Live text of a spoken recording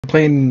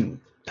Playing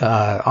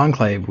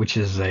Enclave, which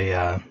is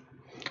I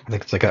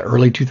think it's like an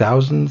early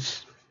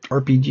 2000s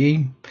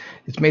RPG.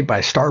 It's made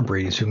by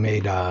Starbreeze, who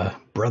made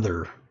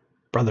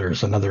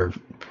Brothers, another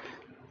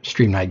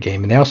Stream Night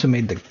game, and they also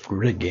made the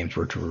Grid games,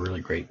 which were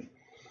really great.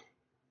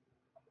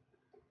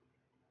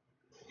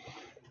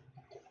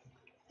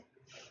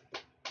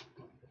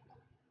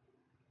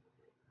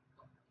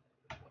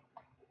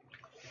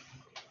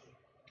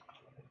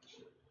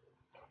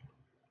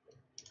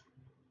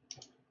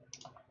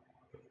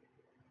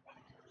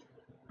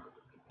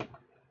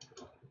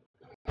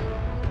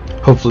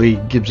 Hopefully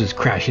Gibbs's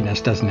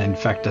crashiness doesn't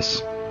infect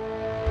us.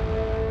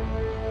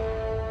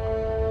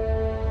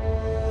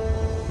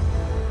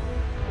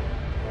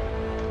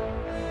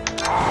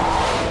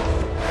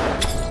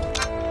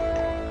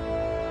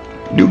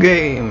 New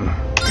game!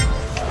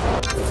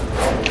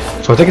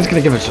 So I think it's going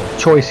to give us a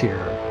choice here,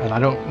 and I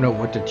don't know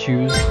what to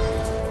choose.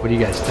 What do you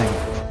guys think?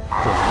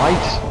 The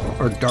light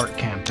or dark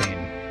campaign?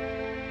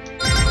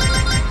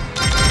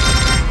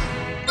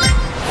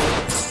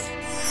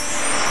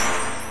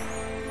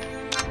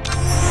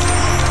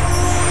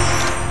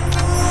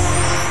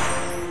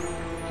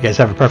 You guys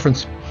have a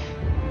preference?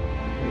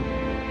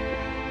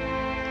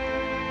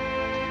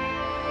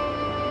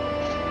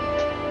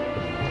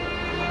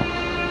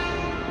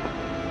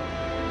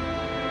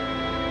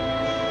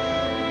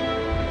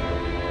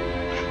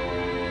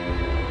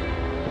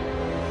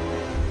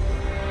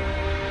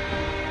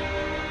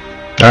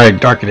 Alright,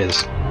 dark it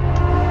is.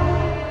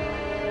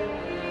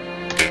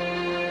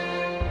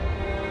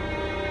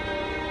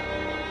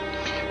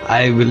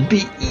 I will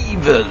be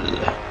evil.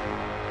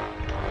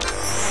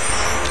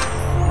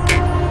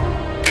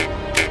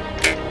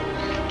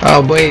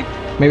 Oh wait,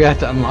 maybe I have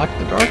to unlock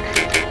the dark?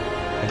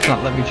 It's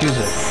not letting me choose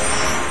it.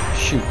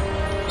 Shoot.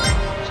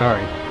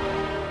 Sorry.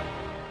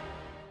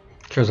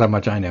 Shows how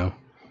much I know.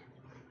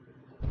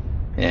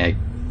 Yeah,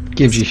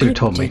 Gibbs, you should have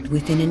told me.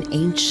 Within an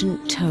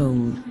ancient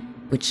tome,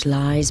 which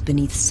lies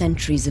beneath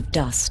centuries of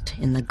dust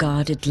in the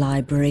guarded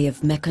library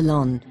of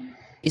Mechalon,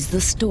 is the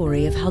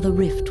story of how the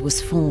rift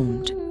was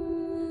formed.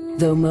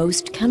 Though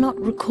most cannot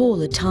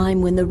recall a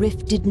time when the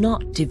rift did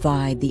not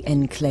divide the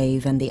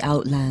Enclave and the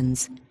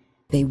Outlands,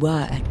 they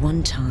were at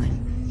one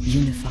time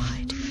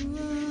unified.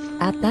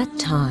 At that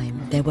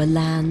time, there were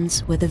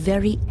lands where the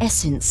very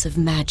essence of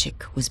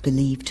magic was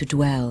believed to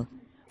dwell,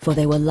 for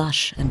they were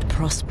lush and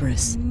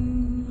prosperous.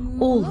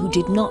 All who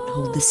did not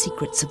hold the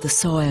secrets of the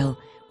soil,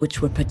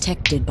 which were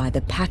protected by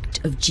the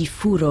Pact of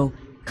Jifuro,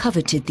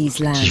 coveted these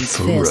lands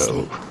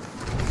fiercely.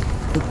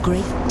 The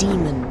great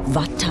demon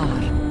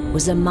Vatar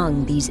was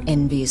among these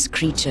envious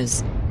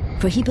creatures,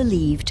 for he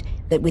believed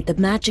that with the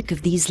magic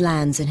of these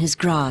lands in his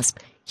grasp,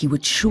 he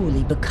would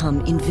surely become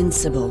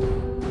invincible.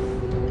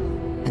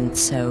 And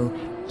so,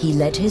 he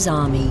led his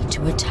army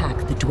to attack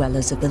the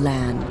dwellers of the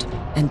land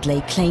and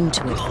lay claim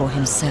to it for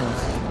himself.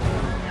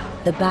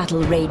 The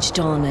battle raged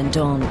on and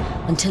on,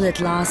 until at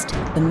last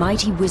the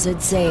mighty wizard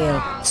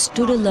Zael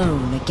stood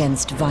alone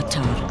against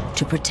Vatar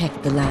to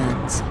protect the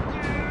lands.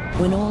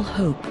 When all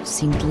hope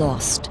seemed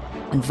lost,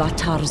 and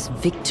Vatar's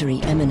victory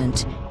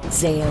imminent,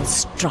 Zael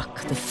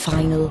struck the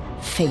final,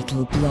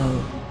 fatal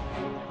blow.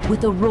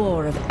 With a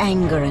roar of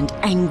anger and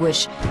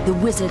anguish, the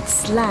wizard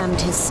slammed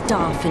his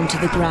staff into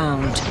the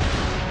ground.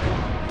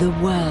 The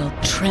world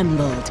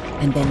trembled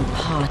and then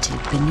parted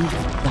beneath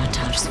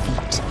Vatar's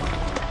feet.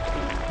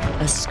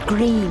 A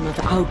scream of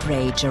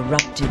outrage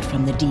erupted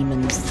from the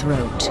demon's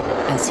throat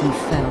as he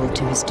fell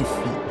to his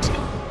defeat.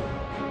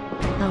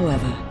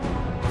 However,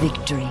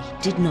 victory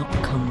did not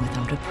come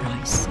without a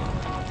price.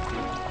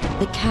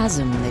 The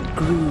chasm that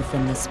grew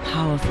from this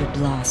powerful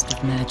blast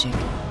of magic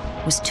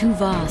was too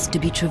vast to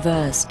be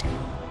traversed,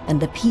 and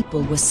the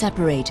people were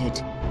separated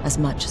as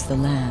much as the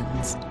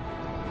lands.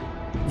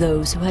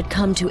 Those who had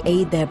come to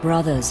aid their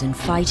brothers in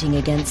fighting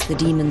against the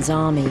demon's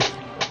army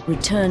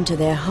returned to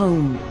their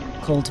home,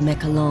 called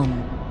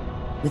Mechalon,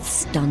 with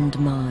stunned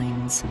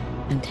minds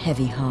and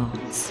heavy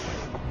hearts.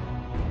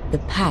 The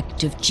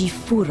Pact of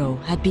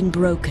Jifuro had been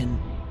broken,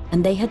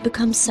 and they had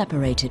become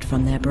separated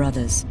from their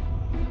brothers.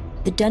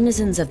 The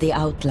denizens of the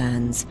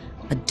Outlands,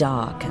 a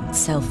dark and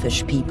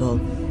selfish people,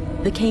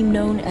 became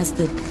known as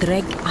the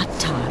Dreg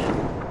Attar,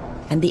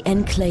 and the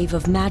Enclave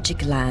of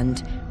Magic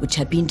Land, which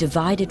had been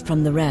divided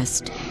from the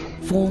rest,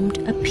 formed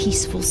a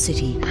peaceful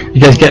city.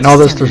 You guys getting all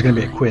this? There's going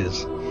to be a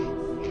quiz.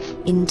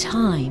 In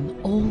time,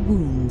 all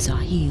wounds are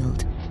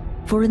healed,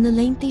 for in the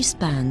lengthy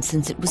span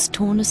since it was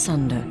torn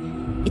asunder,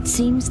 it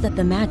seems that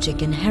the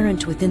magic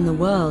inherent within the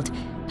world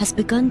has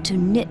begun to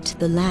knit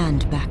the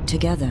land back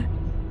together.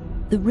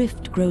 The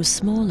rift grows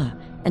smaller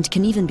and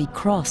can even be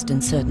crossed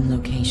in certain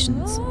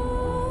locations.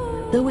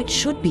 Though it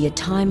should be a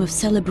time of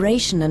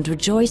celebration and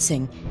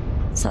rejoicing,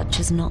 such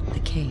is not the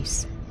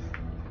case.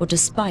 For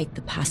despite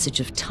the passage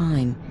of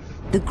time,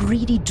 the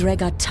greedy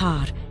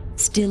Dregatar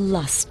still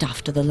lust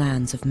after the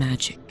lands of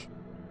magic.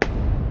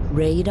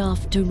 Raid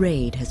after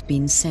raid has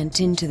been sent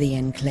into the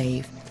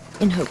Enclave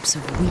in hopes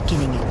of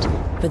weakening it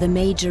for the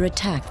major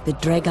attack the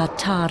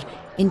Dregatar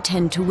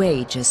intend to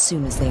wage as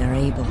soon as they are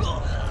able.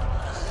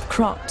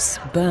 Crops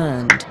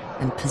burned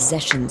and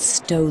possessions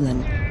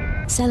stolen,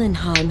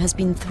 Selenheim has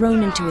been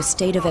thrown into a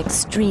state of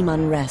extreme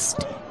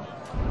unrest.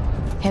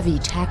 Heavy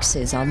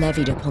taxes are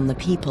levied upon the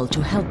people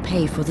to help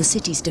pay for the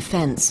city's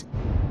defense.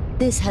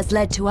 This has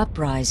led to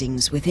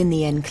uprisings within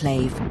the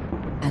Enclave,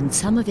 and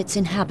some of its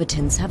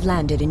inhabitants have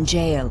landed in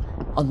jail,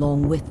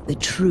 along with the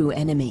true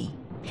enemy.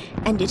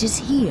 And it is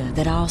here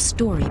that our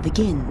story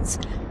begins.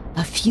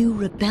 A few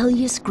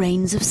rebellious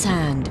grains of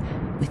sand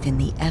within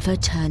the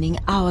ever-turning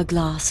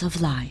hourglass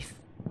of life.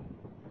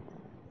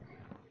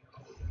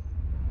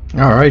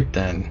 Alright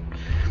then.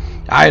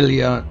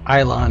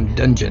 Eilon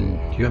Dungeon.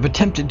 You have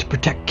attempted to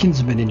protect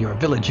kinsmen in your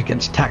village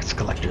against tax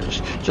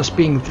collectors. Just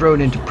being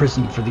thrown into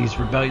prison for these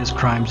rebellious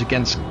crimes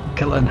against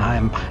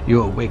Selenheim,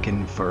 you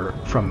awaken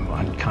from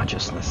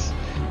unconsciousness.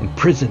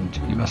 Imprisoned,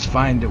 you must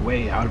find a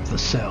way out of the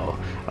cell,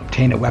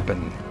 obtain a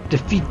weapon,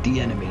 defeat the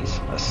enemies,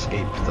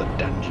 escape the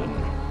dungeon.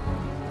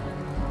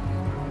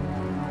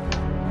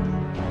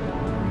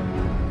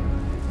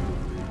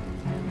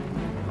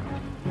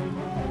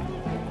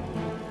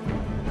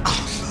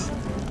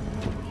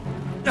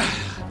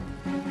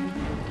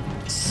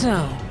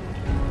 So,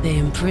 they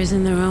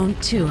imprison their own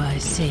too, I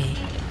see.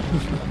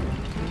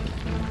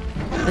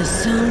 The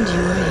sound you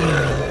are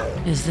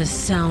hearing is the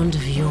sound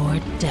of your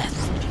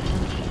death.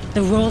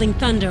 The rolling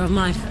thunder of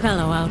my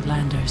fellow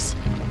Outlanders.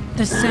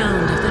 The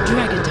sound of the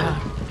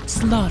Jahandar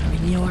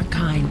slaughtering your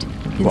kind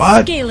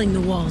and scaling the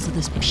walls of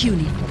this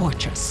puny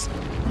fortress.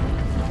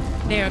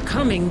 They are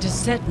coming to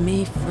set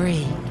me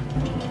free.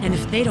 And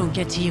if they don't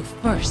get to you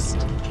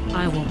first,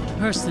 I will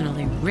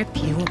personally rip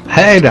you apart.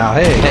 Hey now,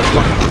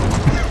 hey.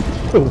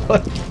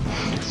 What?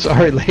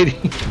 Sorry, lady.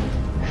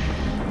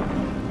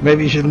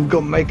 Maybe you shouldn't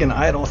go making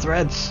idle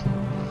threats.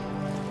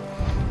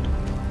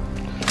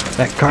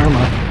 That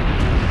karma.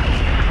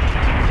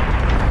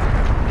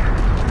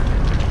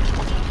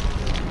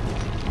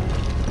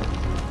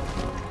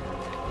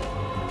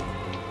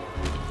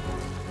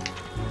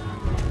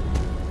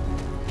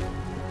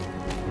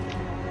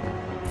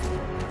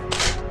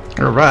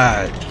 All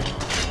right.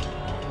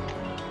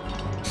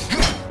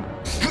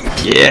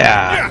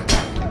 Yeah.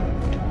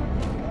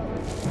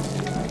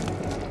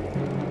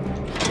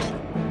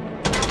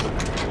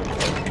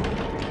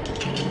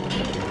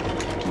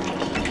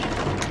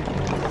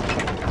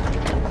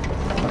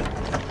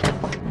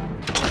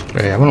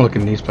 Okay, I want to look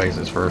in these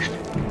places first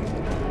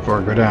before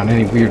I go down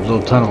any weird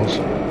little tunnels.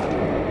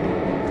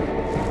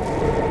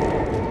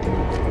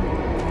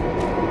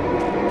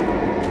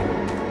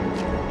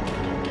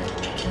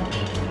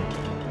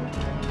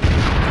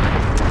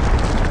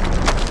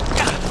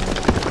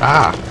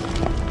 Ah!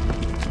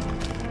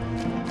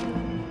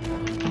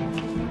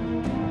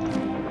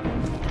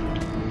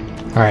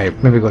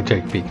 Alright, maybe go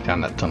take a peek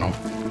down that tunnel.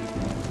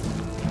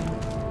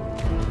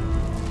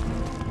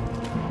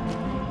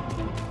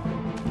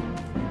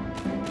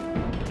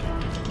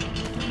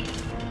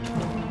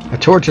 A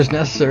torch is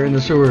necessary in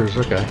the sewers.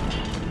 Okay.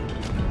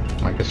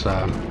 I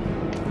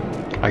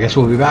guess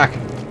we'll be back.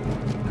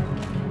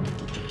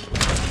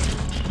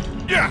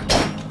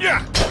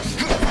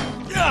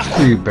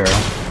 Screw you, barrel.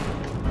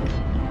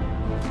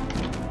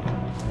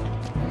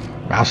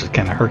 Mouse is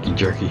kind of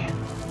herky-jerky.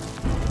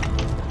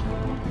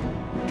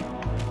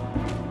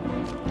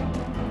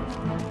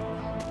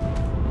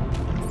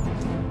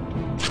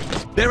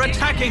 They're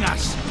attacking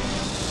us!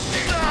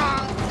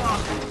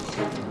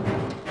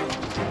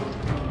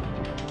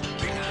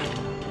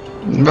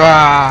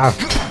 Ah!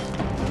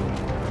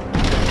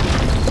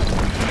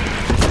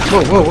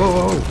 Whoa, whoa, whoa,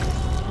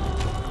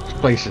 whoa! This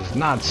place is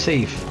not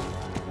safe.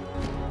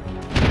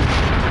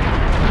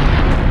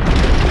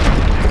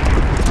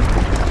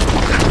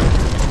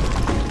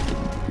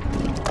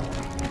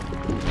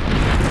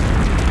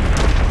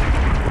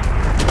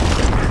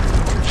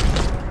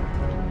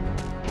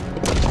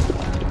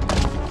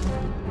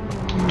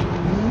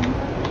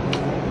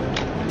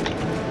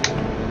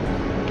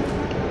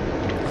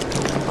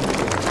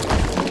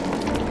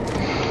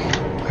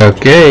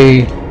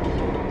 Okay,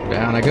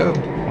 down I go.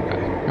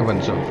 Okay, it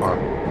wasn't so far.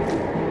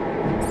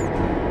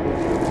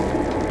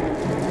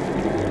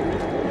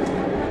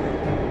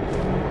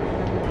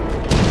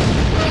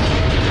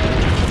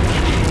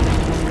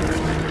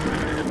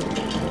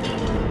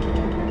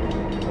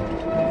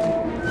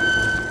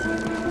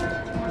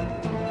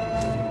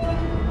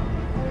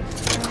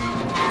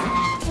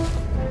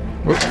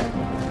 Whoop.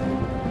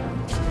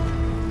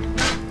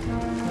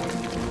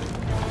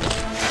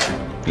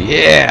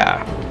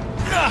 Yeah.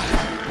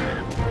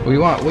 What do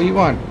you want? What do you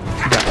want?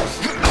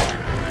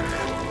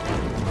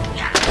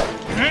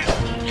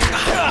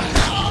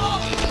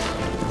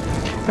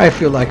 I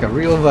feel like a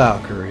real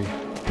Valkyrie.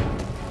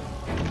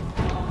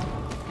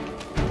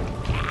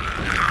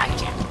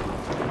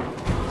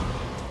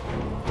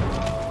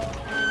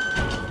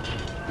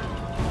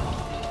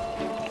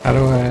 How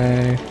do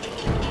I...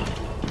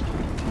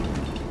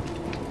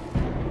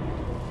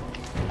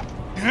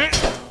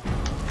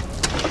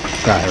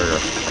 Ah, here we go.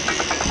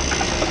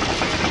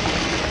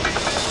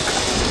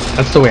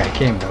 That's the way I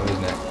came, though,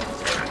 isn't it?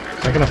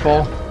 Is that gonna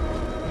fall?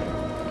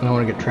 I don't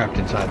want to get trapped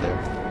inside there.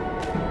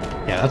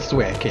 Yeah, that's the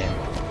way I came.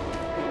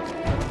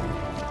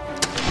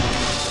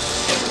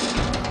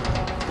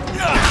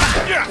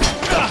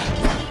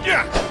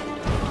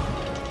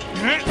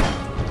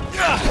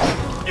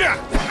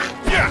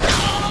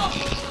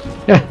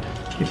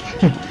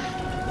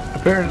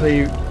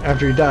 apparently,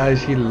 after he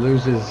dies, he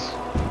loses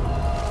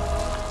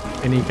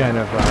any kind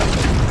of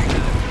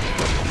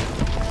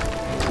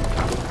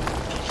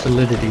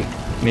solidity,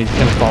 and he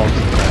kind of falls to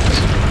the grass.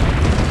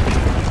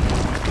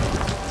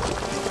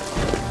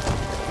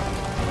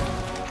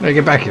 Hey,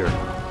 get back here!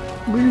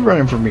 What are you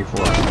running from me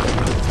for?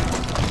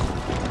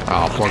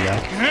 Oh, poor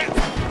guy.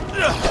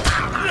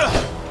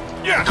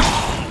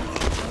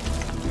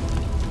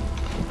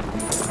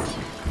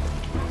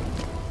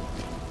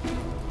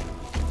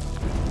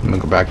 I'm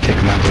gonna go back, take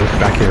him out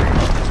back here.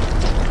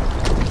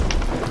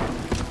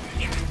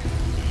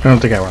 I don't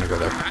think I want to go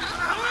there.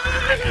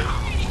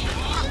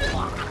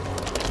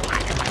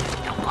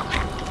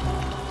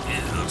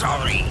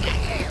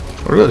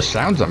 What are those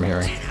sounds I'm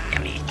hearing?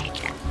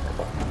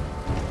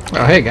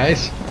 Oh, hey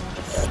guys.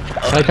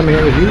 Can I come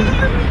here with you?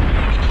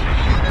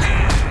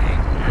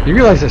 You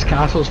realize this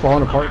castle's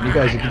falling apart and you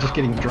guys are just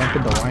getting drunk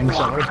in the wine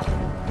cellar?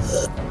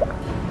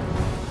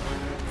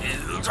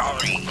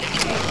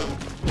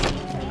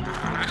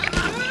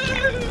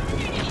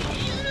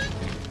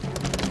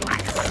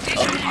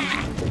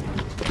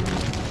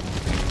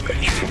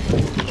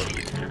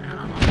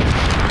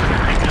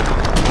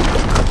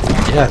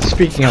 Yeah,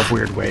 speaking of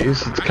weird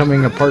ways, it's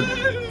coming apart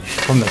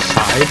from the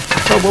side.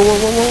 Oh, whoa, whoa,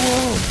 whoa, whoa,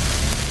 whoa!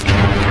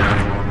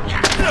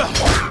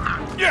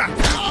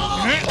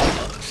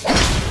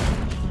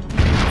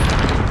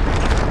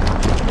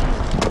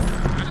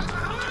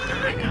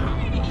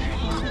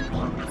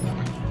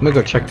 I'm gonna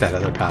go check that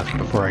other path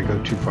before I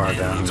go too far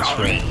down this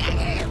way.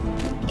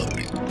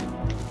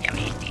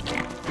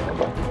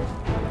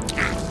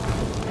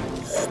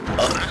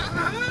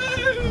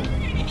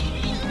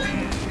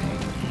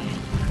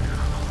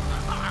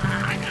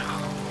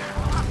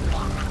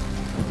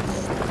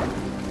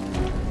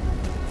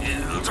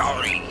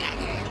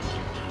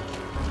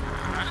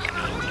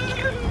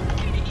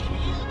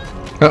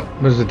 Oh,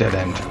 there's a dead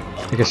end.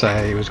 I guess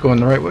I was going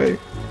the right way.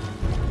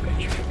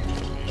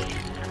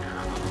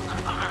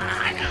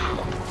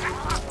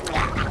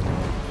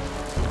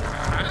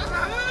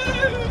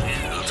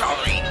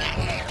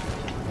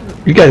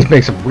 You guys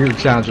make some weird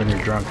sounds when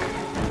you're drunk.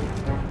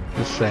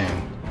 Just saying.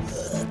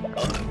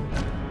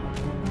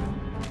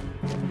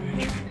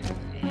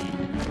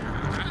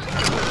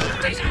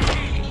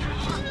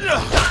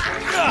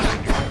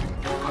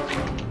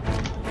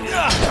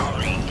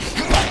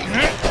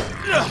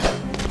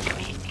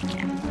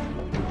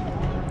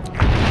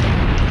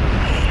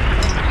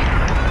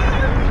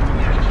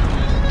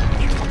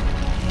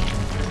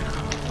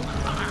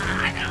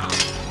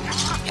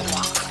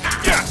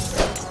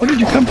 Where did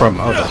you come from?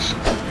 Oh, this.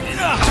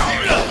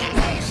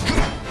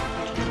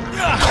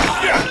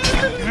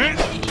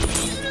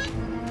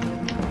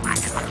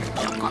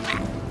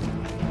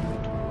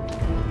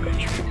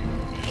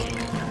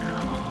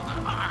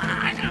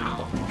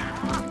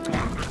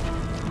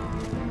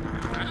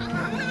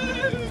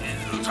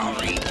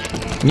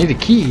 Need a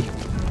key.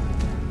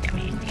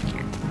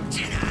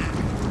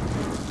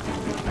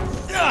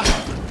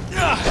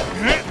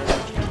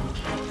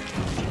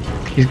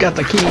 He's got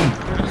the key.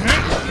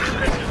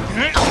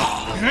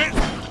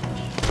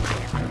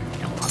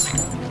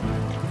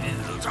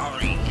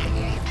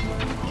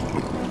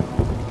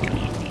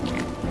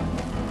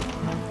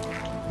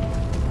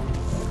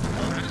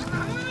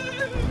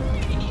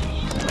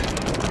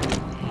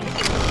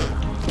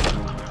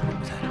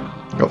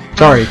 Oh,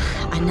 sorry.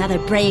 Another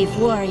brave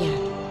warrior.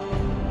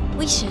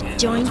 We should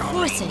join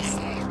forces.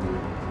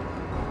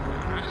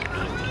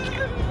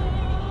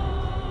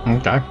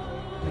 Okay.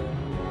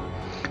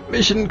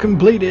 Mission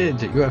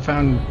completed. You have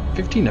found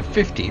 15 of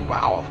 50.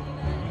 Wow.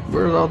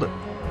 Where's all the...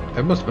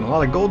 There must have been a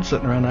lot of gold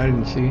sitting around I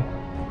didn't see.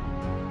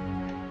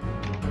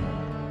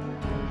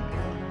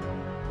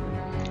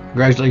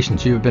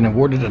 Congratulations, you have been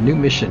awarded a new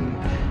mission.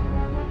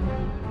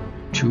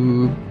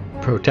 To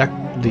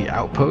protect the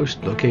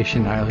outpost,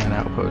 location Island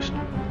Outpost.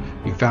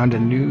 You found a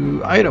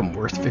new item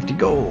worth 50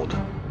 gold.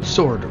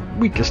 Sword,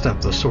 weakest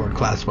of the sword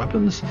class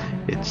weapons.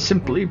 It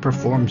simply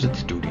performs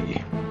its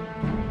duty.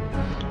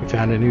 You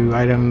found a new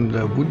item,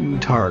 the wooden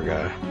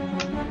targa.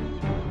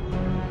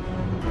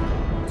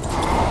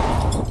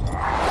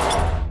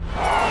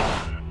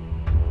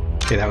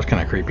 Okay, that was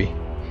kind of creepy.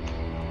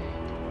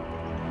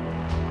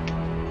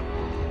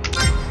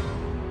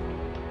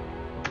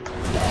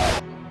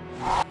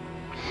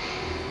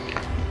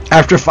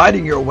 After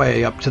fighting your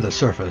way up to the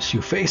surface,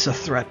 you face a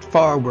threat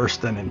far worse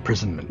than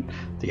imprisonment.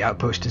 The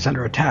outpost is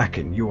under attack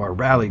and you are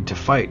rallied to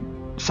fight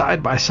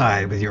side by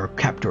side with your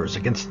captors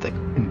against the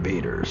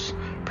invaders.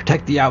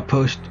 Protect the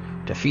outpost,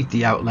 defeat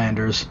the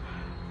outlanders,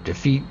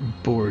 defeat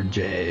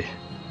Borjay.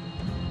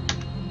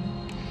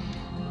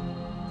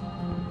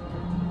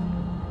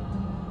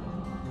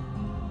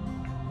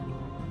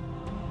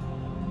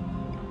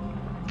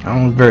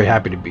 I'm very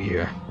happy to be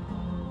here.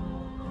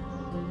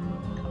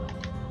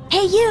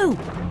 Hey you!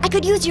 I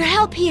could use your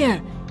help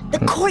here. The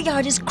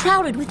courtyard is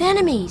crowded with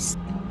enemies.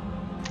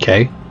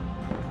 Okay.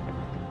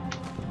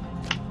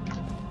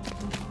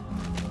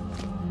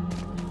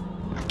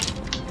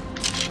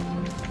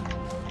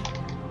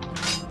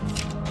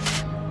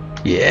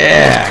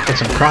 Yeah, get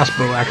some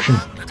crossbow action.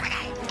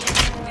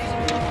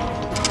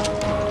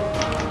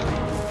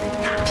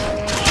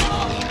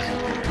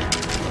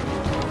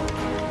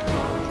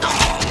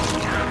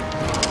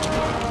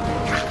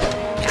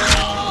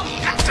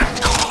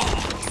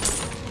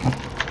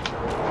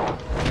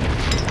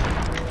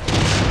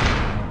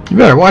 You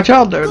better watch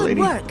out there, Good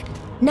lady. work.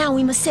 Now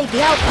we must save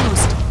the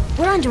outpost.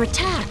 We're under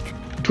attack.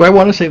 Do I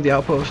want to save the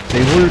outpost? They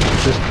were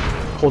just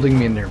holding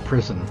me in their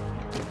prison.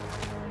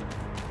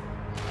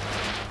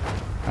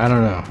 I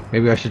don't know.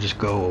 Maybe I should just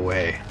go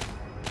away.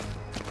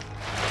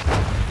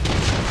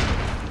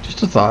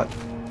 Just a thought.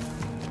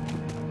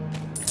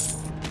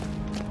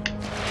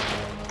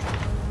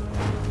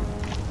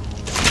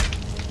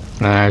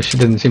 Nah, she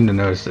didn't seem to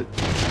notice it.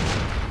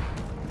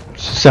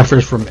 She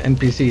suffers from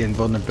NPC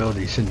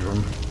invulnerability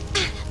syndrome.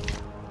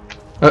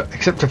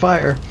 Except to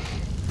fire.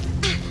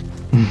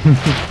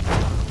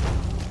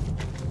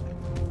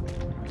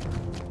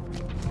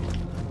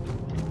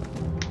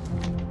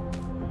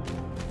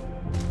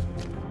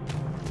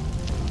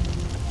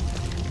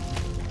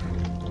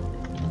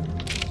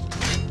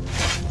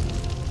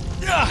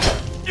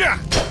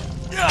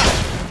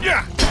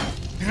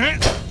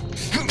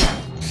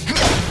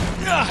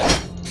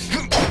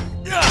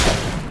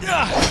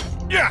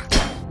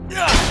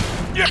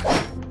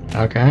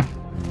 Okay.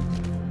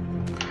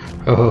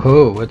 Oh ho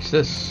ho, what's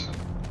this?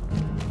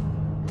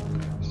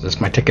 Is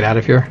this my ticket out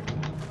of here?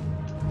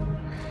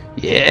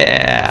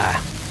 Yeah!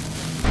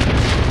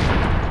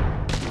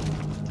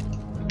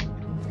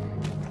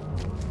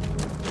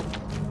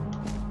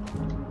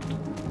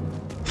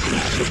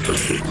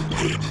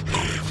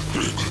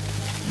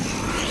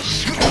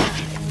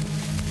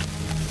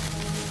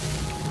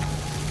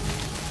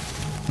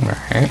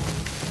 Alright.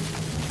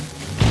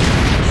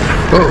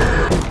 Whoa!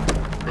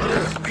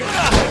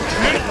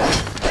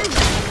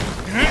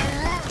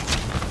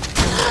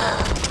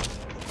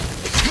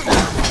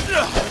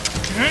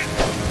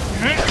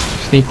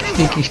 Sneaky,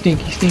 sneaky,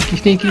 sneaky, sneaky,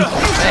 sneaky.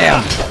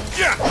 Bam!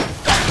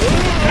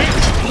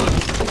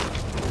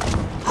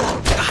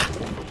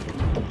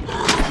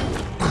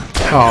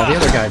 Oh, the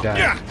other guy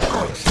died.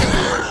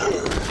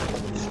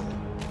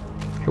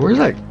 Hey,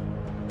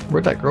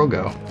 where'd that girl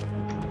go?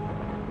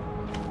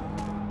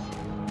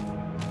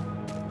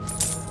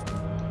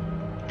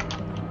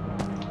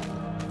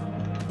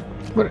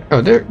 What?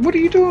 Oh, there. What are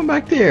you doing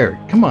back there?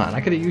 Come on, I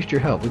could have used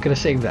your help. We could have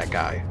saved that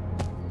guy.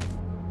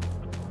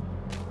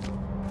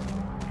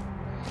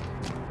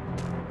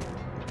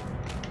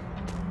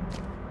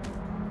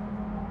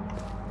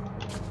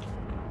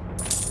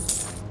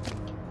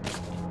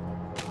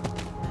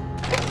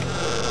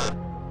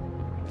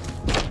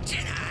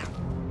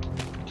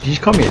 Did you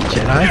just call me a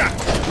Jedi?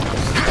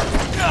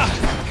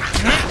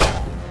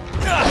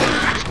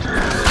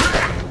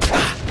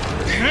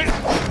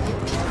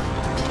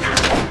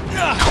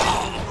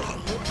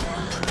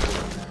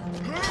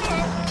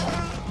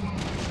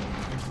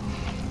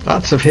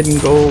 Lots of hidden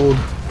gold.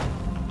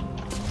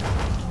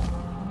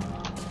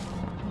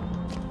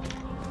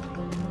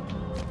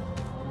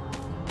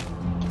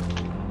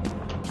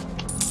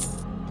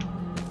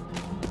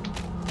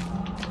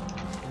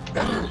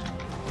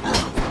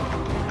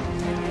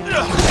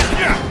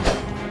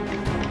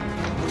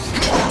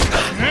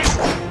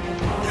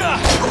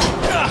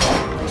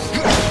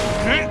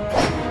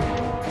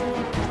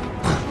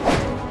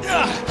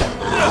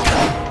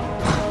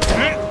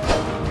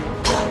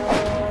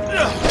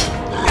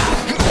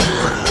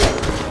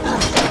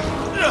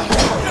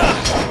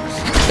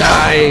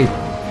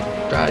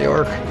 Die,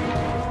 orc.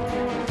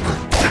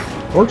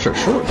 Orcs are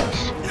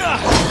shortless.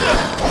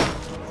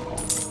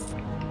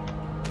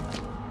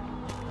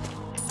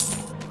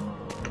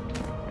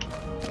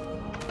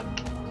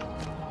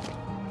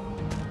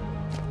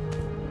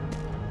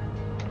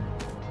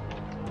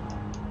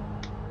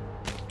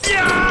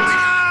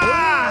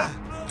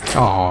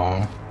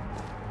 Aww.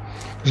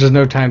 There's just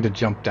no time to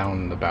jump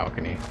down the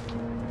balcony.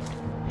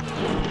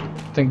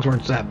 Things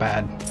weren't that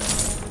bad.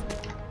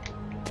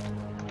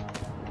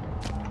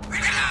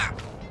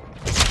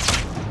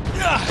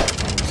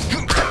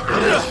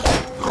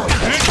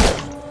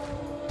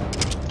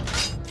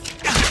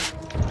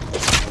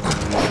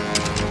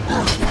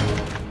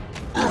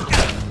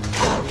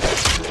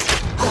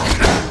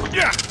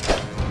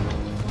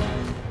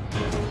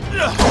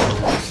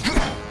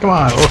 Come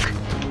on, orc.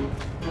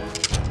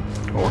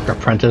 Orc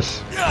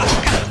apprentice.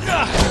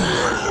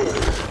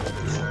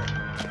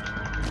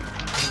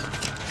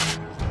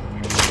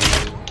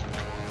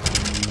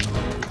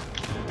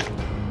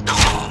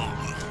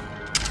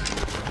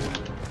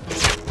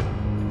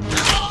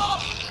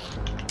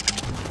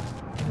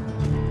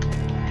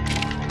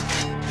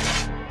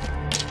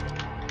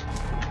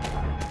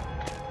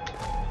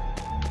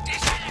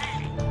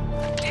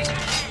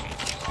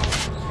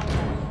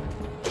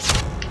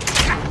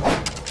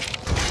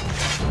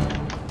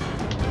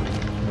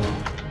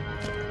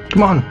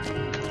 Come on,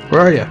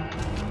 where are you?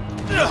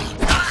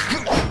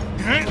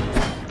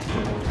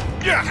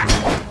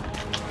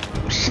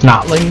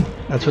 Snotling?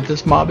 That's what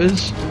this mob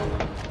is?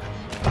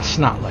 A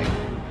snotling.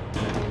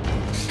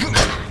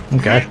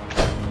 Okay.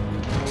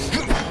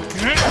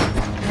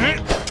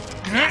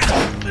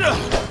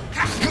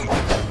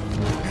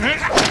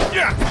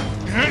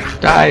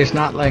 Die,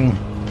 Snotling.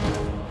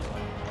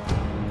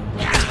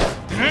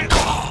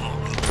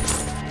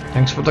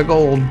 Thanks for the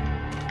gold,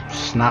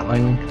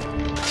 Snotling.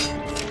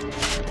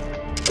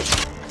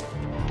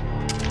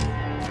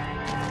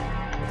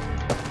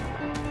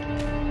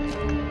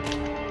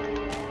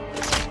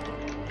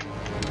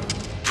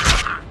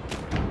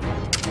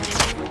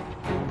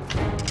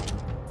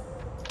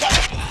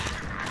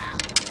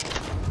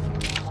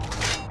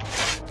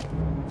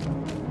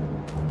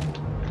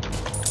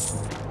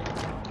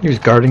 He was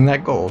guarding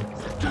that gold.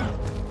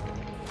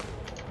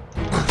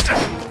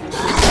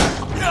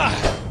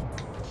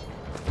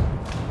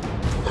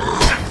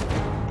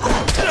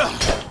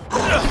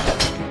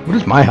 What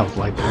is my health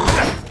like?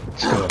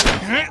 Let's go.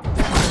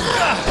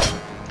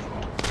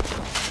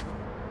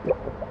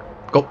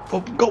 Go, go,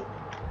 go!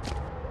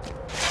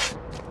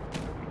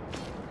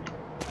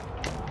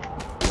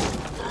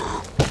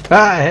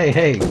 Ah, hey,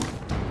 hey!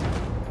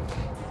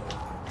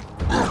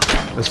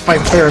 Let's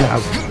fight fair now,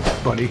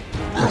 buddy.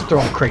 Let's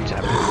throw crates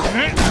at me.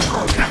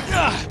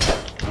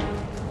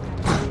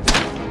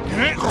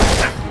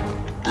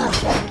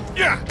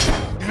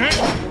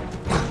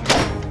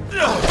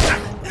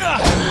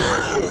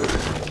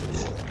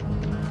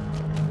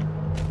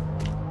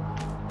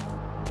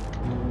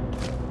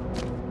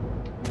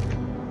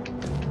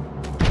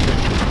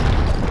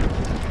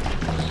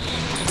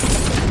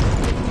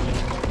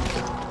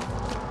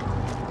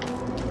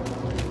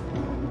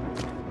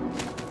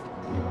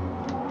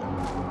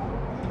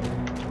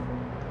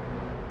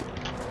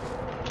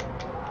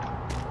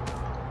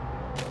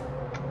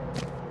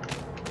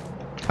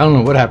 I don't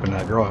know what happened to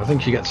that girl. I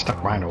think she got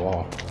stuck behind a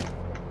wall.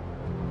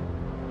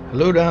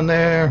 Hello down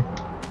there.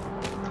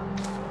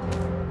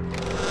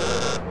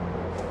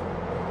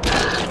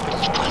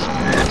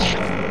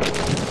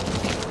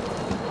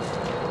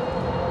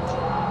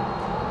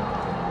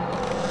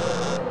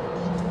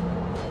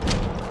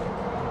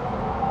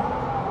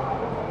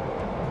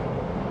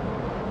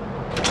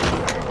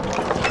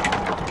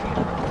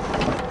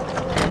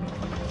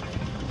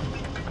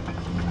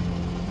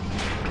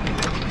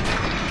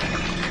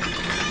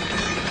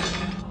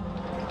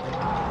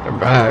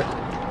 Back.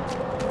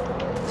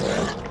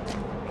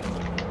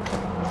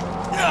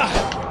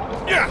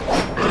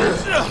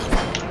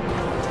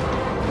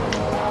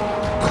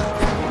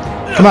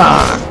 Come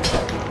on.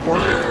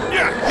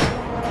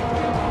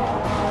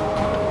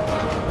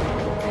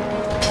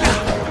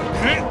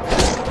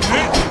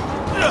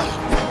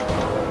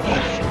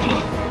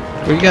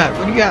 What do you got?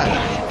 What do you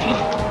got?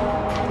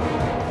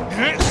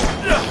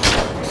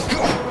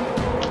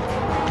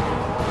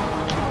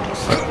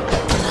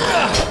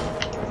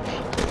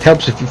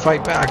 Helps if you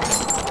fight back.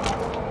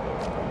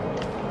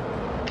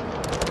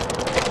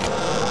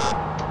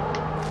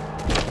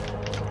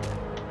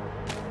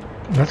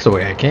 That's the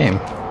way I came.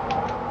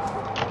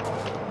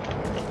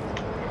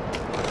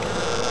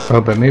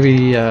 Oh, but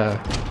maybe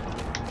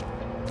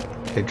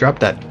they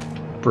dropped that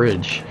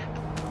bridge.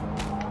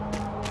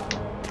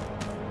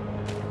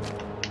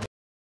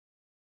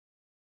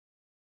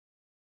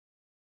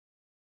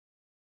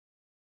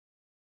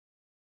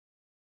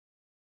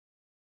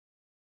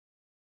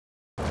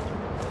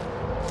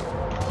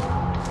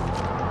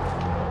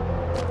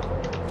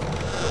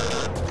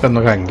 Doesn't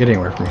look like I can get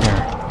anywhere from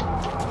here.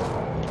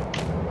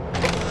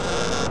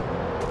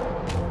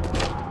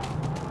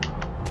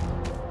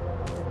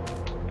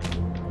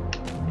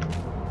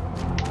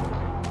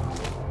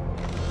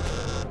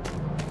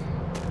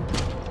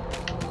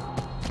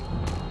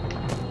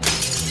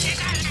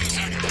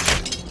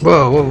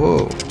 Whoa, whoa,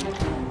 whoa.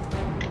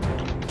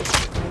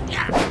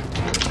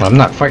 Well, I'm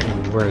not fighting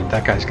where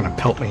that guy's gonna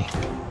pelt me.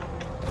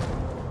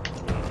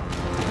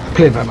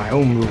 Play by my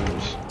own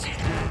rules.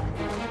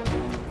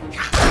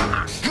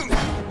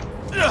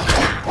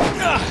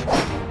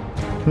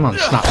 Come on,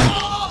 Snotling.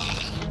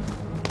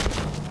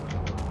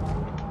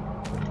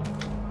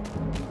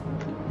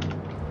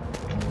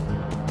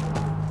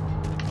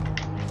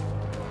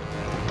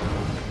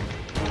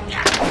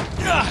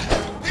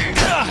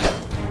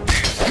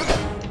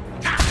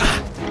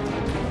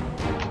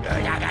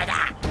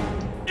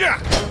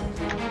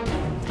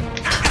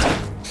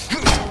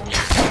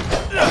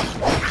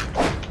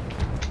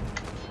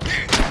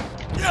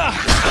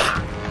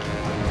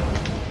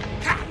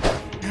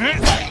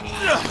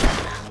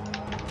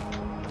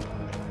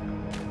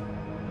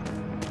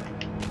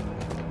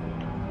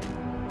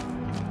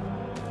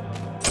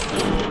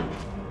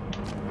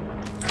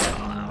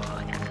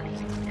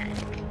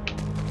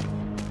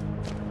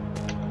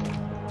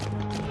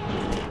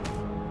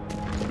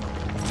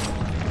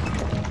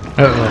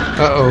 Uh-oh,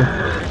 uh-oh.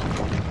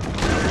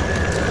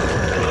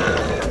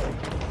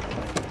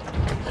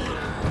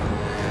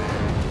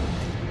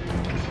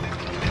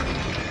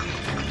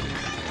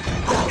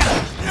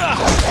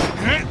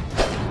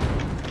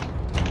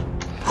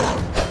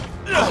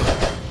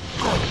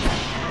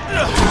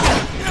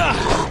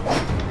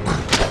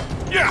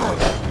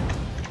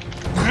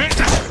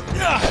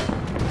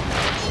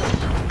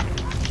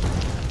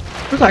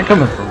 Where's that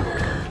coming from?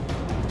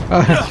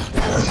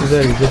 This is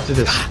it, he just did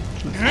this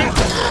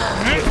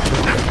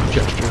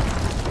gesture.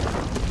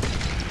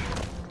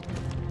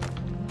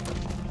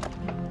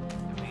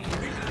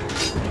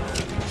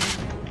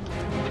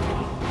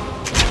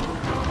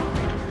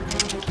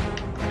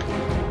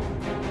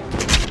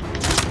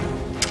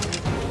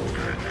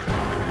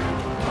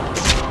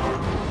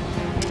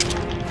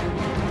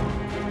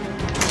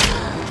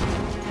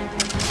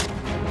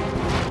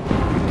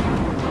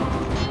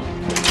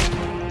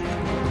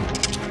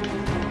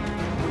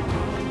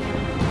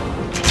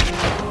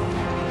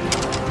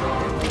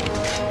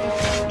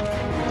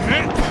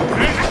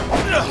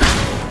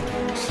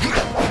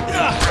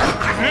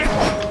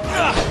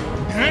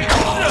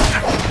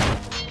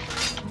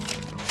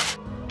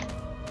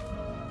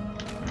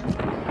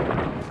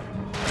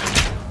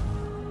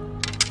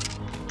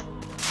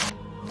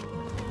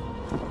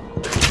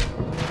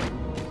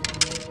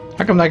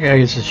 How come that guy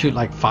gets to shoot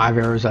like 5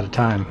 arrows at a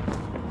time?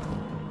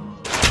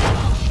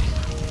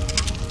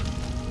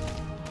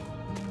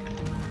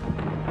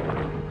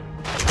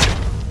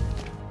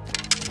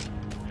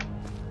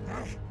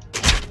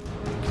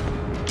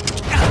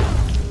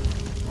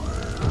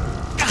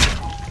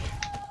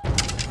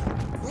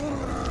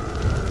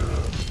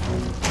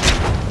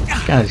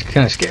 It's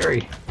kind of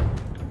scary.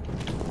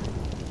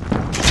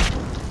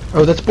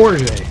 Oh, that's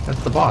Borgia.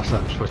 That's the boss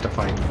I'm supposed to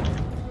fight.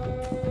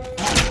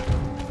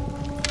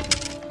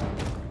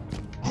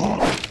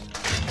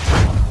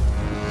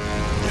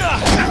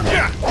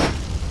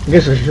 I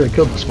guess I should have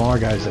killed the smaller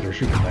guys that are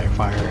shooting by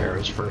fire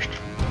arrows first.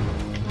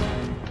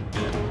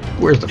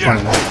 Where's the fun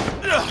in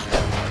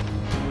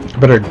that?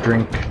 Better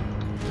drink.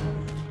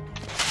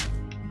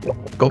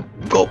 Go,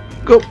 go,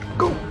 go,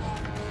 go.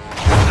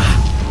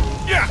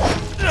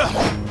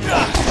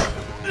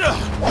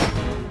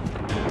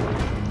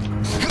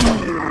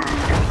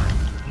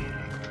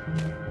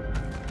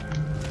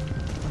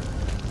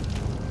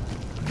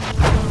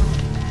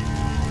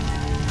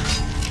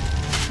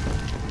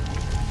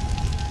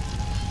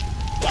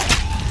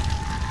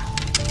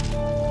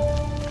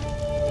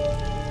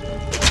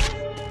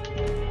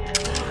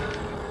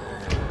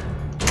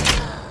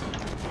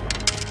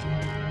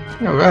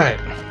 All right.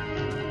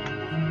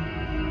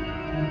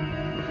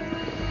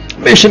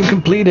 Mission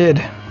completed.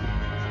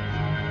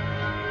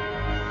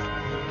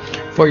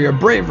 For your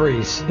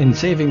bravery in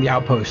saving the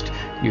outpost,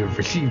 you have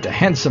received a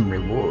handsome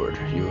reward.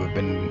 You have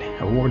been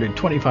awarded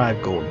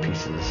 25 gold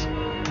pieces.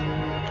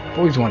 I've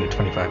always wanted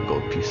 25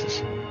 gold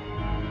pieces.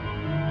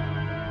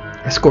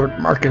 Escort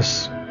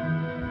Marcus.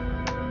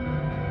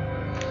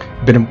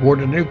 Been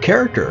awarded a new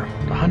character,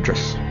 the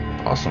Huntress.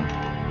 Awesome.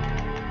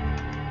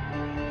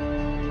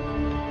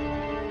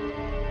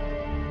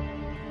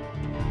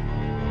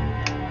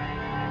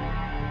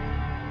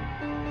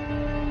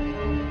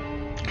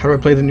 How do I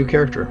play the new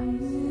character?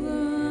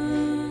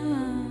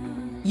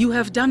 You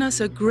have done us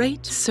a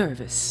great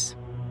service.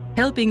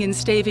 Helping in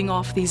staving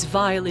off these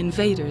vile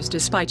invaders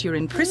despite your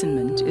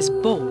imprisonment is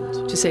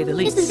bold, to say the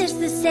least. Isn't this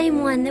the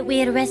same one that we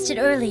had arrested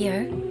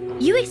earlier?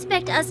 You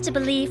expect us to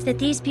believe that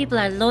these people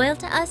are loyal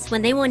to us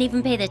when they won't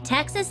even pay the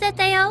taxes that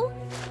they owe?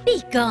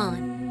 Be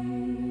gone.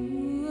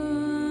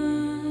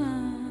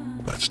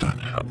 That's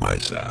not my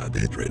side,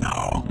 Idri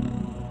now.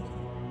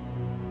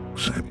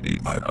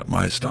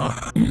 My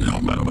star.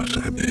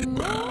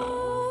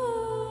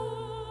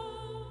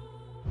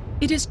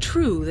 It is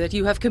true that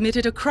you have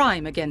committed a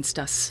crime against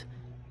us.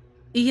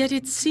 Yet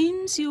it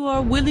seems you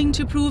are willing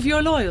to prove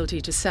your loyalty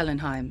to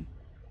Selenheim.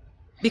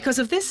 Because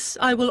of this,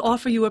 I will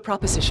offer you a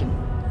proposition.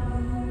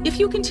 If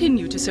you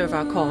continue to serve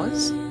our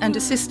cause and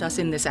assist us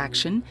in this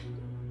action,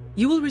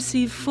 you will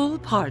receive full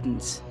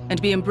pardons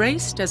and be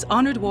embraced as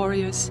honored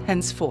warriors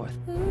henceforth.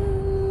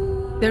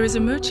 There is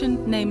a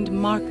merchant named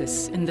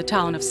Marcus in the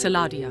town of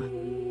Saladia.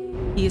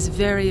 He is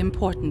very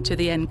important to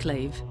the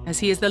Enclave, as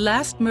he is the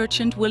last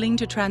merchant willing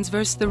to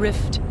transverse the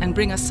rift and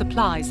bring us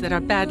supplies that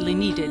are badly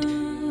needed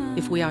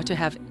if we are to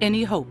have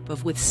any hope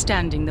of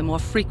withstanding the more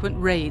frequent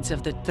raids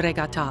of the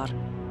Dregatar.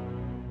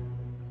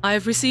 I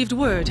have received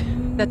word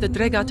that the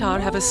Dregatar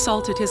have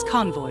assaulted his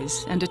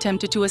convoys and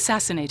attempted to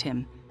assassinate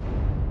him.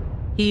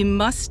 He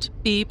must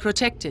be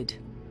protected.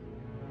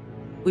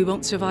 We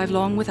won't survive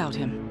long without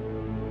him.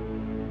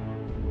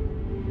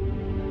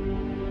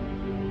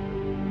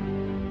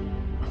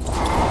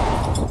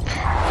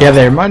 Yeah,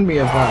 they remind me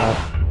of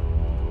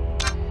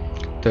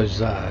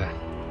those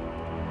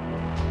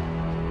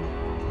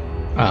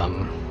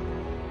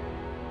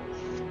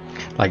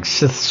like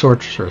Sith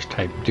sorcerers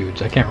type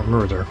dudes. I can't remember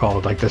what they're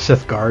called, like the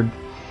Sith Guard.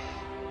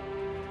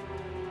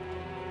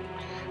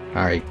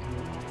 Alright.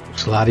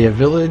 Saladia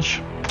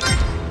Village.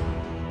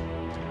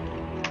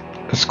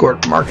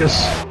 Escort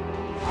Marcus.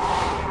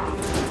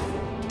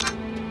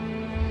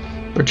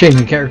 We're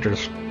changing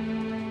characters.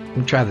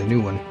 We'll try the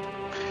new one.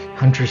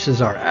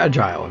 Huntresses are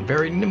agile and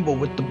very nimble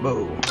with the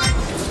bow.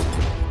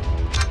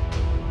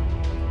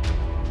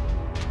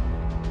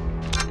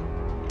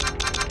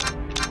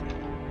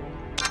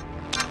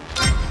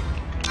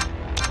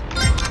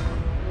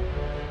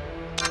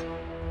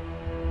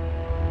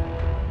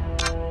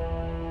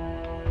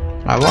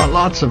 I want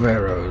lots of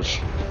arrows.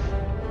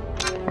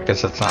 I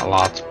guess that's not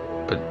lots,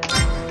 but...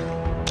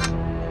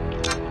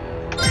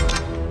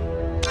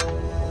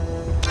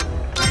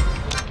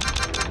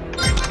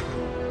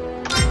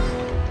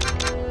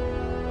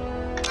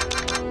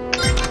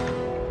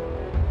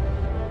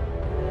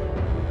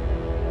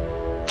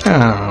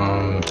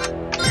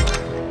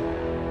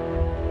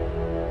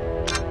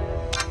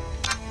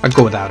 I'll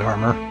go without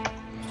armor.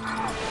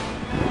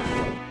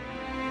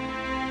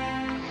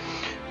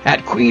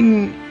 At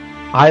Queen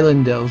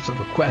Islandel's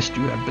request,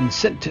 you have been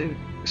sent to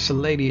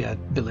Saladia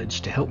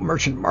village to help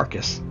merchant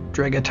Marcus.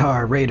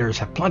 Dregatar raiders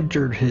have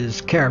plundered his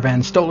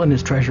caravan, stolen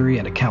his treasury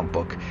and account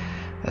book.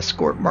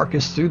 Escort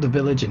Marcus through the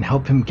village and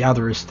help him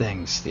gather his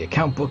things. The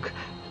account book,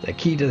 the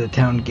key to the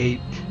town gate.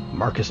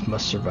 Marcus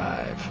must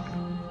survive.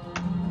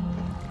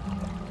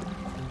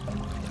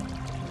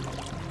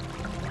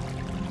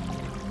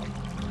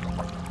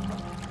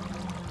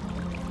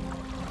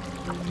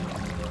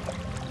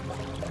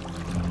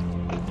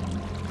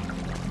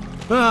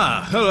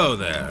 Ah, hello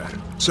there.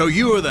 So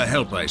you are the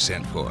help I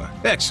sent for.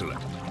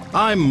 Excellent.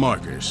 I'm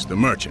Marcus, the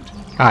merchant.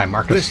 Hi,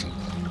 Marcus. Listen,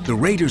 the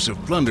raiders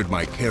have plundered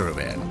my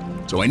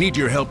caravan, so I need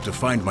your help to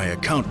find my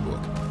account book.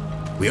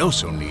 We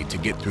also need to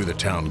get through the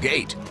town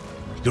gate.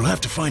 You'll have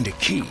to find a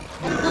key.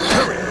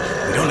 Hurry,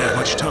 we don't have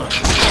much time.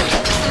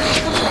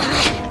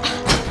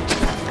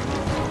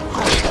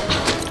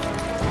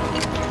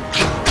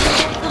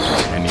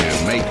 Can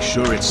you make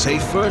sure it's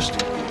safe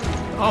first?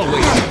 I'll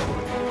wait here for you.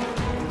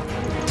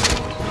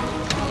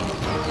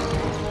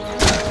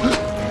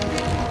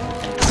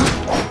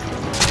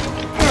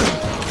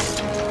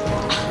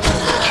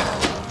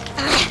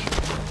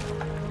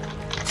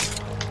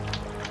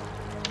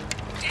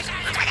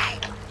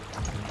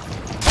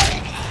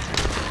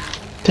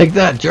 Take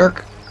that,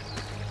 jerk.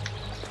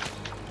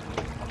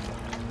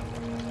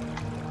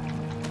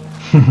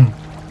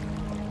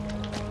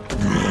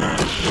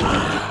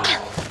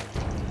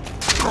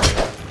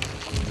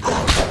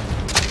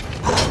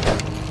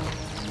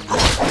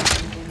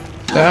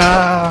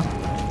 Ah.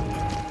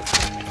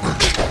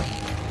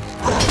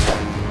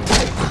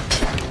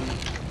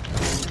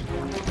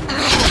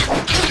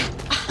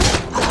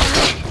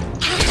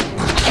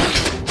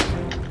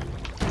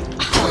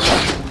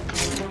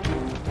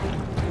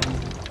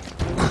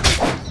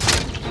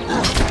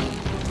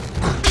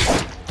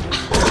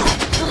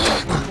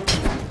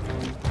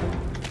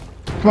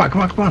 Come on,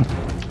 come on, come on.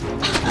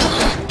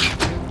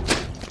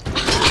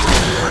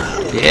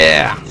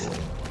 Yeah.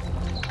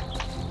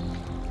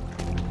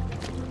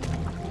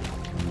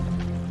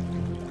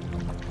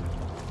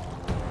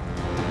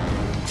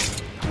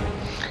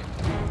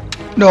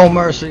 No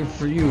mercy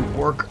for you,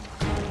 work.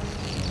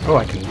 Oh,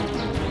 I can get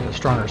a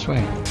stronger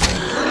swing.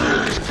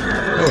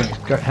 Oh,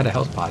 he had a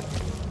health pot.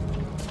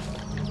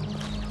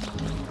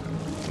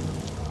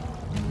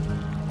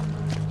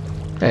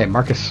 Hey,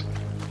 Marcus.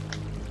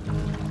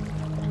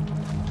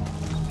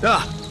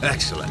 Ah,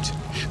 excellent.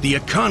 The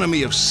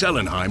economy of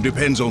Selenheim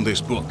depends on this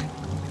book.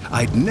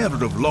 I'd never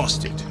have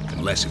lost it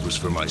unless it was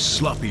for my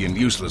sloppy and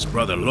useless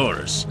brother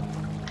Loris.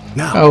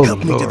 Now, Oh,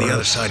 help me to the other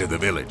Loris. side of the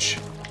village.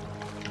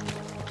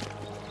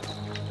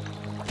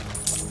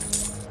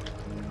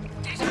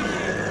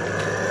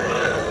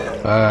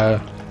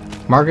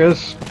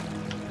 Marcus?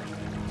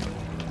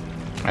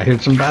 I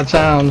heard some bad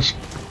sounds.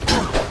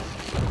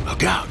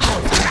 Look out!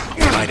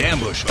 Might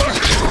ambush us.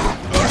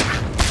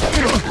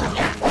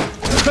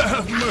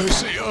 Have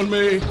mercy on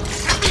me.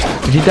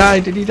 Did he die?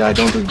 Did he die?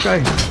 Don't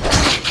die.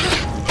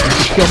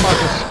 Just kill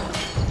Marcus.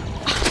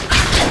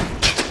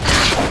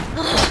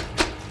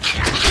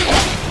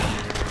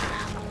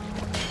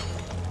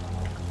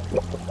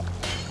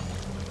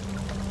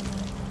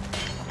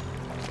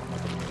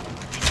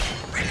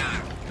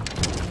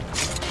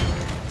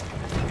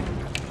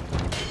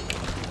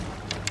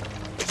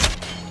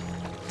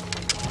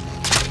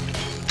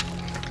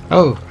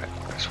 Oh,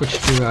 I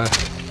switched to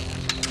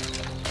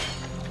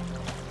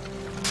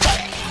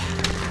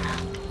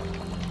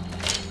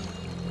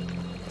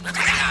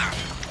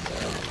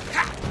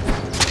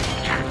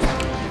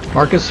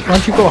Marcus, why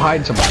don't you go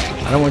hide somewhere?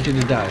 I don't want you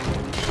to die.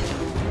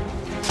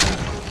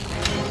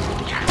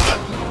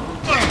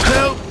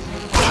 Help!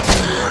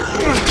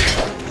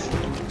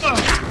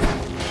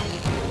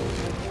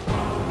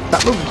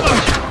 Stop moving.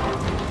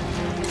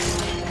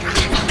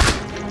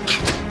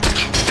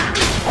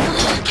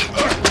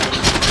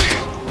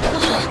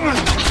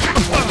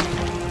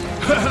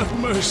 Have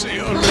mercy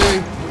on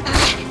me.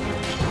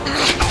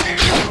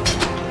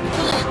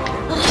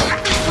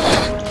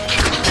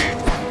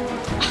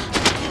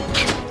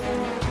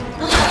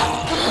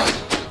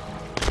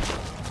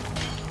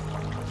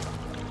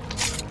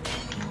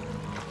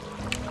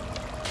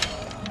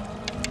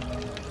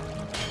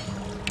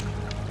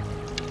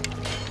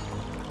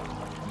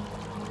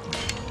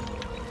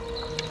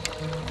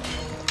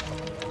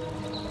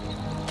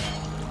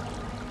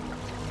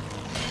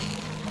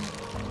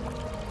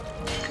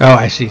 Oh,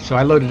 I see. So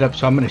I loaded up,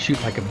 so I'm going to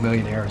shoot like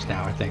 1,000,000 arrows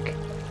now, I think.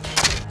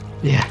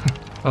 Yeah.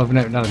 Well,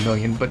 not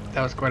 1,000,000, but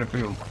that was quite a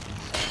few.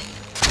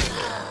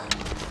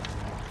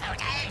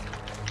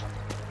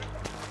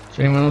 Is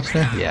there anyone else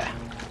there? Yeah.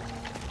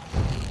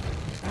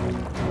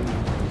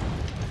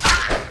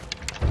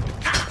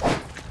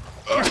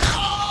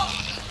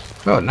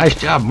 Oh, nice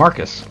job,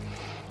 Marcus.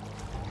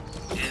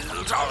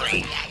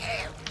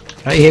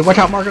 Hey, watch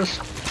out, Marcus.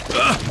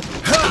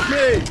 Help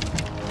me!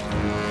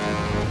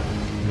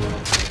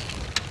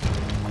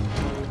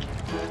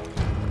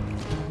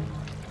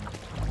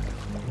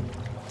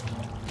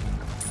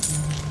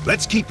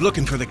 Let's keep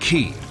looking for the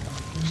key.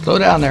 Slow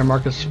down there,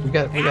 Marcus. We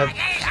got.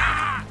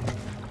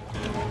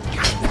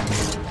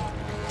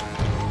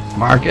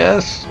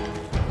 Marcus.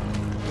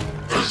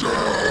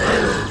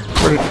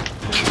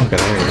 Okay,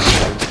 there he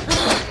is.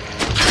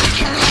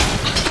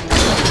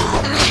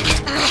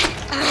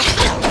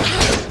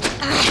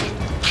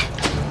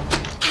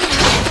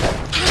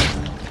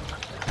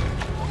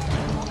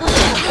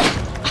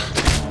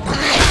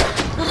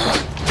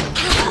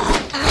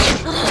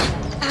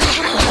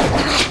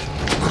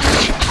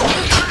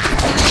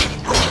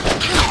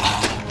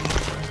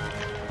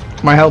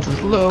 My health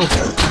is low.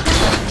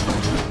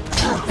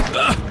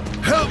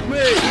 Help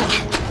me!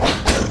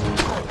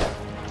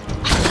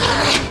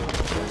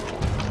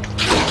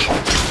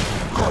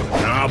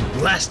 Ah,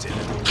 blast it!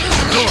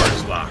 The door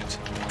is locked.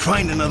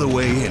 Find another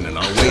way in and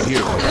I'll wait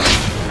here for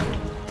you.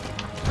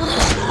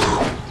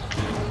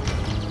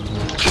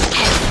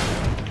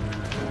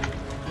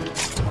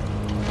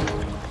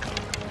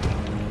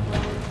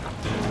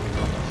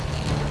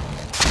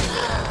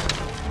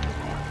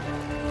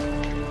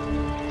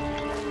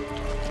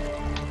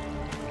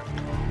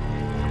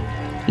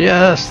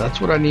 Yes,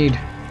 that's what I need.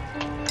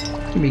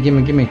 Gimme,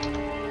 gimme, gimme.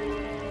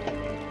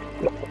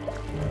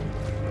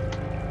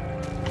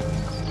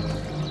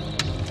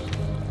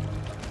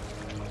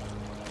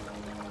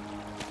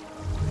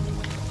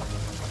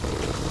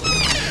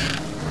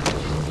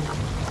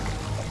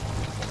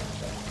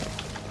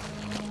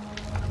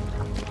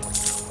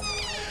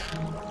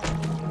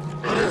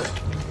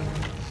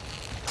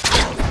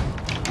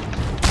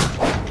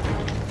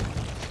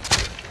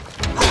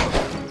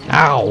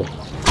 Ow!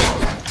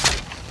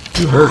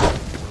 You hurt.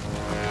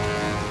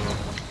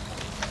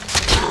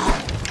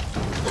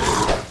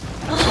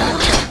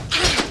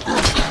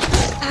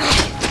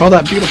 All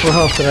that beautiful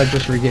health that I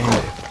just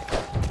regained.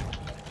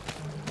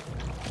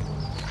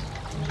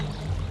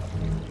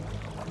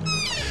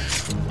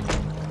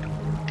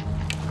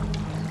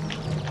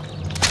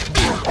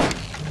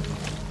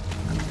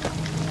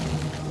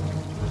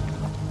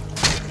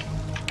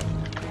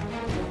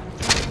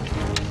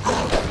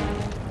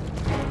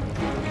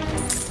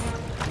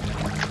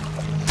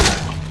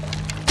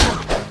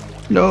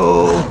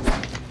 No.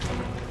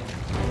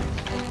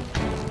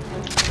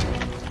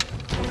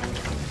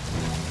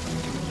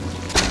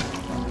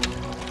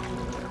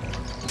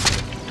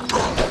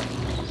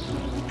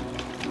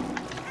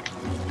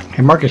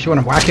 Hey Marcus, you want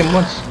to whack him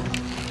once?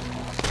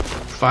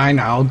 Fine,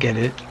 I'll get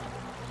it.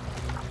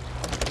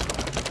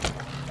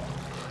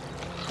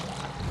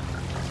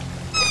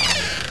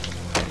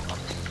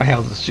 My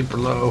health is super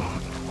low.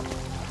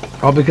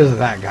 All because of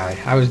that guy.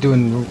 I was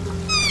doing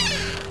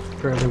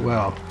fairly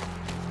well.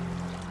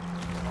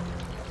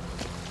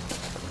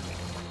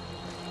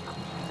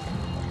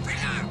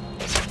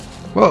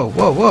 Whoa,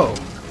 whoa, whoa.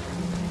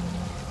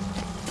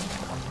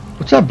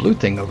 What's that blue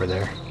thing over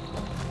there?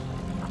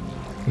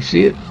 You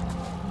see it?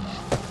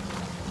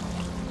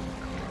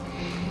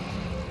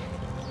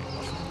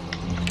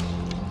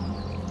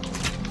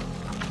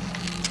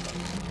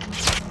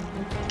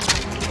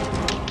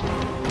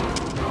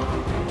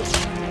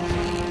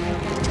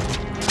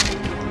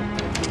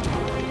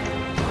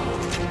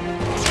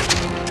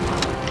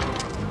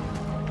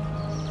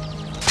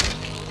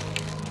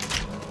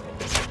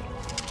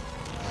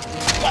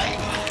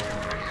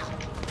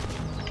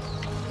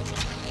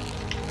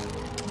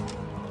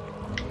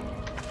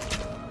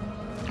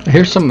 I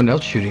hear someone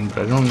else shooting, but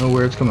I don't know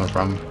where it's coming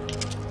from.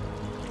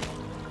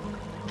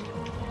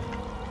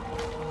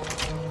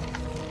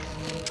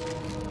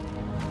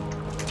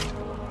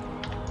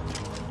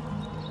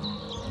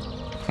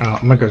 Oh,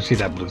 I'm gonna go see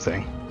that blue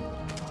thing.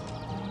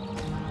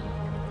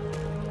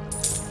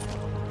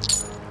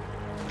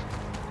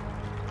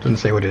 Doesn't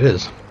say what it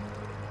is.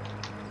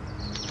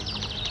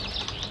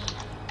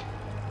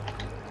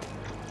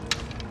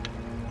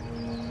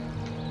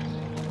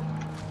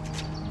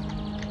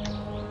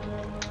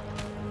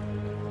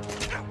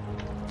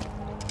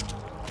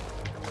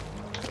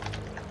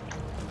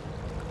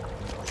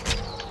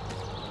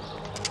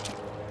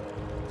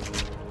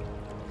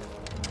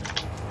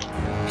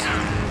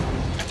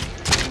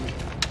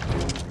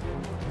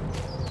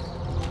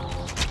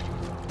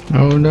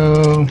 Oh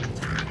no.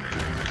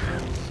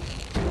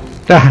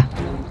 Ah.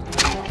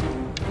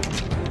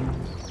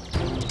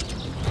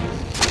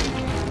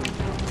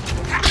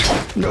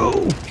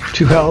 No.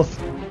 2 health.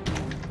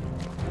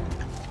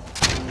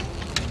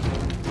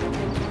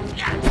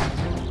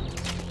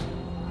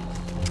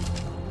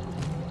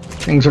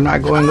 Things are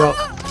not going well.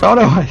 Oh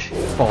no, I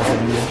fall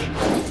in the edge.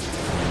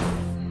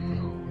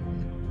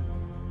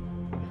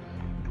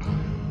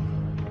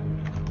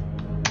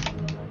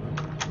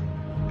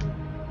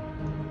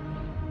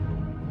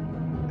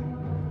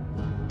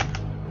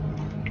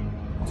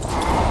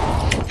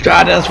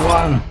 God, that's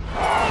one.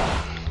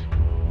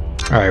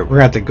 Alright, we're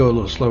gonna have to go a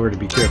little slower to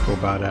be careful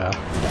about I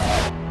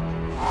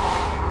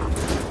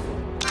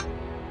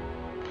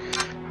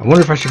wonder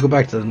if I should go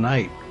back to the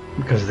night,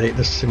 because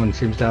this one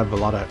seems to have a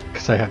lot of,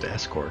 because I have to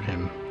escort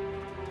him.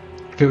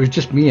 If it was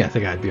just me, I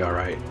think I'd be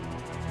alright.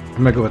 I'm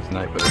gonna go with the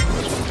night, but this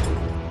one.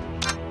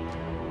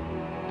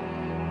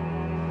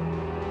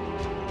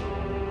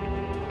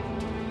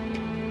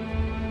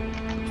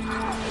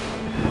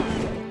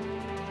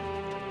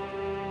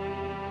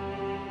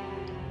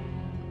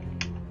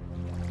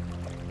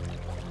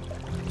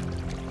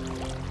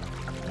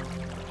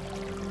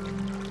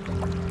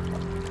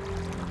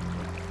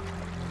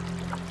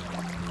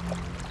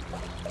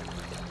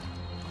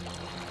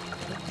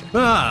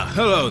 Ah,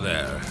 hello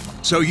there.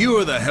 So you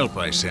are the help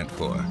I sent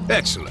for.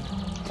 Excellent.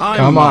 I'm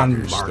Come on,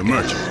 Marcus, the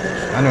Marcus.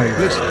 merchant. I know you're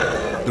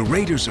Listen, the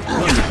raiders have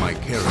plundered my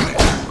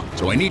caravan,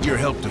 so I need your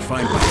help to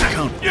find my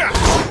account.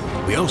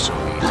 We also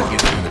need to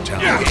get through the town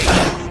gate.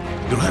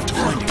 You'll have to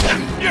find a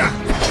key.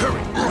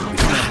 Hurry, we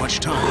don't have much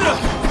time.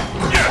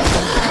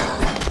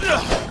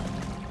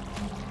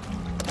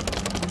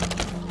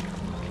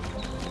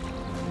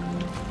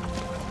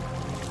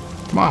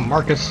 Come on,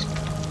 Marcus.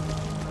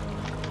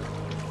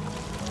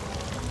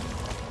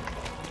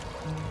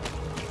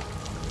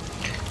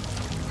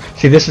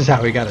 See, this is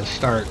how he got his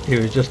start. He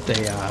was just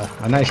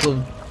a nice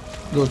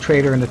little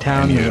trader in the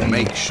town. And you and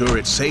make sure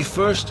it's safe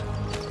first?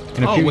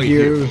 in a I'll few wait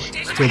years,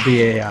 he'll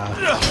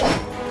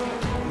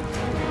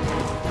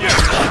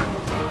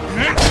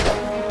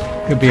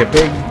be a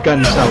big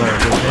gun seller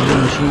with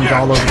vending machines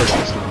all over the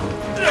Westland.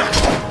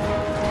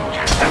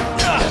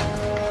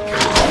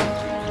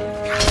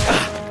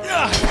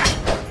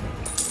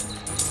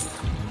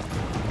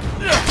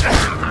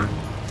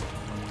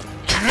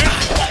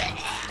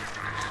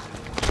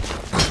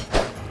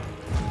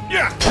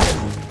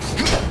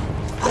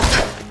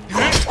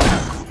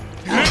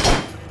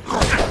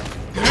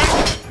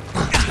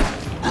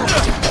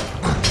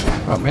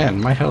 Oh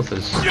man, my health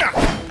is... I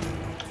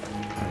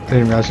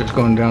didn't realize it was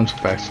going down so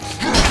fast.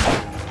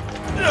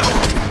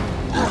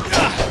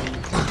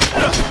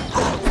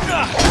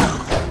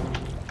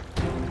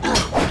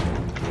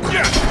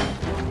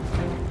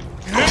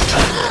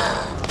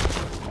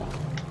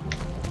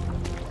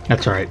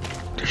 That's alright.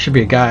 There should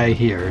be a guy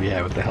here,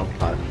 yeah, with the health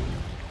pot.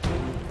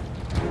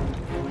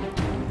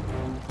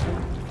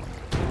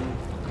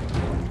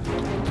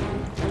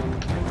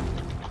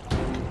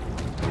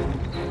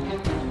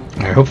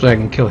 Alright, hopefully I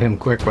can kill him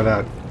quick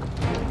without...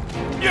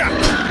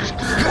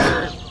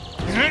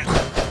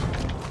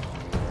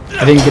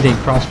 I didn't get any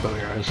crossbow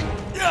arrows.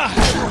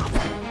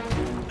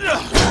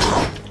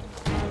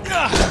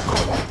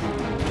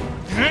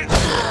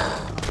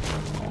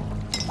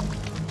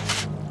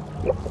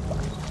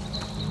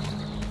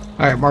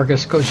 Alright,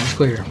 Marcus, coast is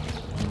clear.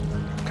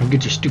 Come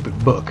get your stupid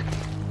book.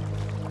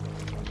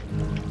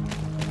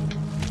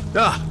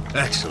 Ah,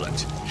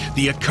 excellent.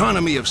 The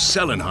economy of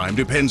Selenheim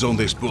depends on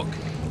this book.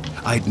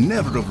 I'd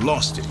never have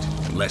lost it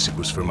unless it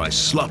was for my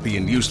sloppy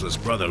and useless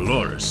brother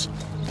Loris.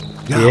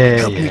 Now,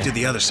 help me to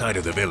the other side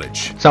of the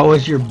village. It's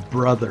always your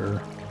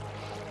brother.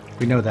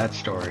 We know that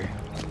story.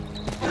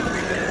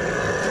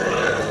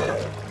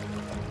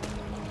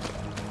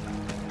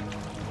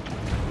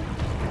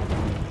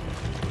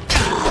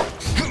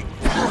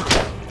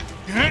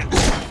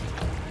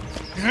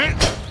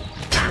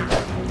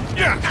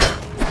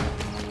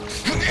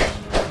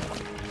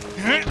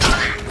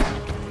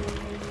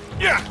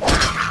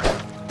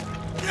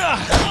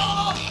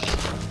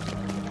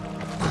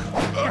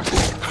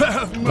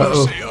 Have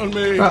mercy on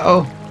me.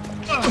 Uh-oh.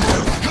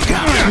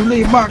 You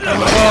leave Mark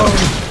alone.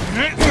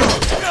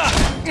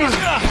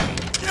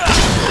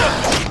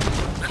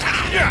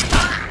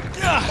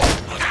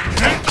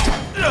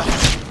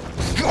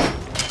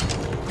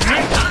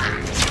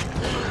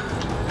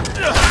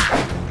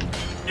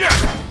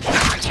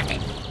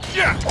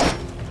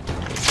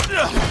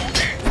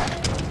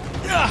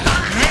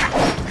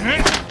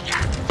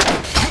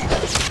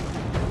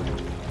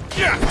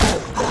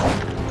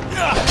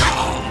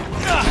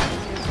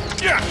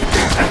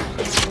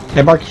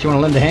 Hey Marcus, you want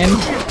to lend a hand?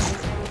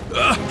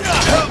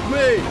 Help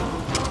me!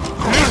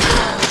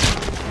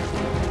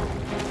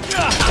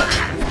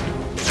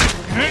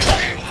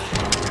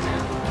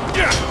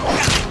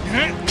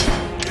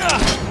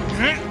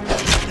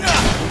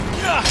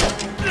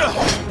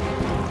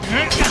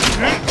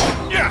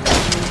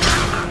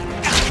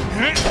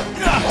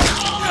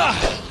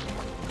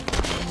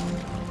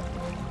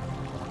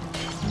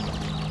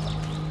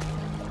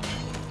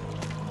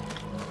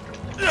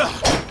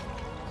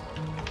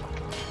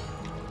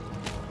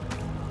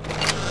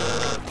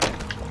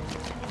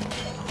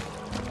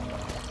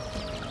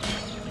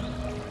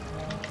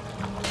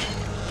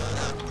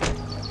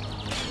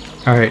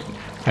 Alright,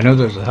 I know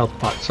there's a health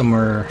pot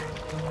somewhere.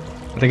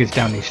 I think it's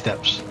down these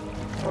steps.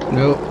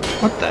 Nope.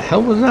 What the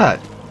hell was that?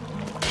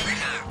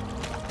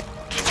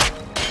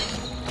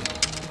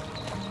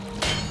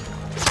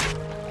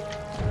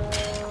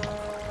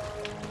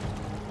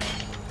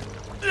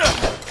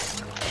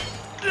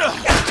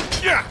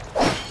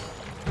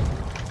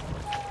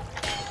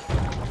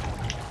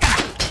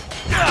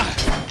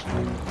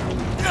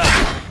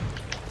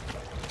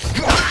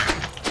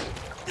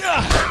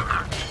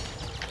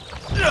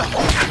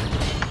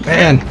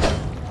 Man!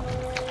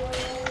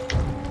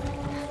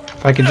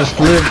 If I could just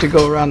live to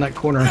go around that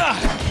corner.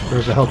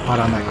 There's a health pot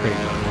on that crate.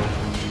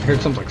 I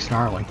heard something like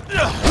snarling.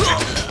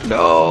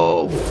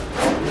 No!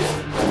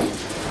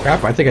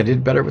 Crap, I think I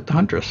did better with the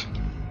Huntress.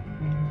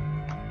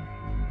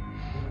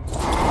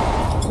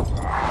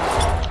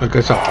 I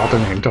guess I'll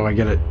alternate until I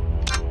get it.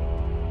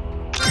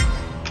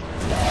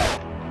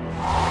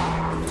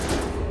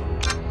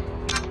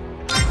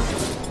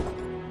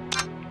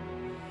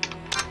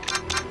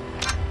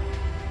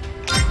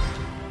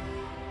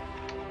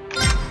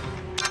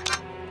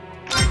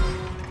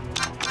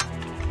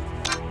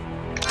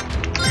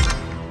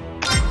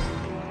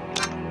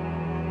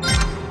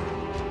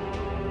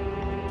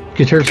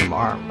 Get her some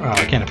arm. Oh,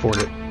 I can't afford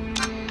it.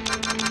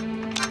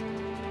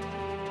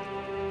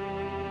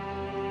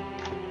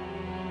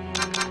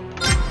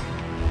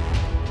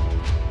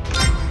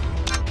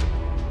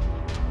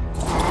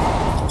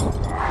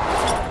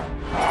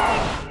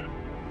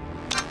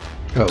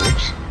 Oh,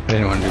 whoops. I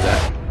didn't want to do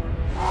that.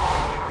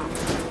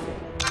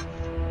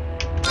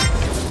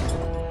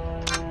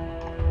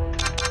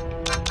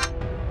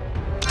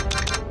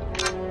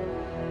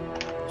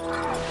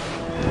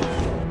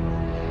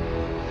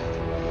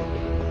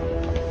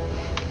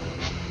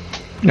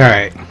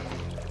 Alright.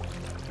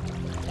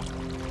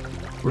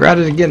 We're at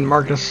it again,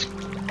 Marcus.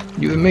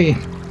 You and me.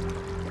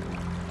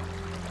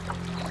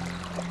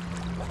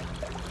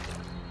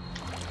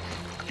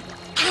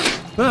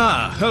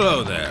 Ah,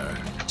 hello there.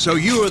 So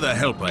you are the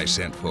help I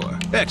sent for.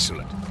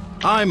 Excellent.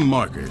 I'm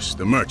Marcus,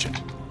 the merchant.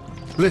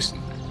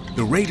 Listen,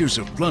 the raiders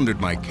have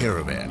plundered my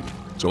caravan,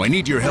 so I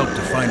need your help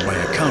to find my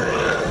account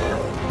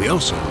book. We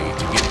also need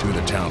to get through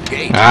the town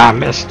gate. Ah,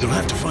 missed. You'll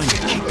have to find a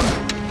key.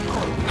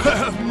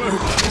 Murder.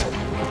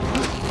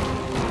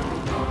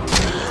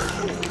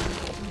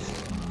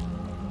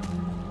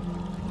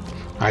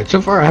 Alright,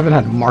 so far I haven't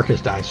had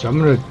Marcus die, so I'm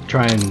gonna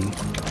try and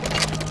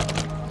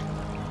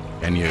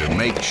Can you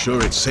make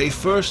sure it's safe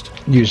first?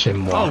 use him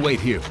more. I'll wait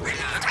here for you.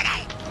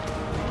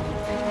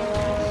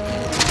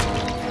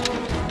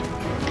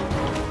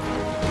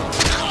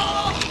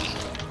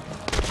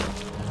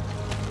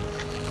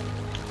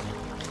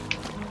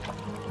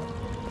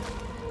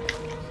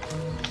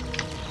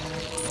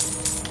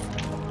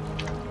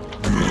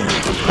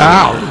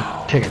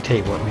 Ow! Take a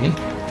table at me.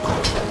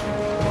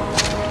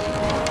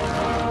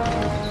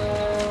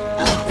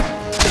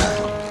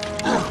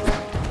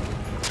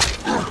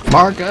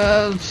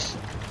 Marcus!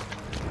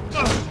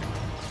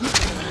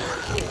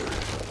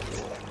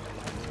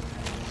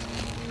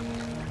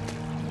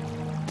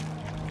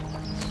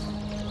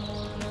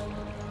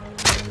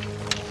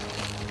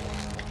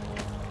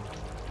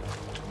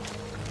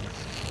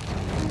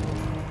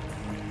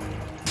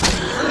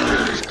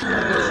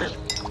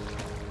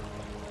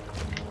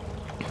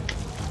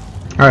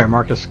 Alright,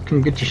 Marcus,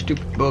 come get your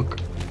stupid book.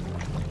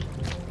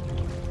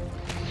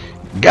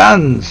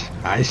 Guns!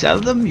 I sell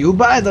them, you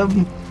buy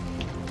them.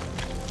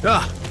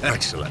 Ah,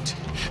 excellent.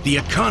 The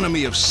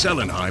economy of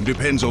Selenheim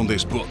depends on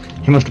this book.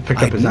 He must have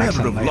picked up I'd his never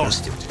accent have later.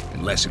 lost it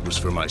unless it was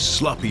for my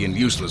sloppy and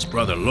useless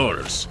brother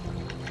Loris.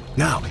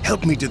 Now,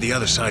 help me to the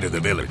other side of the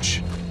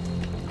village.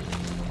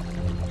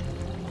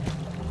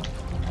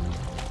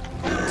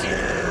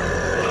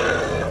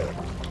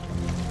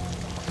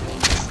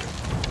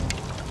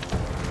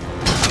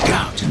 Look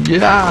out!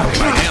 Yeah! They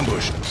might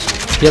ambush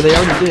us. Yeah, they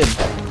already did.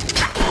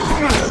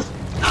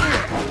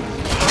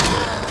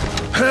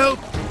 Help!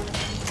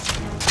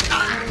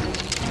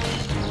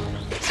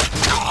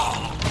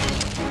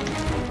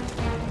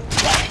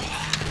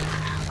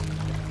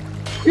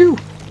 Phew!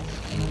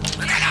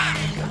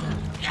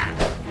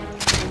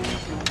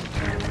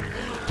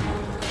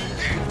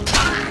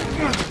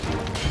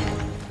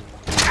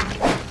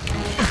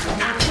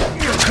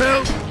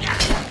 Help!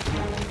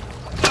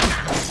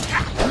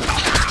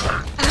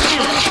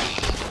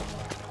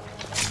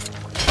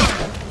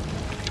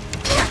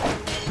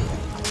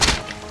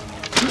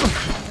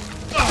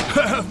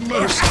 Have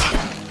mercy!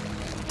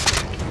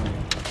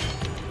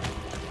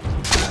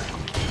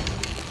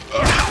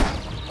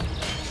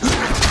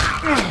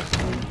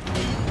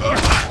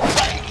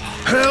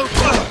 Help!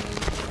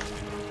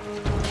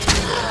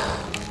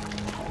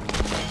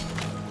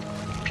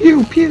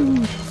 Pew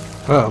pew!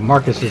 Oh,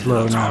 Marcus is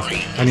low now.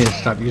 I need to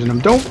stop using him.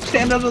 Don't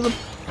stand under the...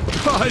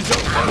 I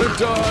don't want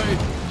to die!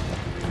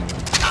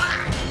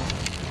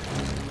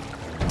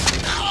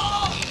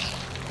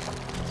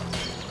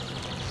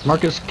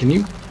 Marcus, can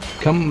you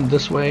come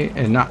this way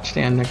and not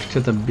stand next to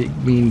the big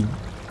mean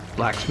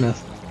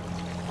blacksmith?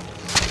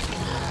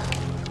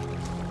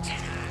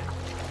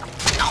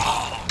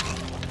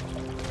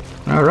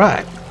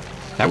 Alright.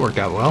 That worked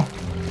out well.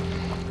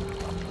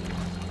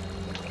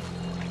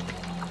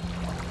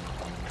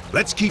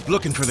 Let's keep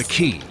looking for the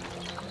key.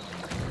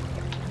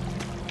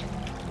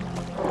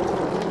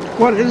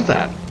 What is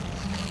that?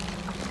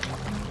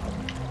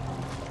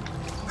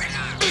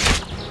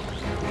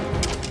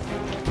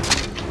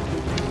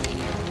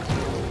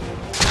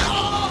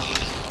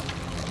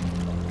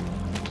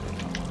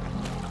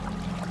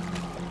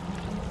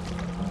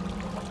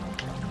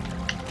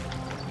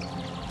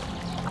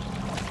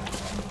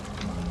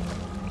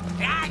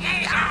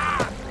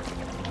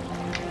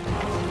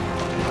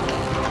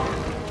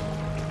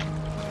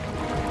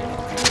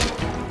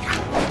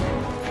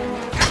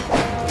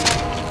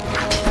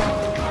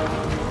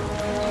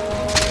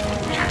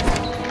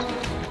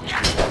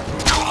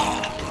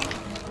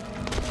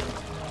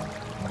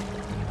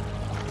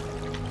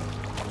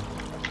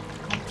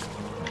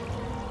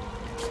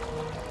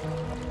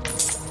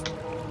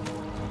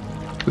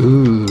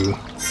 Ooh.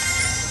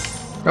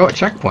 Oh, a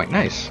checkpoint.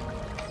 Nice.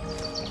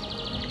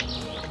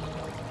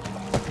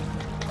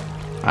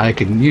 I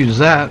can use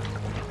that.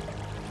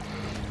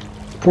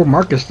 Poor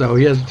Marcus, though,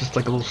 he has just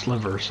like a little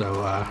sliver,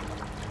 so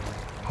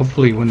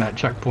hopefully when that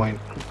checkpoint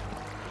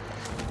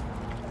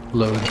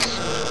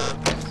loads,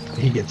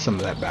 he gets some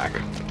of that back.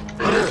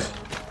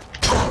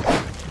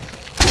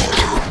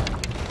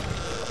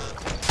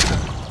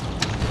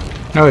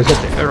 Oh, he's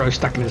got the arrow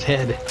stuck in his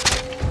head.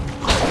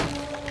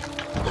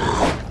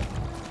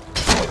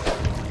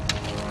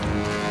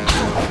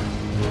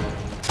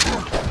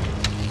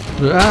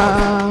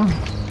 Ah!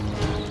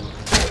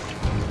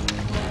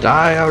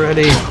 Die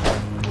already!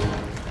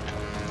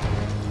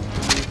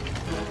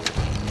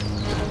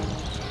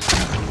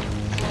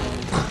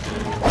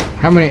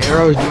 How many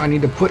arrows do I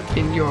need to put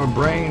in your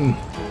brain?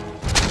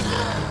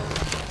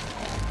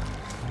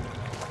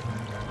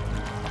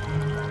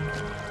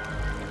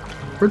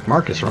 Where'd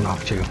Marcus run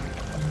off to?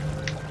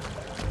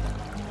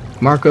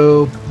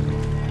 Marco!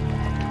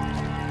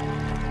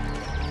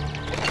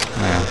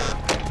 Yeah,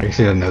 I guess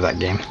he doesn't know that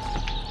game.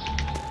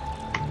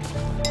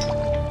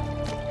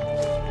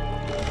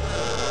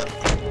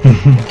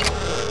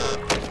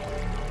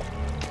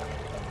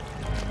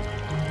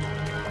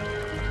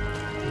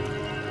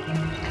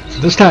 So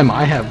this time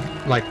I have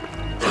like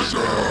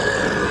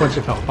a bunch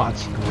of health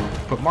pots,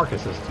 but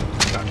Marcus is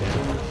about dead.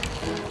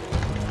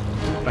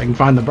 If I can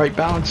find the right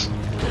balance,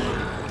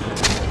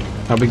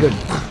 that'll be good.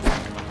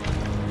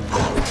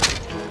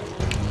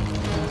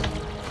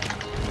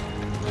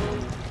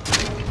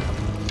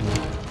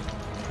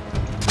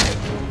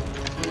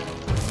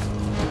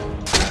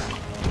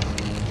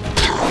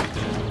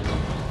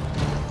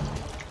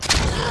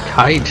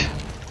 Kite!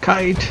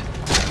 Kite!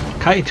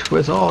 Kite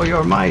with all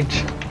your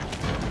might!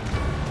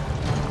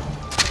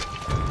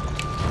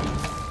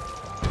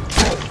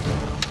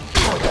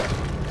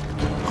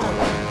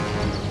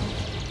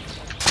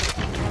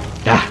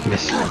 Ah,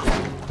 miss.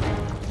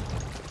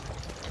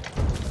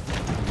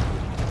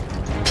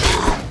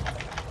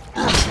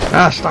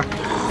 Ah, stuck.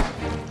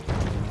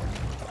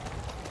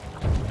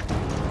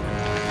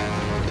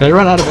 Did I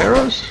run out of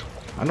arrows?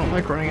 I don't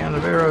like running out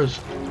of arrows.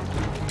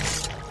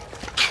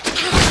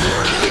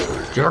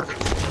 Jerk.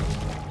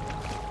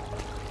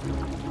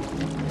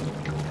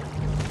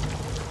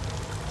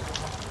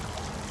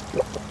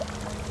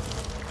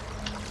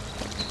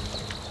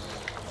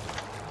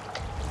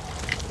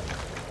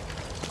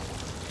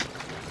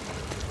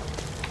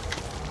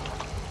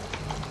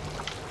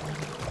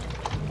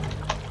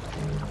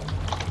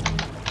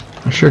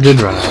 I sure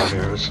did run out of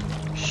arrows.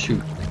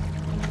 Shoot.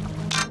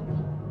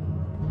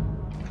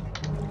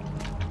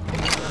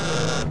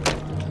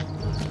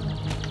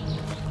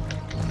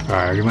 Alright,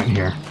 I already went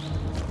here.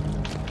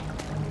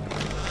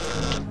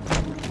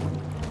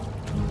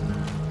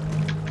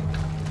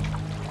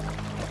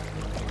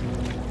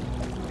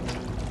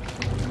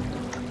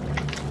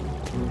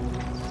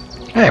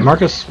 Hey,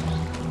 Marcus.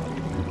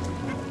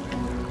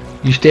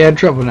 You stay out of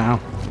trouble now.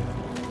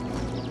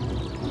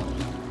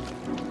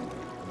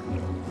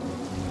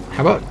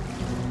 How about...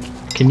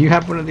 Can you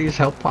have one of these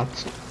health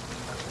pots?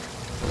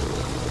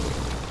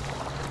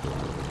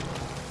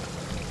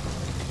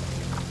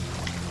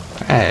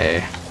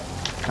 Hey.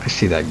 I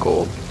see that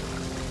gold.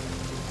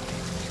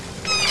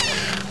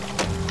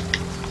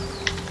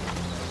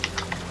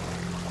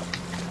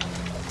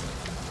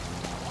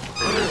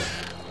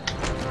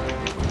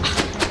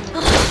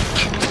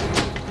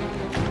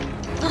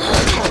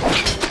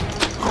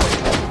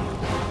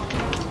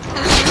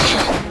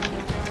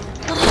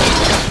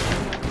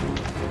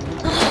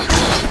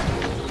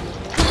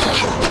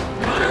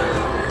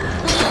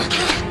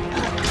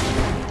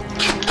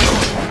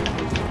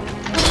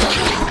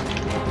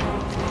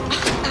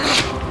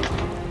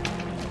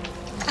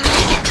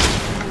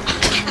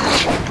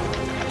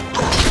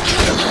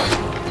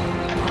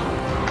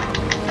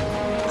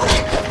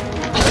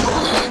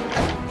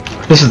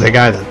 This is the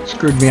guy that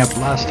screwed me up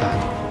last time.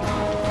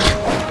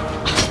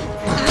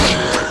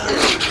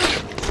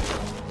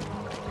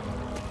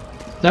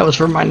 That was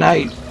for my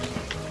knight.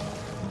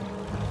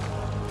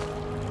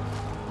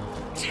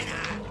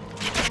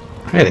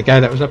 Hey, the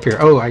guy that was up here.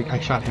 Oh, I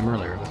shot him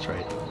earlier. That's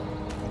right.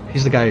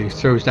 He's the guy who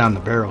throws down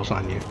the barrels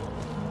on you.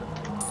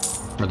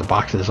 Or the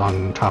boxes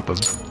on top of...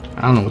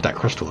 I don't know what that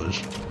crystal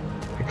is.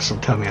 I guess he'll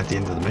tell me at the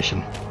end of the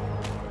mission.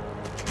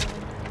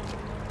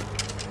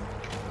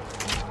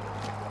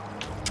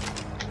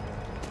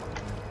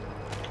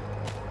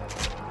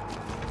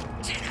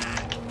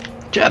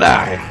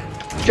 Jedi!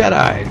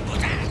 Jedi!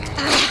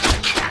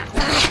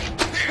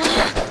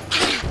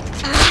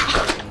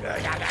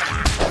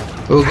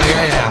 Oh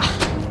yeah!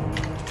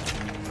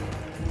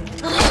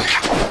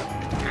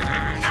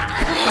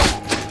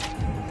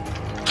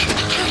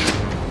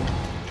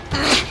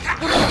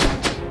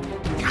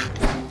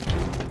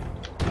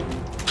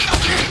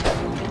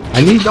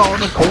 I need all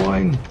the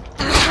coin!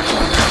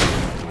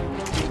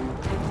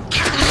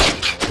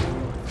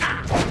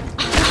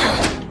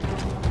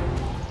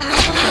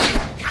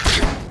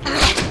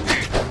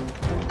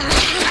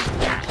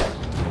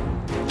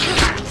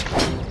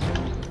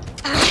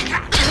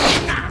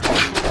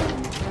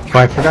 Oh,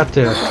 I forgot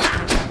to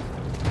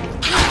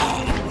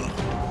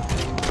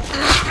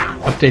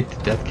update the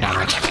death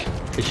counter.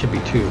 It should be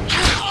 2.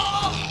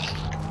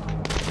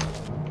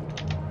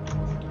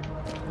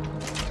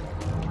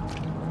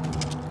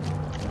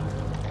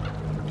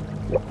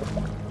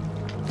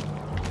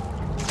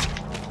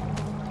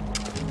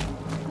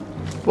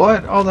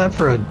 What? All that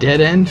for a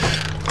dead end?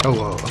 Oh,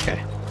 whoa,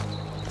 okay.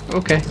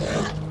 Okay.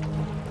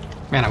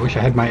 Man, I wish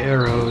I had my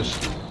arrows.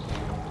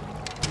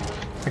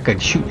 I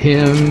could shoot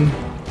him.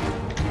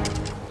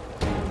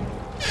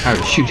 I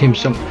would shoot him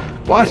some...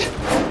 What?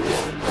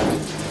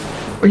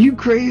 Are you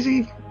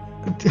crazy?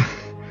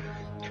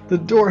 The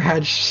door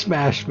hatch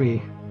smashed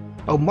me.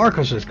 Oh,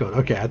 Marcos is good.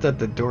 Okay, I thought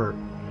the door...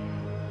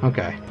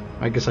 Okay,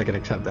 I guess I can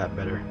accept that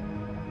better.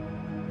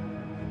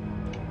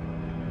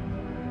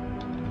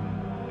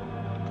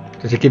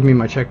 Does it give me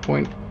my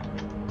checkpoint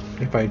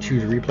if I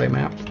choose a replay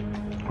map?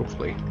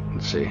 Hopefully.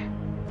 Let's see.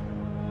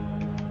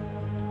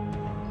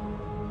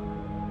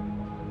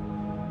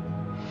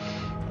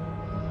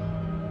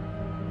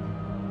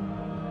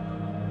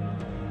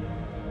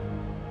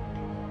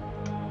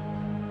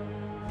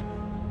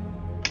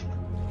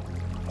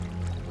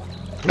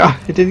 Ah,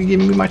 it didn't give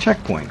me my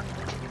checkpoint.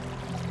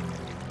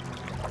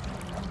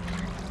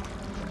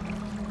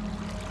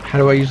 How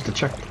do I use the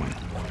checkpoint?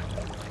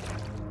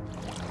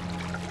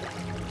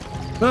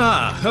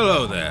 Ah,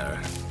 hello there.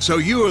 So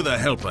you are the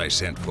help I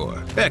sent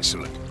for.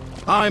 Excellent.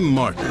 I'm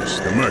Marcus,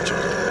 the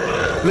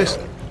merchant.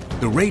 Listen,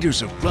 the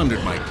raiders have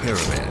plundered my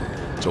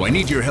caravan, so I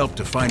need your help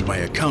to find my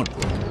account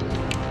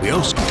book. We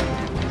also...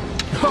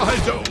 I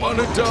don't want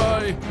to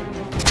die!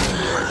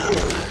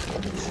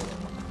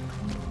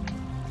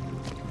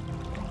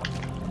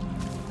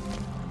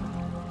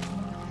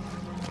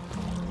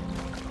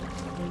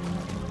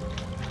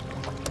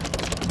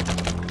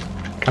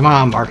 Come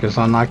on, Marcus,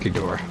 unlock your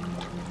door.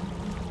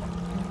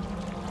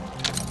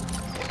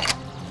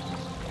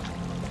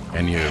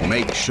 Can you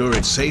make sure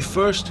it's safe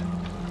first?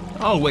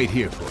 I'll wait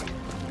here for you.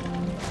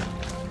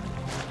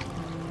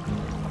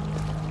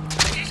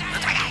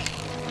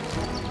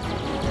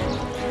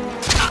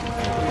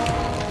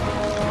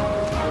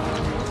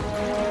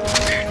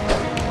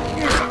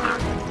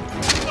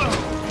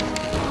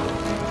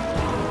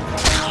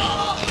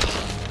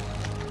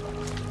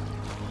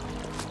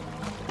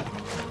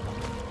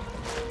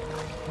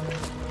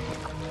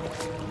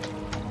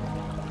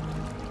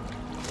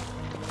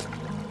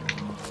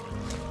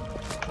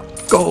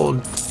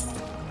 Gold.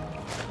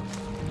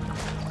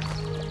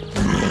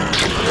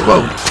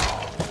 Whoa.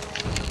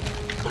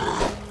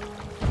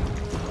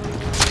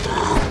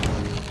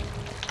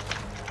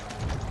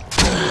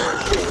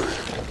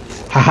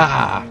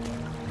 Haha.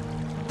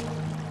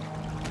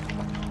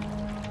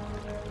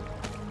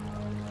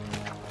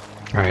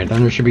 Alright,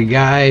 then there should be a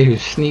guy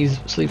who's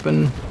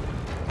sleeping.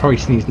 Probably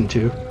sneezing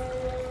too.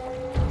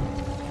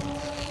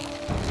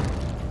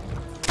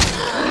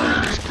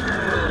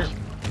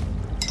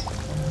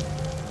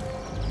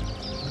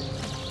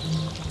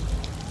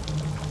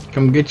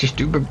 Come get your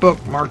stupid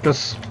book,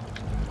 Marcus.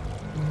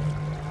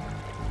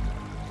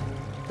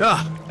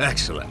 Ah,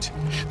 excellent.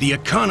 The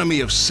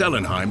economy of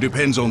Selenheim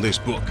depends on this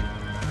book.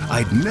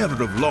 I'd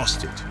never have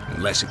lost it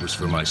unless it was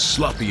for my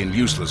sloppy and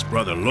useless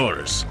brother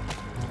Loris.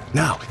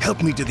 Now,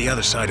 help me to the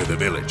other side of the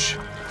village.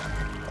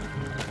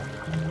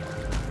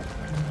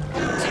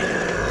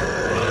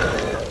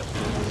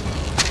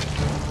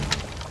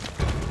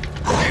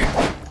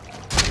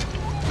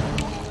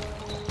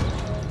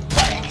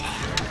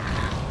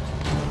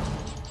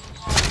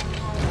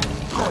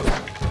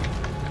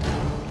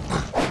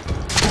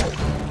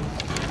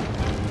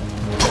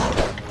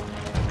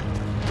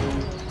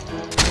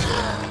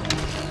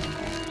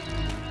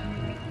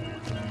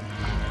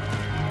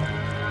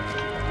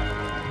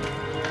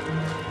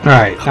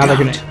 Alright, now they're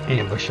gonna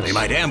ambush us. They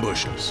might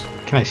ambush us.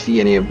 Can I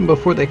see any of them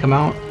before they come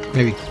out?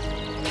 Maybe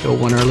kill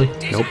one early?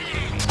 Nope.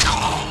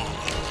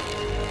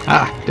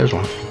 Ah, there's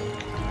one.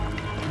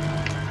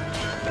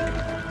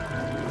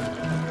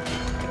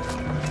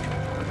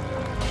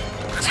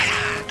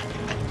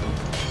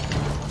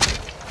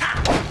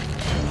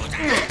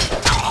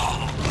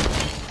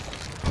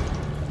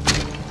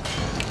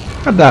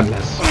 How'd that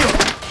miss?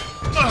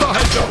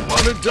 I don't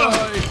want to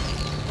die.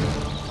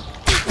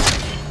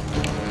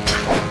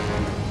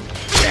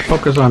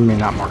 Focus on me,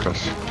 not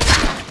Marcus.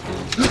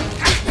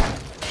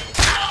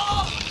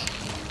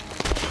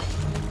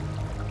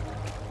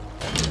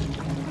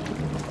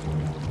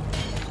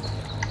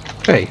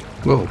 Hey,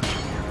 whoa.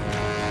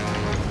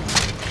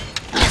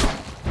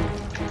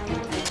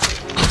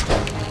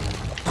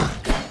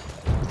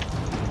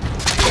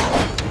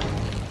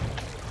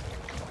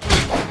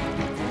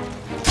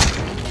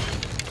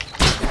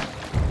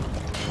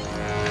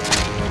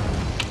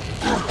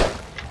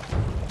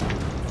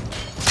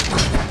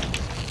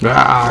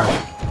 Ah.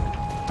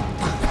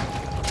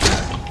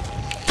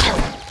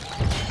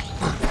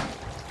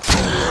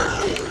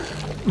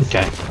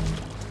 Okay.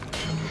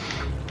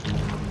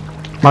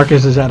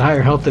 Marcus is at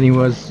higher health than he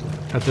was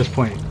at this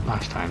point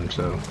last time,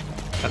 so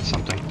that's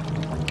something.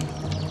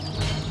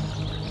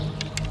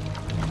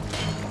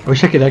 I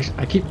wish I could.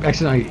 I keep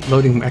accidentally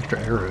loading extra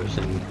arrows,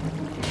 and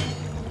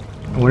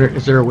I wonder,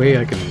 is there a way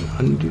I can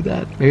undo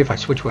that? Maybe if I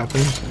switch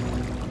weapons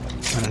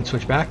and then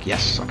switch back?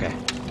 Yes. Okay.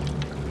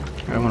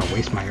 I don't want to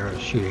waste my arrows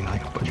shooting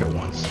like a bunch at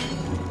once.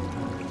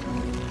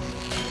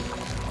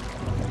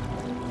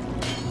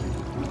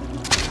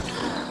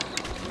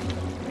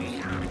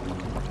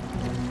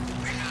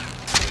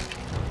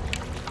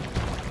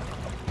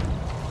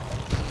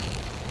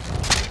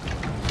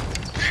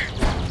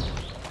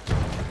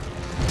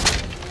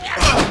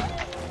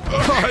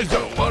 I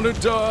don't want to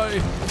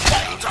die.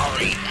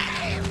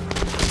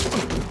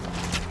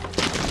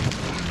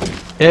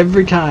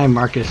 Every time,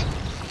 Marcus.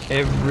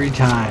 Every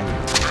time.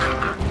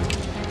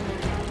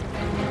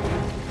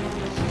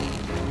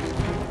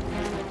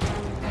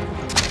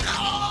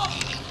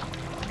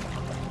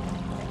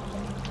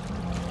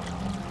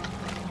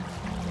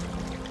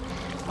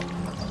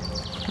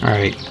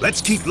 Alright.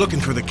 Let's keep looking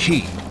for the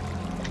key.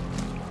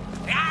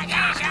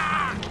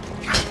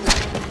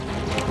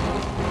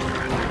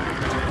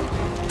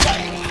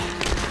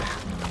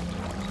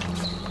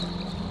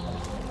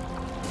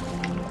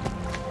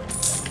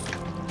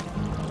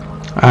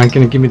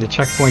 Gonna give me the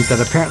checkpoint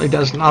that apparently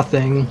does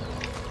nothing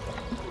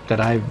that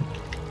I've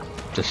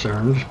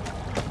discerned.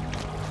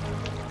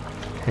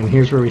 And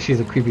here's where we see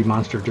the creepy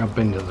monster jump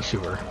into the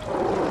sewer.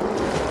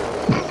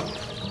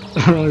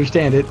 I don't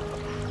understand it,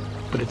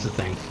 but it's a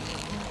thing.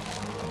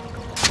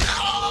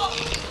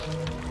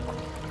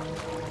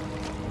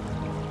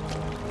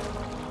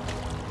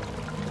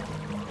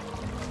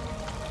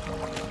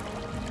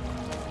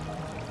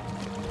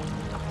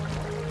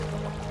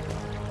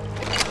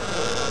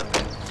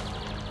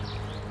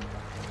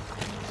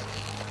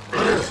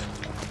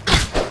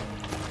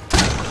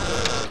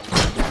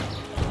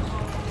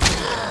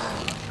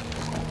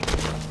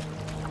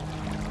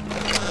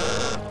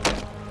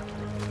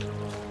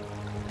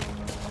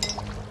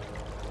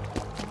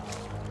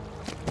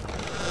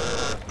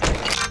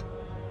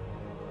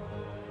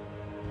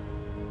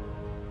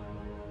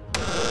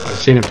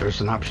 Seeing if there's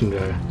an option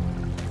to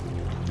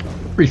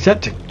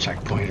reset to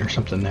checkpoint or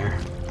something there.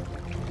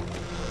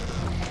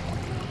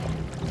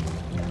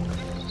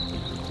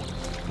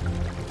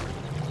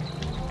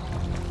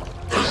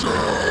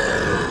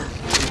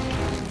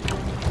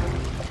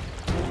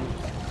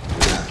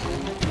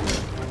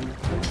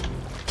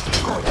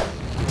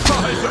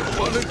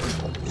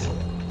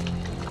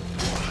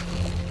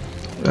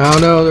 Oh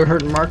no, they're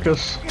hurting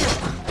Marcus.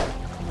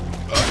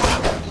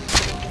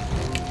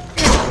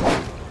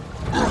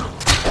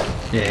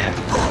 Yeah,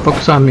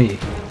 focus on me.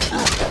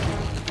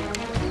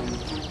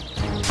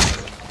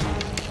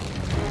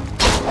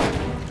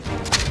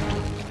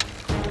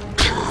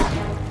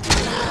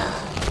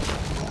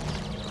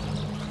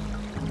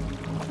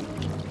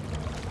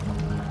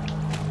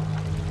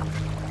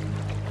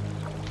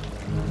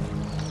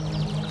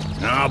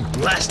 Ah,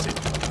 blast it!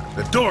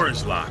 The door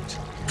is locked.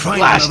 Try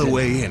Blast another it.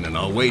 way in and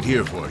I'll wait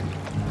here for you.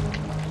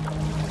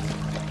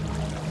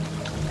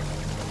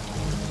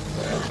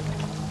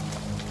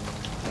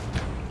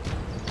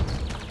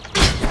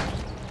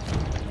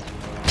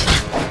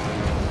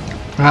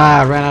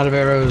 Ah, I ran out of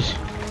arrows.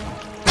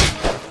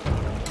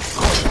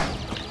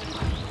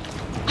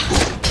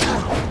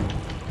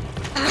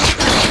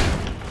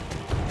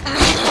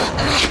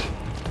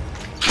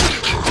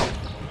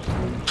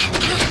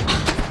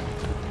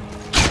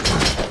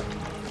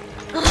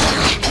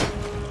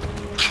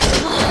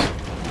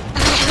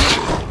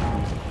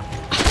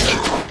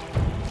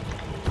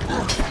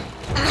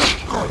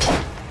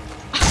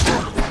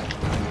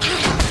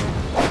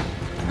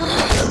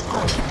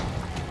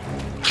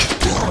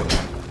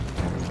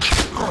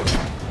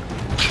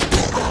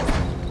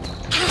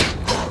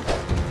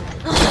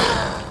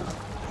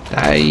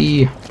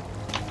 Die.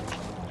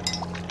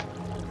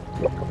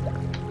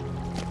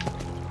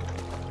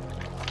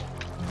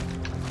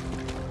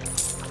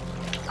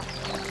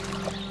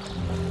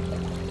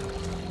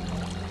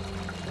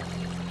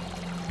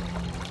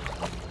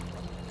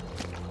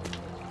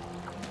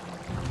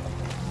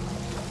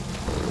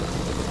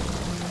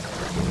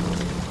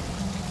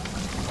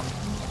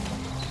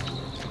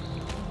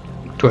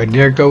 Do I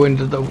dare go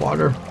into the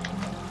water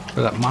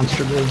where that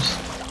monster lives?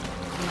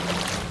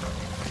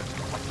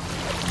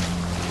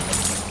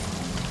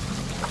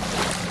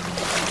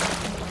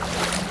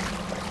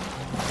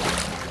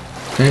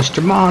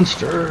 Mr.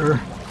 Monster,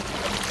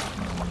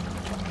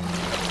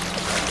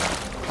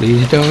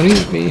 please don't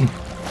eat me.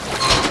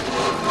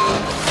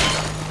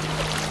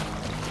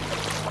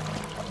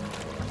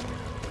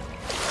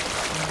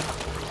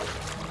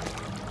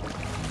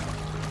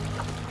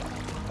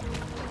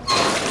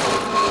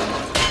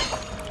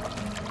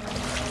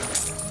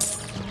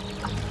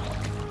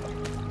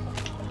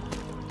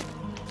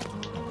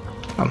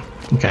 Oh,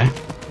 okay.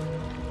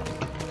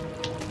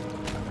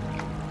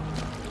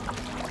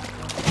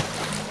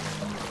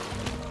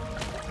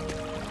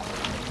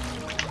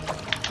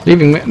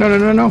 Leaving me? No, no,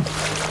 no, no.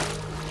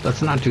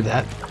 Let's not do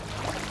that.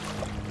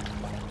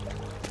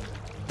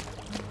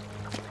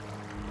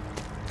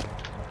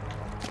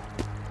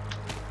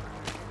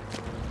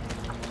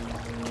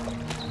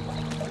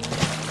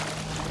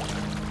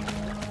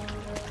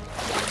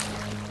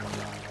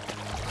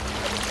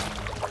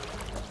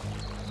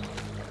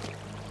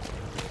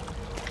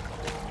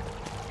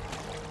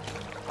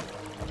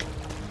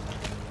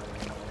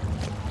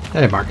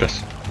 Hey, Marcus.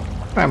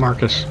 Hi,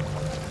 Marcus.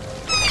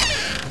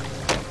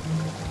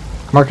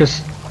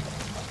 Marcus,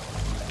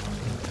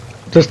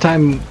 this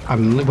time,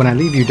 when I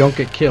leave you, don't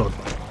get killed.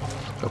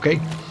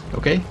 Okay?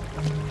 Okay?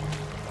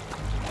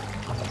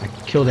 I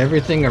killed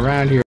everything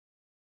around here.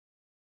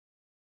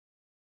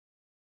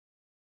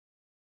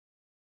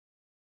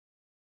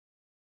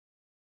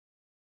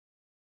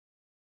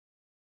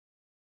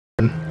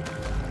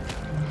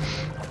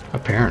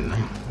 Apparently.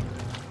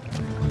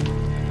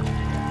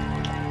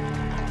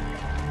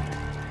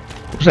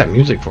 What's that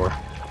music for?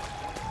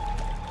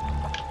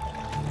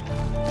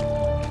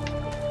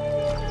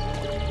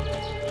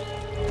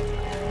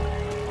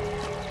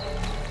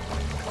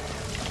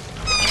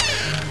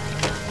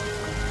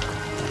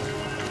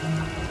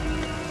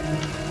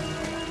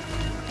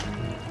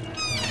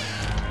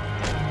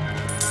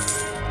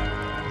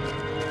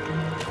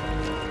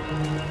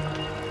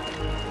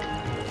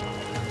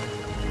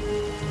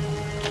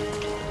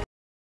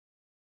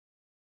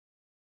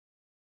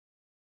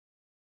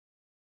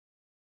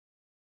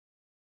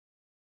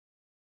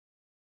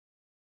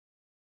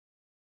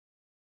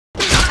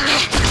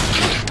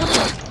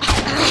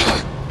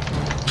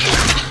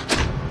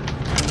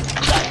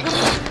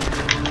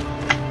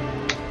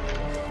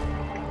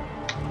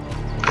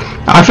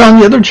 I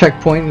found the other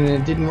checkpoint and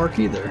it didn't work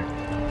either.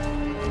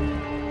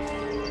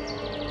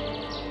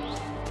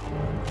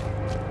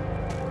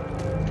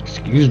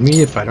 Excuse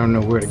me if I don't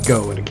know where to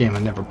go in a game I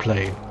never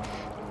played.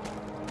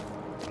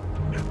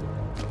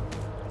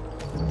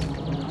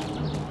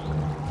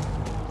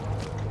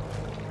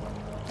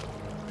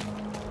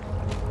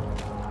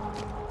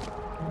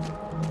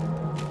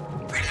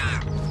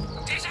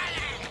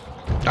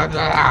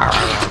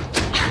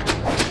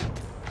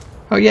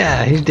 Oh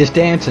yeah, he's just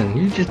dancing.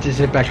 You just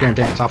sit back there and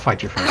dance. I'll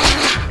fight your friend.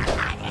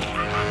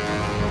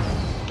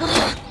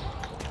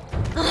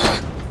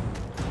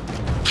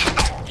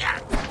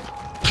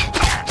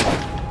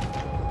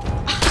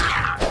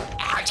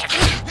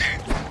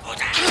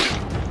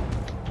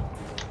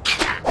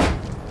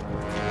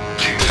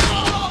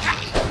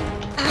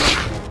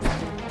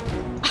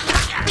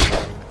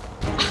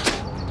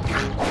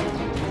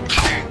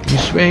 You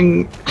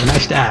swing and I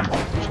stab.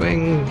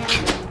 Swing.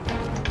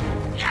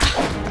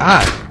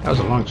 Ah, that was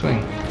a long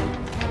swing.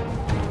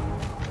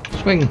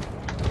 Swing.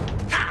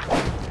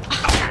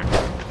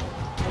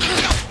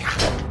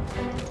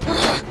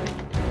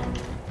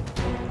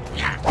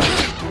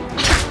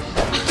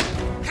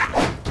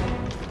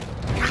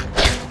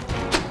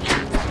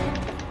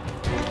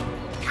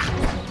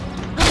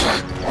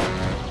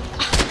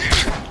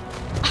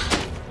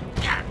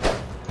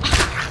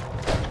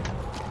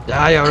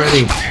 Die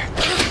already.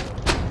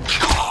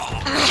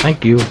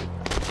 Thank you.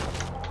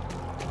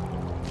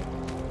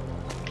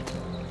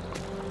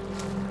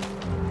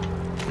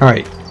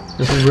 Alright,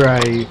 this is where I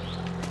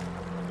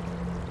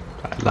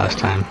died last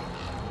time.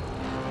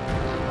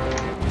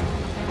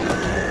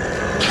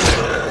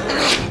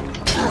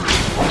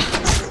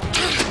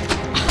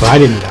 But I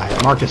didn't die,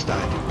 Marcus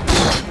died.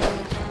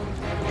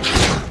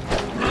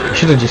 I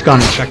should have just gone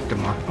and checked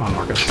on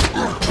Marcus.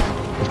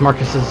 Is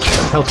Marcus's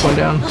health going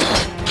down?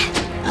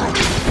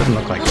 Doesn't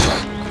look like it.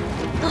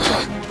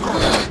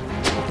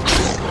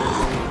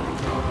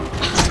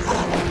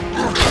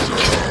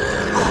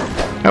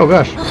 Oh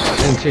gosh, I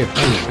didn't see a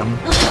friend coming.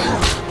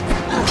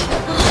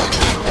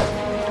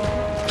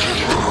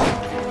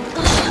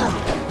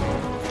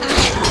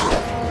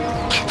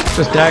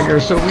 This dagger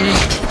is so weak.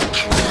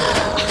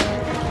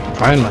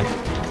 Finally.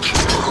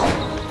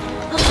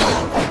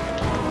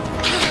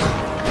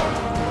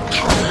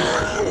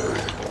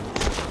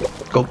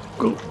 Go,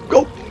 go,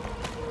 go!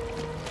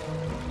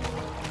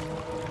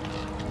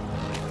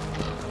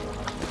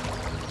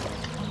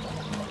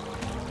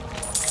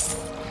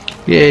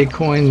 Yay,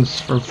 coins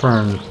for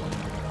Fern.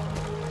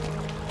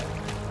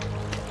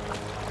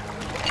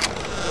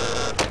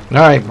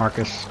 Alright,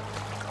 Marcus.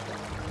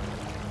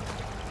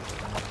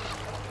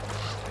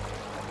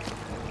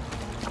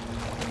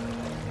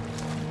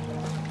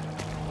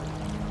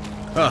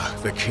 Ah,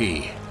 the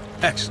key.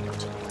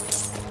 Excellent.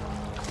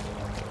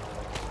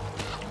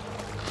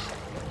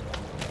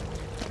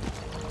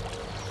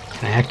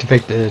 Can I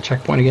activate the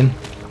checkpoint again?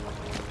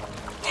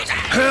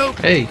 Help!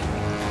 Hey!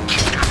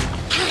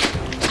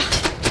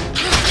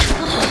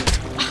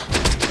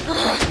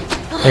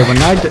 Hey, when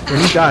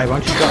you die, why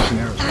don't you drop some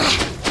arrows?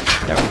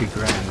 That would be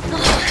grand.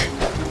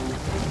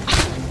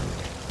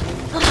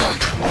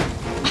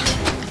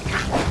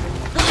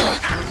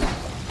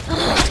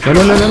 No,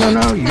 no, no, no, no,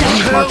 no! You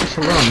leave Marcus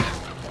alone.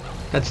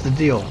 That's the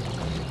deal.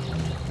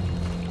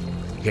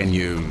 Can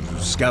you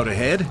scout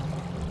ahead?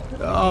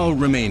 I'll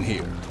remain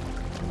here.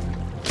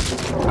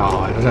 Oh,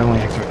 I don't only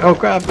activate. Oh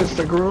crap! It's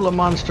the gorilla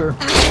monster.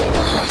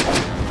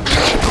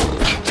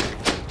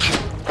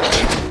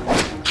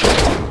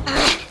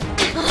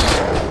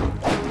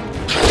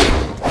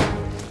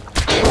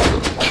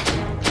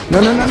 No,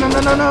 no, no, no,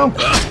 no, no, no!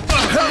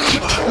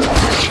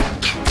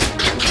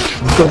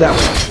 Go that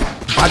way.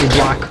 Body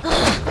block.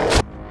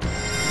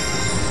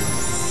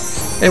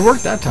 It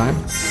worked that time.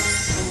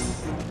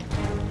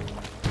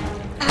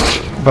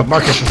 But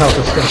Marcus's health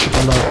is still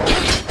super low.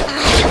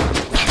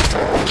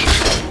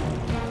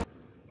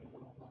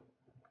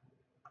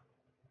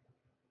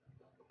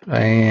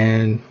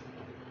 And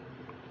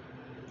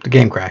the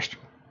game crashed.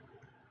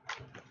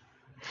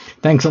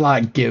 Thanks a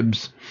lot,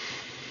 Gibbs.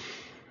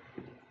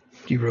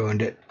 You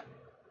ruined it.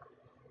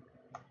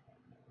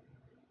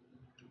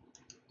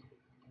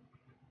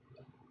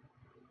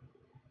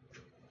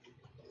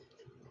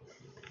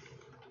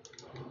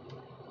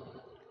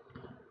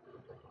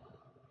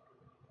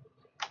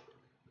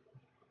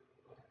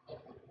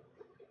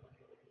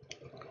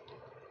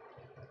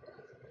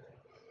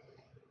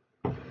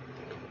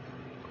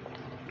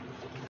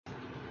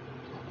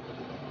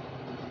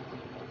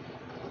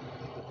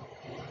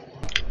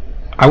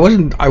 I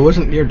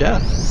wasn't near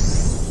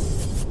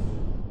death.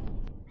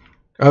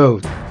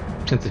 Oh,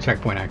 since the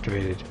checkpoint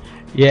activated.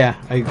 Yeah,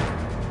 I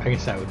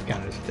guess that would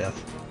count as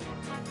death.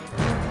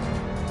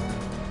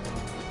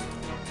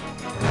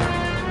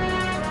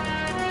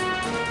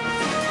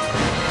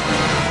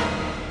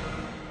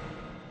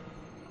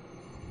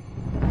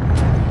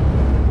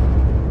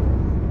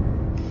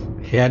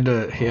 He had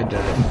to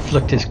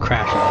inflict his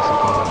crash, I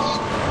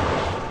suppose.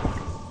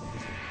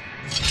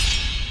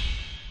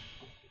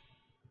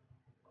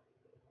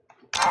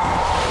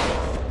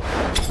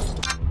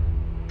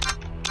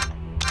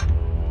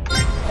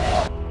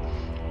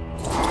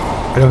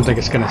 I don't think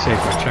it's gonna save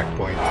my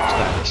checkpoint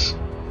status,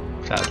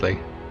 sadly.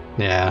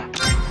 Yeah.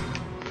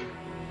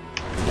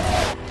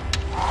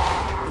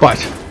 But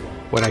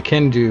what I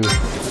can do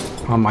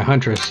on my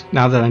Huntress,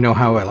 now that I know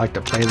how I like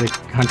to play the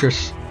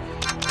Huntress,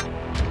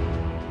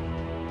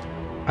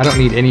 I don't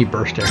need any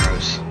burst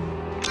arrows.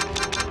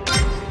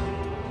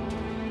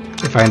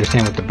 If I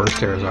understand what the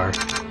burst arrows are.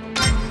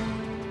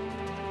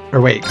 Or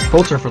wait,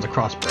 bolts are for the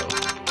crossbow.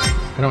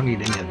 I don't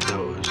need any of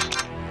those.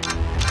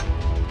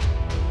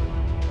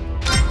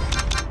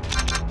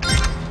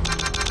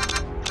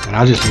 And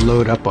I'll just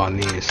load up on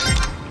these.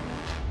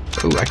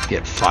 Ooh, I can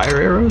get fire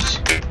arrows?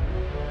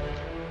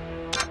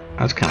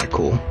 That's kind of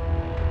cool.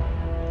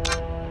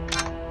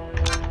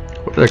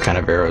 What other kind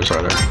of arrows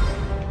are there?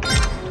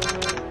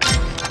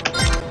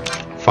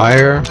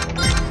 Fire,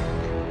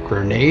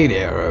 grenade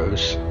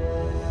arrows.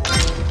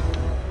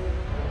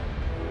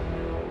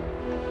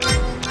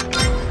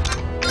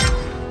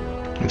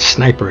 And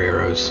sniper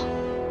arrows.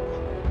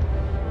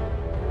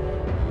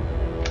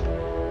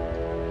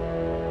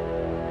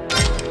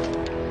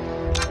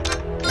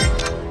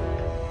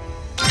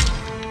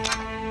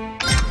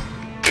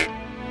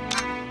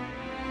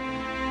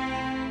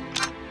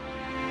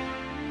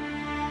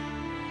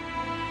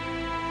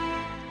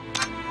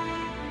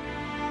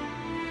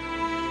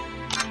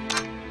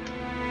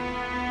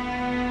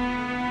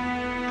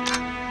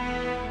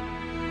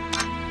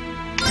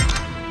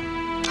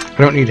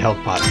 I don't need health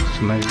pots, so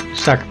I'm going to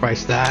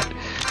sacrifice that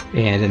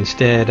and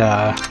instead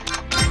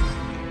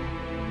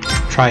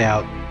try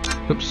out,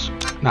 oops,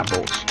 not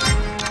bolts.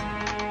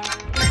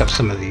 Pick up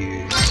some of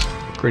these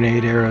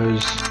grenade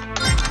arrows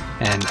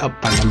and up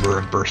my number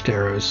of burst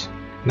arrows.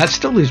 And that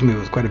still leaves me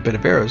with quite a bit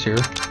of arrows here.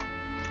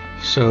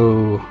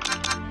 So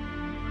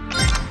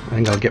I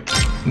think I'll get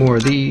more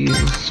of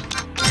these.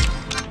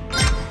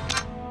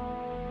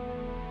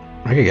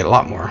 I could get a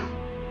lot more.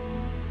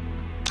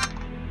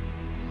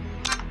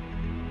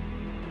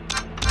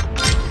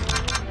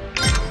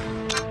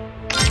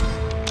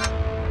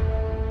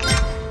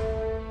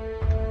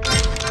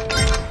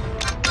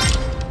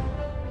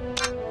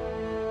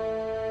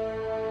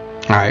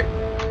 Alright,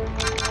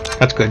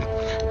 that's good.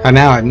 And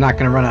now I'm not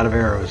going to run out of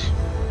arrows.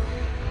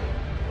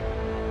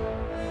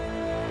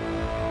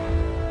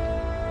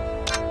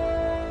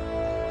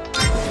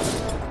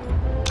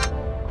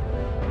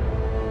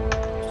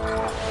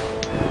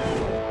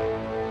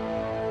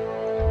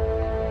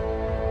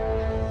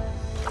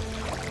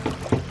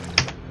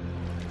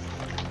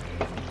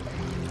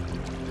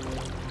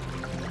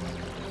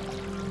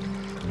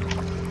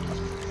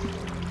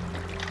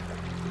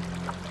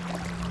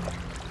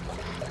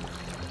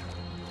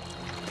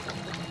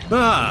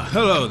 Ah,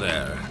 hello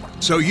there.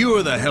 So you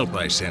are the help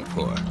I sent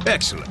for.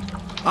 Excellent.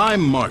 I'm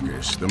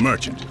Marcus, the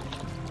merchant.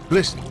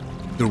 Listen,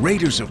 the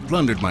raiders have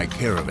plundered my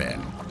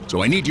caravan,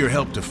 so I need your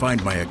help to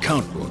find my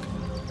account book.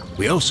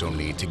 We also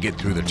need to get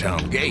through the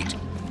town gate.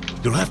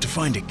 You'll have to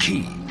find a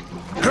key.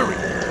 Hurry,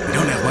 we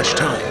don't have much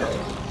time.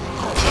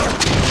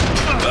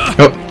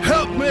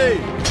 Help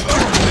me!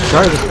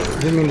 Sorry,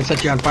 didn't mean to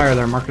set you on fire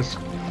there, Marcus.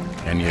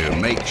 Can you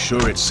make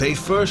sure it's safe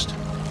first?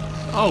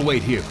 I'll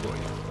wait here for you.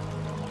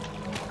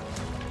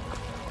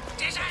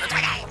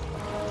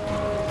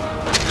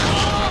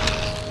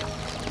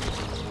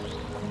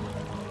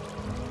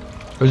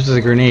 Those are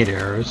the grenade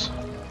arrows.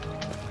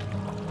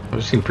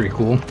 Those seem pretty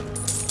cool.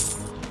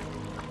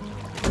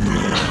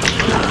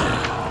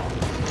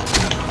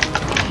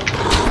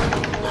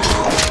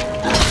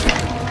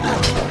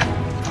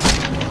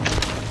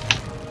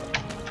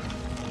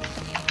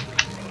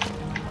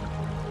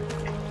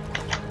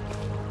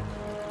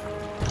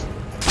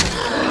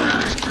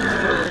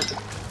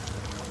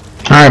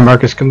 Alright,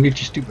 Marcus, come get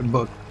your stupid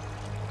book.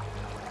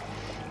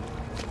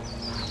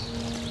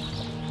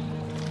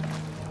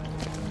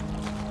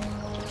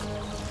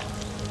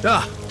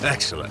 Ah,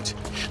 excellent.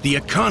 The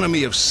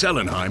economy of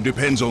Selenheim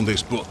depends on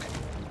this book.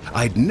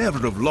 I'd never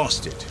have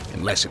lost it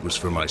unless it was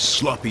for my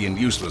sloppy and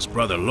useless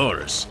brother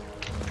Loris.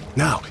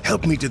 Now,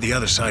 help me to the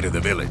other side of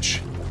the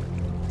village.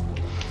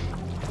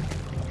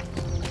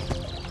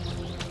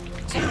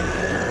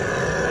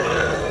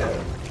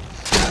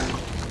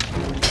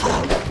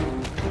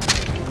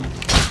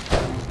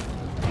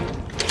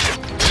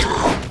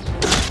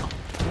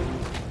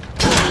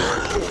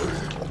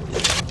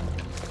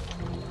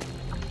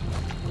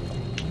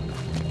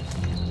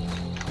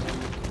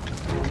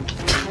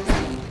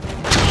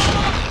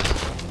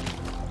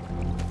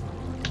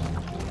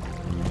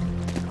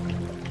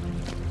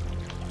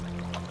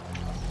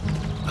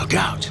 Look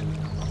out!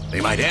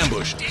 They might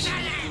ambush us.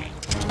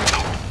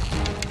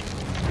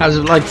 How's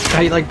it like?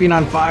 How you like being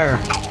on fire?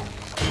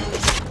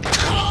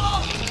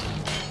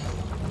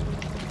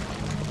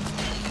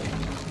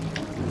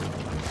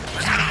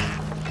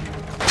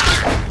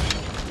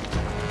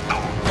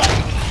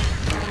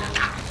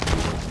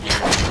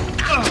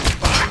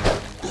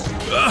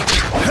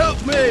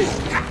 Help me!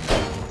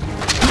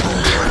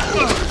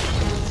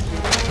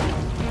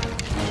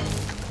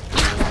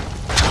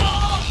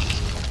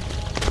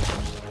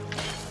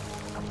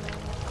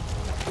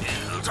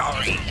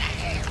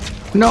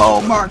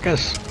 No,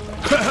 Marcus.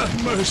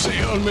 Have mercy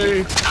on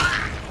me.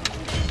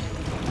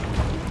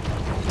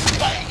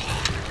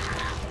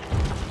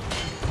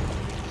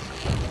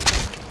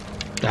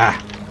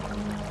 Ah.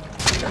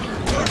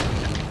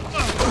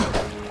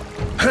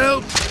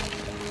 Help!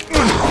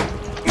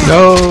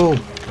 No.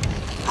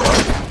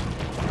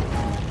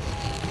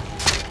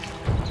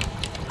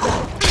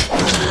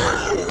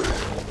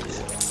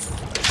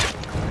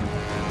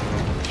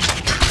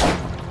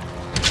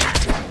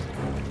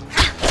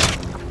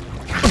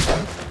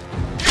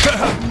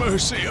 Have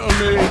mercy on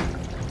me.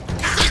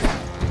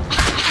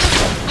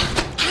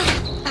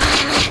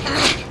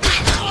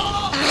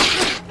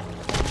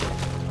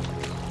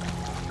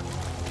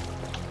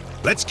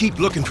 Let's keep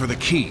looking for the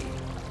key.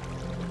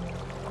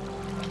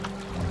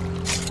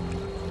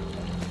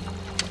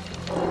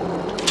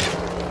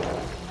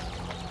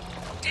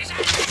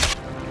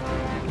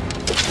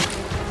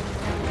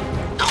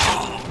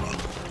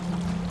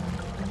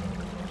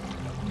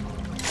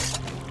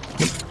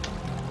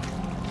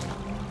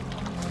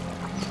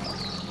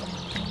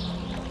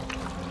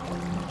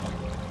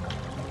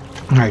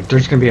 Alright,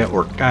 there's gonna be an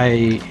orc guy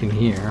in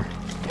here.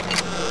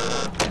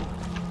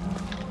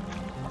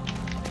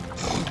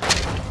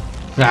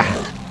 Ah.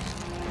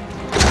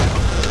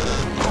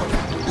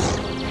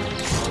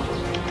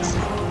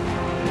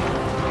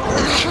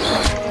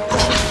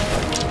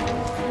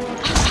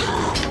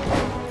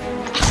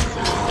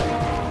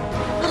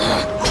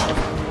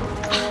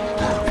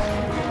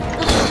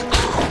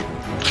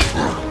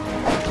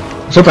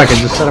 I was hoping I could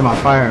just set him on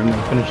fire and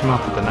then finish him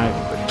off with the knife,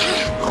 but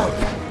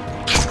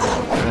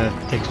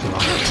that takes too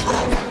long.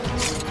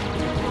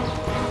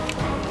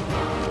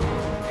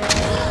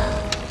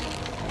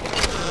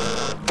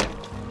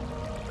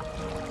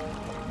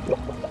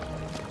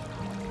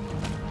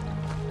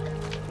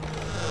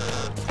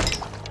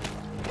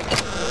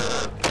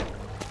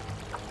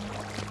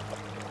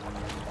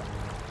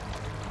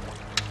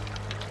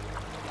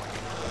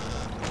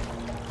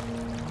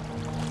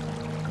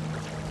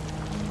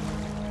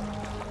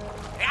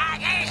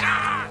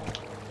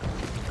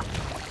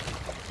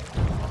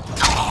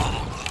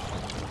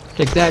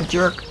 Take that,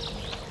 jerk.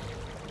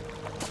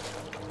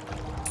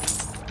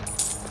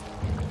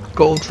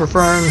 Gold for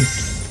Fern.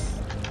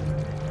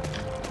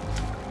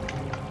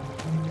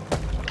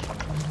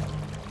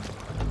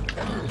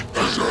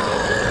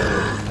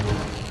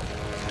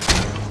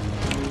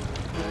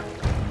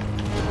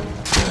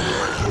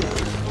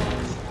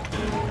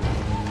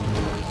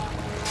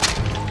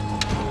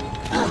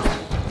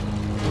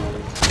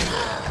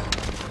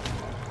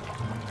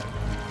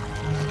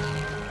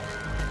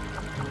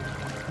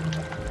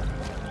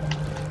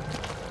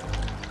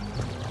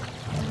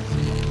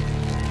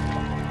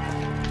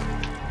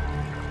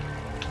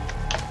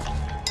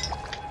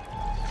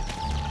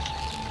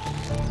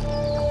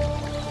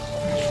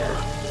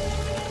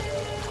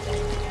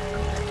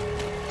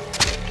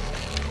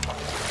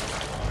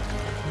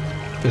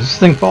 Does this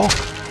thing fall?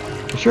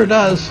 It sure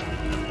does.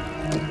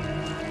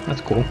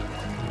 That's cool.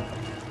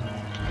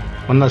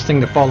 One less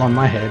thing to fall on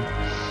my head.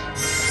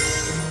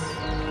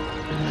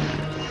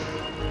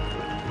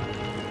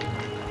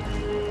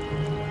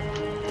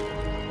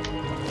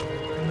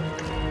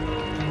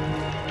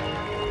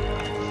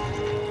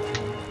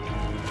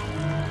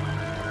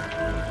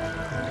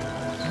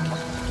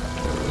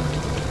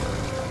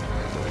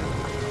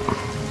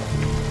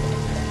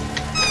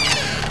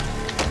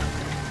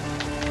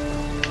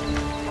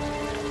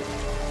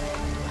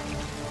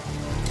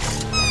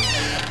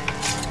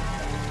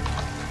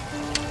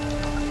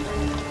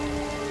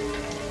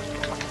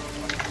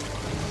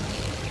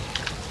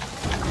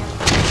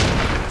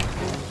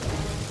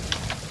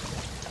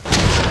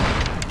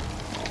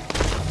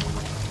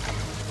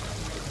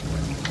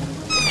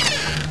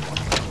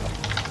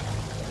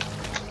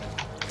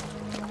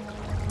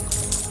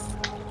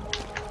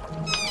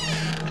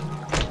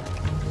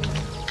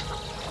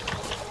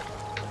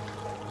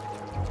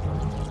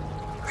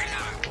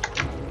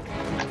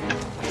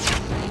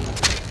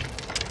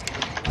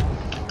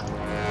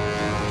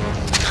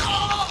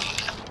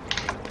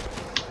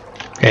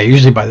 Yeah,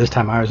 usually by this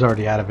time I was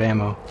already out of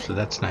ammo, so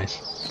that's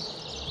nice.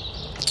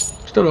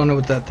 Still don't know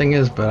what that thing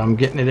is, but I'm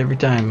getting it every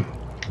time.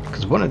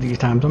 Because one of these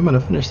times I'm going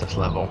to finish this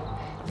level.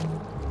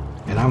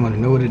 And I'm going to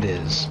know what it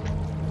is.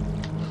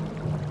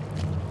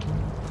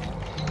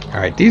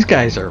 Alright, these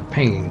guys are a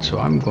pain, so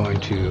I'm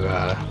going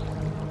to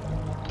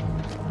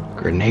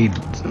grenade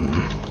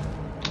them.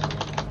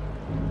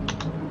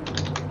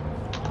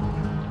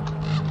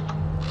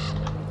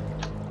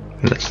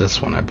 That's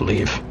this one, I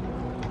believe.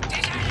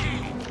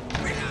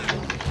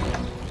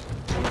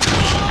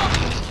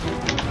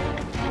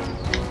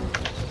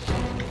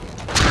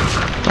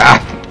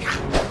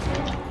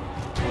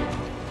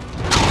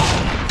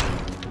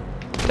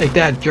 Take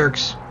that,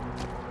 jerks.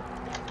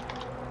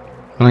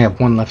 I only have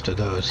one left of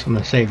those. I'm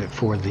gonna save it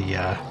for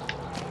the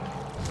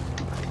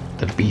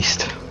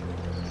beast.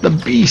 The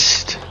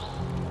beast!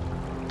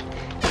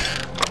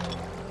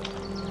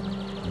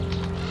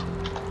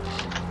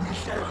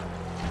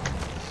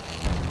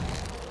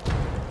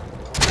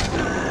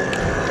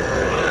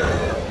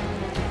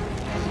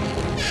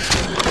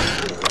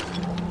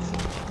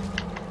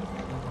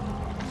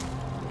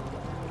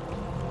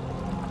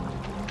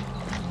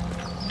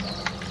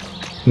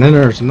 And then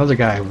there's another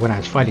guy when I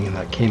was fighting him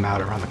that came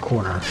out around the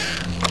corner.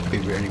 Be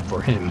ready for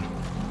him.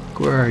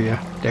 Where are you?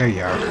 There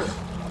you are.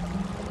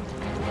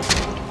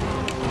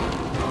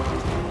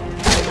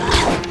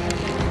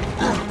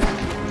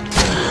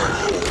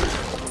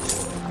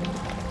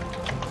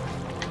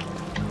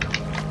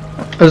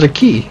 There's a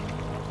key.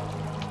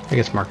 I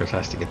guess Marcus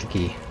has to get the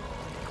key.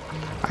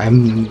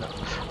 I'm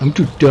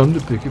too dumb to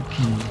pick up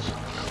keys.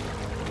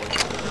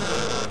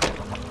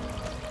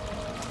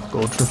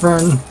 Gold for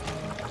Fern.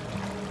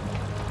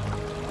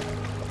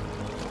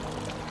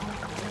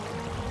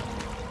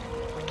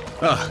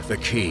 Ah, the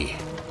key.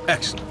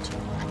 Excellent.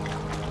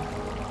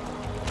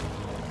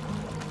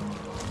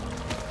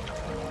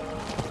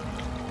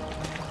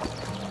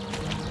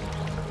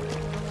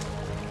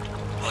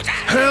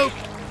 Help!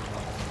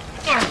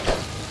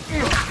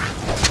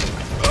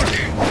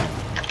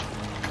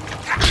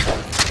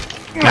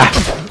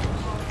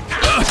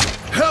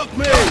 Help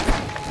me!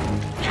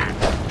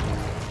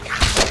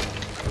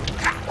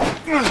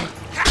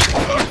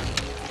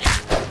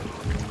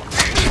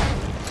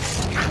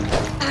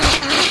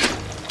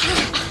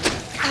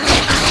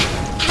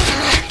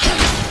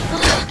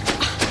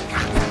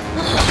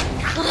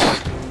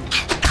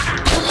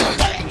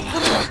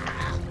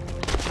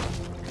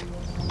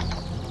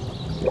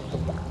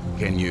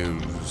 Can you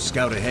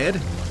scout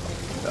ahead?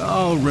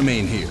 I'll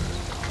remain here.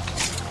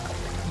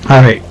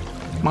 Alright,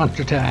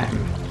 monster time.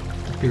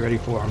 Be ready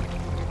for him.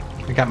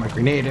 I got my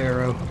grenade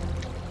arrow.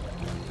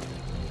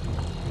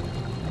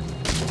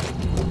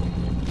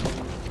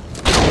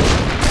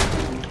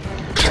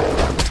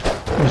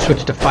 I'm gonna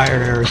switch to fire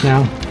arrows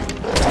now.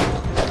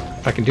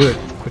 If I can do it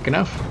quick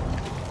enough.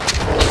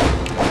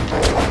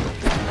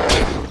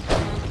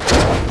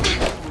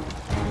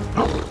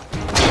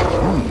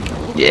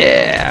 Oh.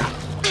 Yeah!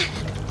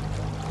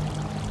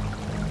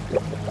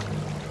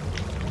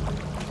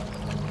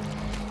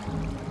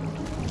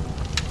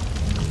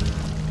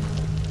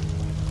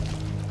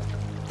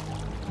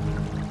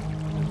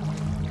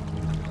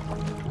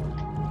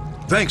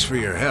 Thanks for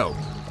your help,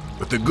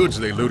 but the goods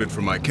they looted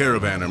from my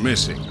caravan are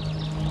missing.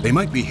 They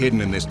might be hidden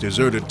in this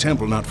deserted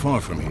temple not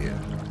far from here.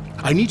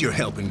 I need your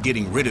help in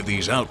getting rid of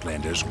these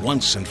outlanders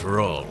once and for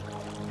all.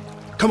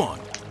 Come on,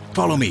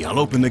 follow me. I'll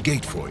open the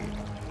gate for you.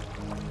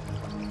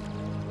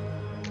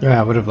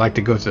 Yeah, I would have liked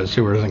to go to the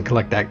sewers and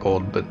collect that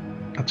gold, but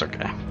that's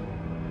okay.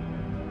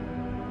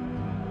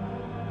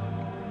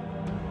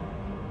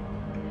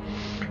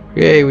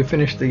 Yay, we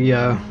finished the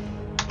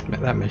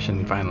that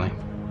mission finally.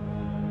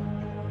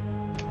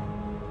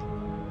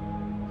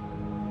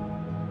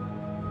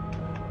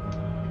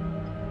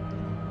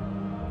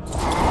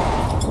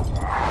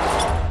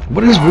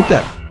 What is with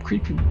that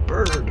creepy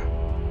bird?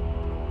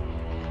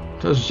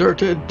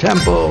 Deserted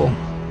temple.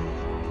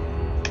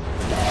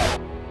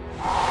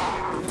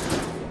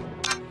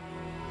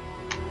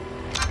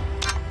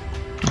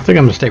 I think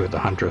I'm gonna stay with the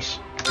Huntress.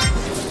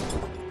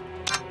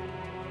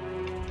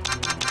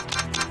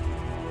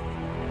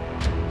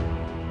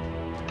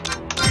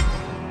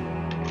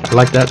 I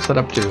like that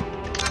setup too.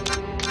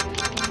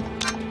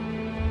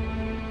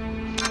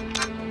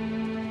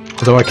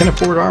 Although I can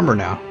afford armor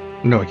now.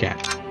 No, I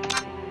can't.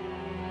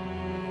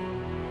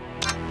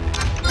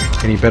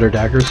 Any better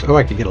daggers? Oh,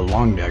 I could get a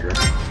long dagger.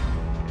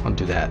 I'll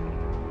do that.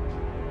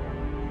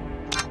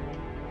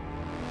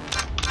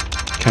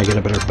 Can I get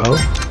a better bow?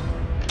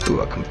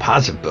 Ooh, a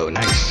composite bow.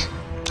 Nice.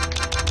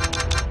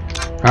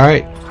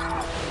 Alright.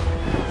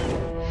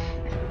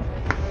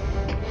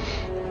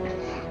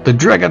 The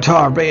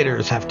Dragatar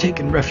raiders have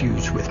taken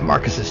refuge with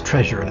Marcus's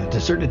treasure in a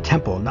deserted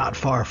temple not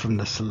far from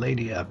the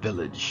Saladia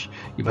village.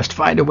 You must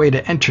find a way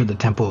to enter the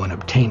temple and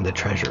obtain the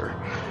treasure.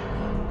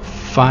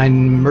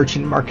 Find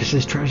merchant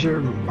Marcus's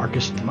treasure.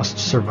 Marcus must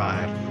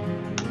survive.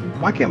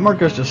 Why can't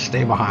Marcus just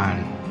stay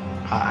behind?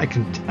 I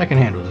can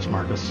handle this,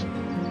 Marcus.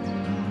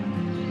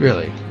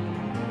 Really.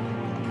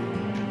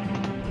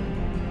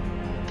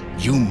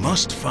 You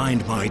must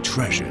find my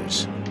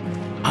treasures.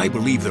 I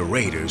believe the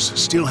raiders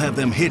still have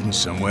them hidden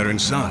somewhere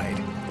inside.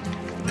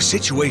 The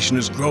situation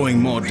is growing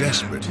more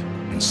desperate,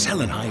 and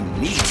Selenheim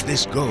needs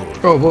this gold.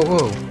 Oh, whoa,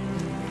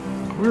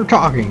 whoa. We're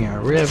talking here.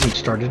 We haven't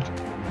started.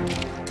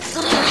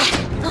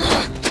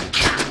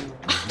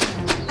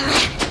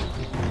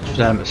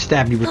 I'm gonna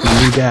stab you with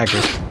my new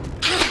dagger.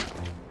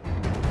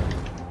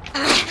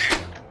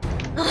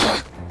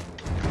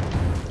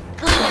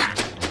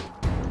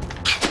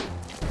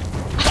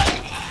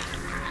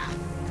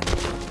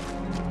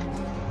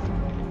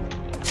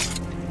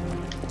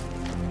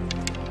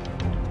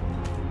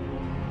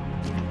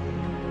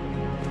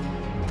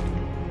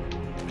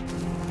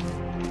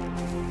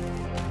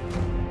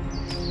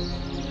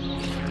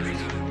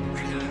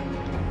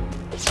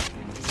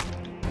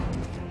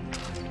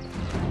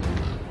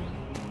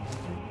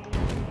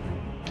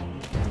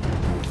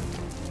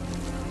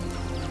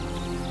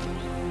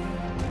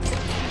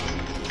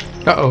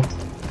 Uh-oh.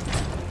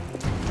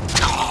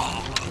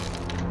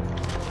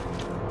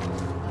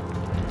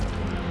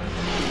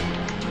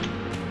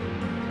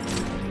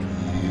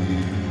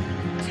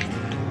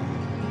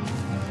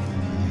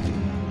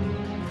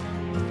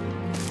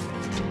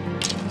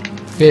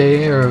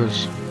 Yay,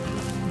 arrows.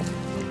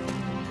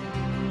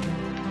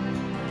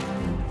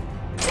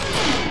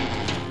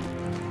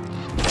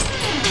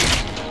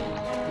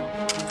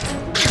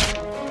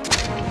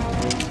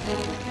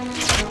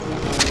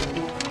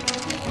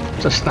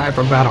 It's a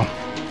sniper battle.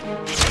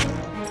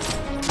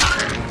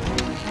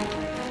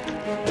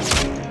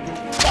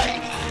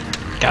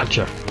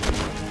 Gotcha.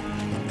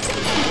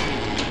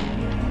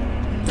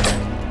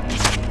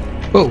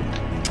 Whoa,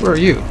 where are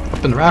you?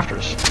 Up in the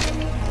rafters.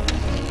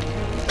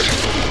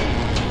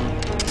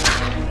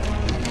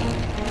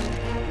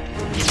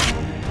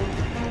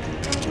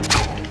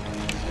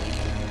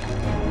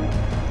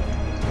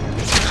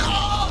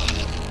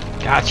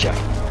 Gotcha.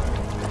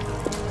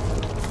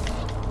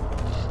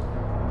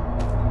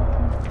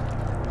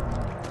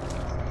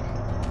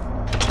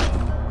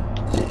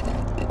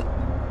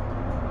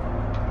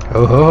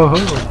 Oh ho ho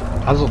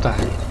ho! Puzzle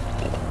time.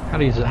 How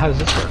does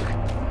this work?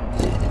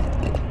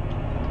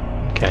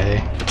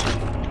 Okay.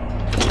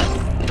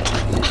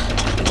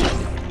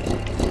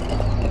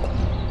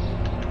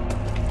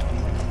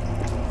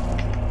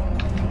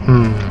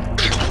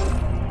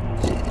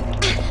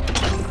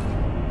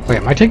 Wait,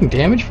 am I taking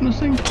damage from this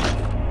thing?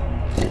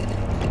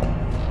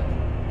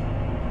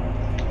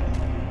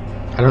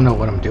 I don't know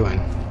what I'm doing.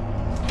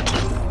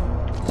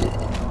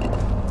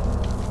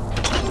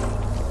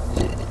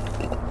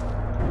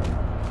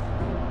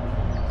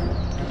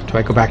 Do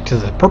I go back to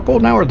the purple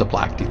now or the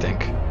black, do you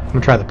think? I'm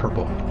gonna try the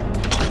purple.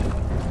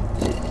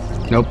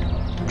 Nope.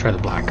 Try the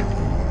black.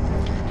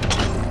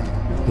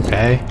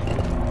 Okay.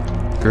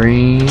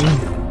 Green.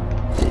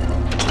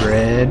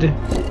 Red.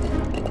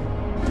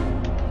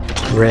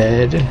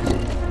 Red.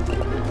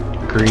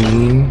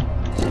 Green.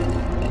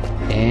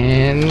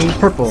 And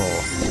purple.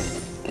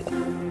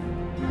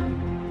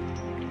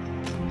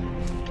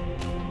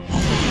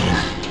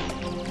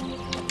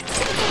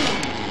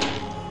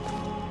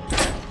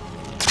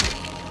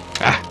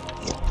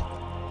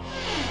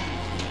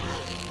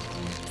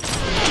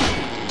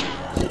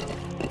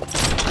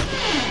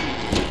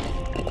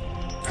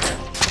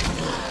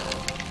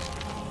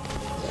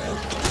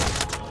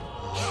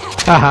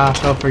 Haha,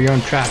 fell for your own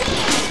trap,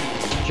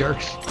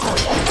 jerks.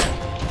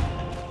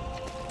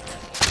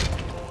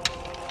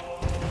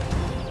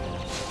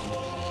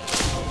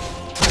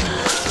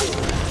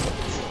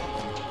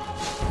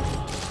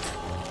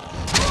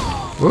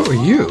 What were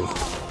you?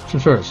 Some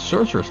sort of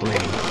sorceress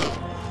lady.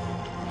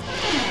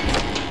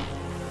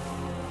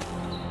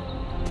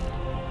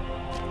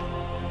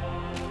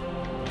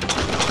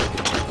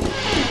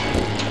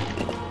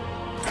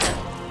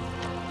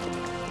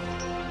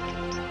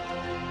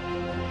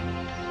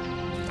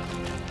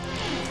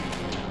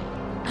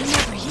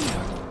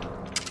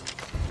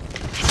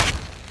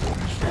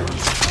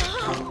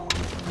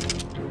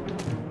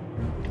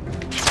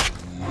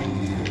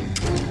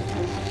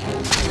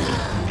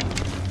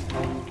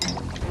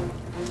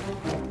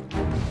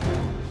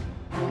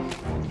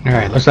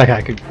 Alright, looks like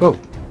I could... Whoa.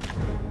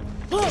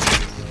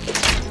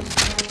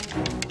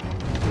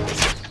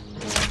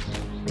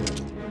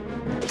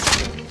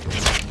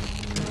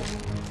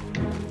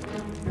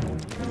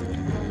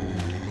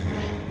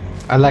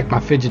 I like my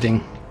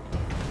fidgeting.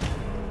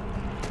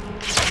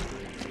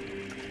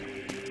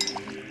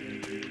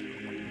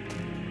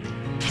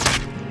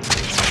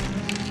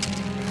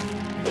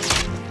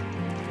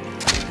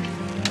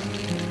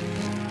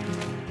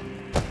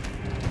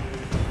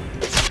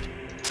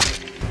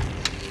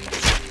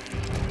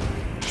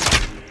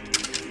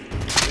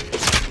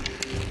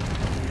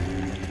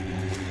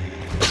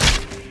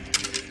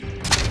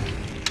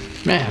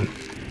 Man.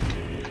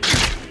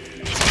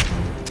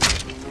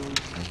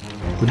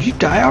 Would you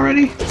die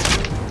already?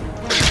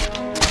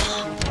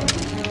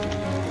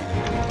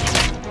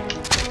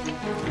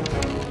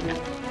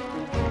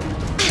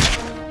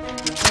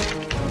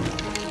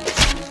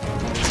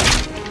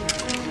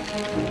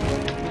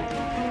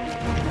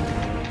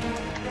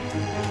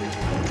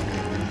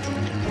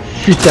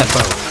 Shoot that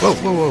bow. Whoa,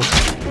 whoa, whoa.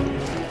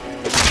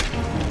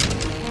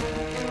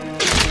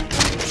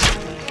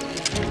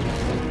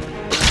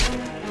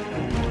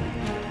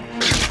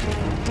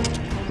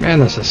 Man,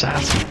 this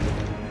assassin.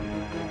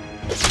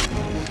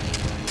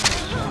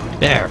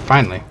 There,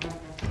 finally.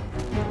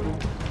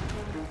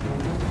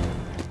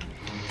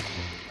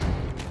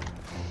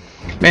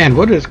 Man,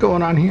 what is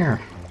going on here?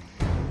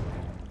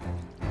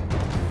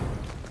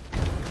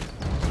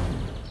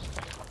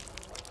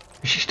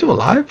 Is she still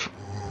alive?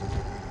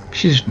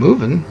 She's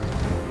moving.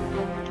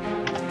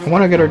 I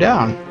want to get her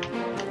down.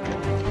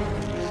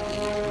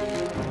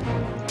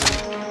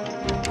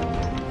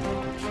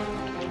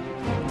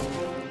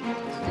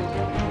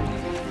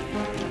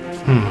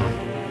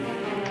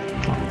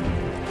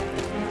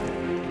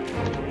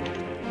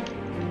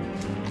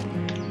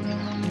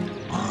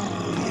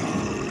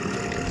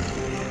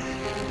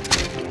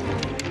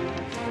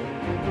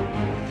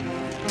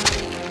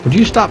 Would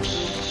you stop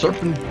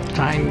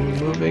serpentine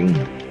moving?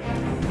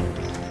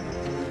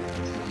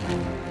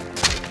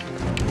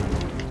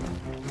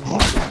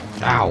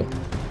 Ow.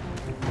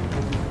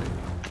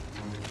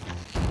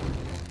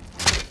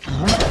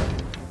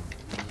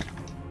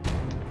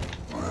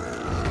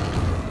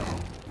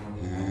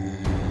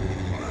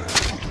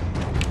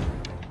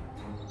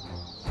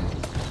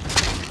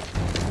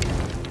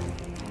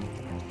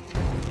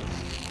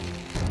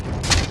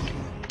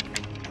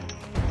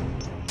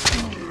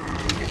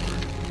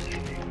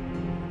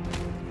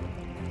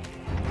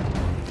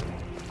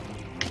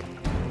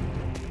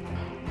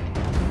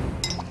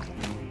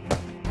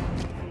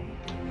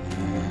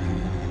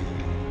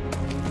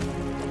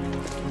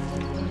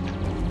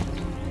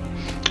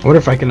 I wonder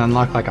if I can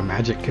unlock like a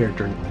magic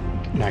character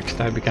next.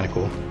 That'd be kind of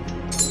cool.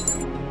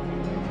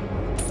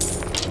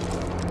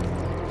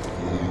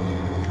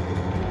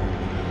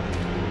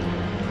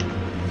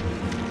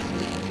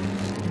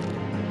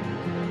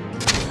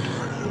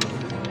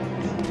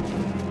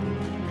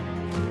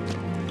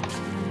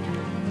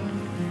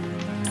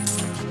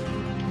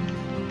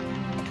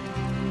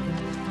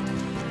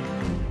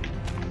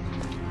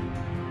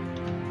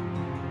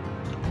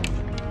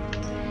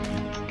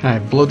 Can I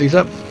blow these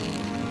up?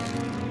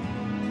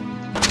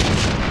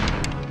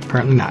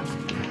 Apparently not.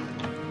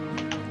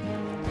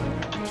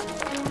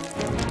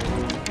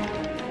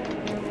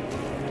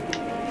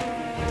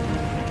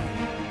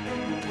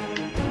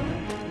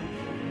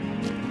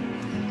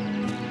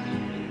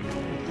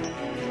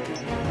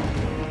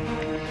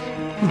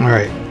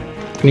 Alright,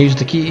 can use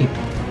the key.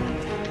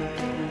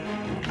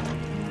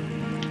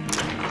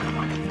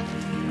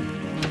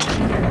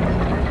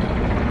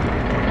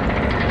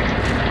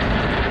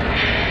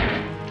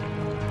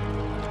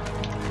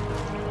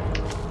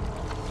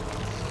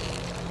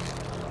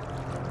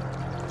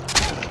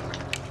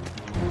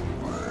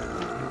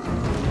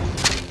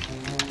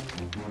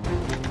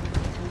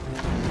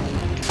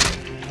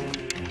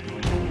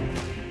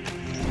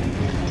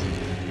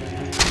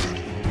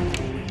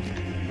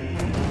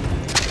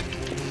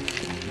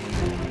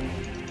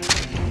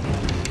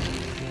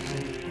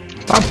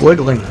 Stop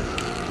wiggling.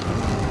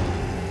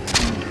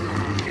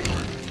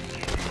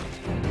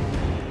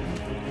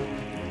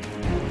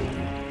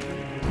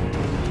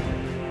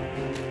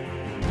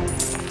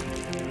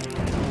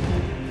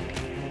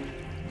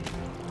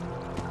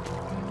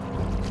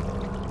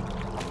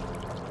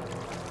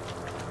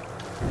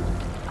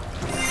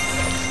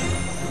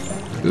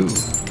 Ooh,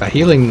 a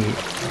healing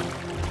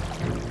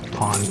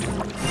pond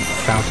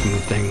fountain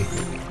thing.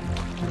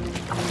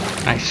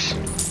 Nice.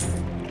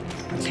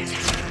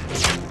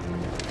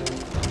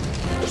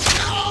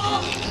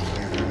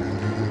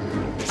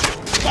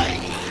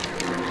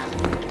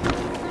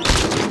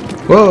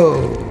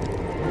 Whoa!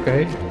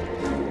 Okay.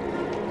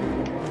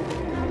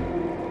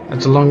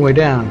 That's a long way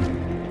down.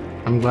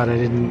 I'm glad I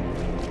didn't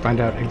find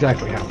out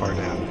exactly how far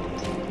down.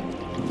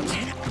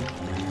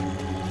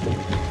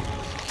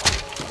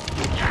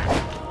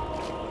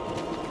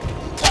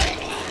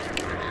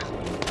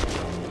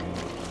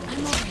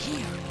 I'm over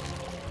here.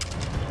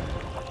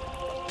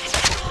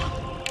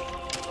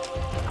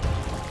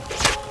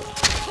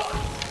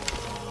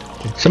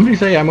 Did somebody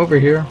say I'm over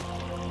here?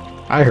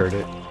 I heard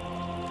it.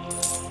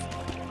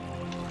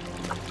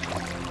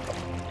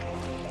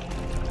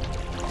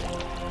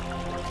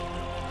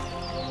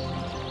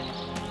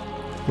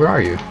 Where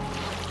are you?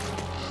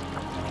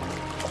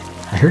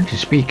 I heard you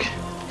speak.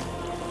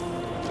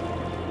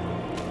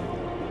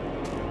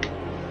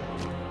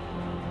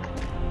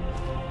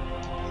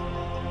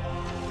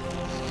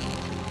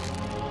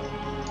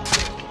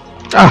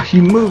 Ah,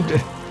 you moved!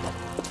 You're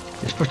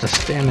supposed to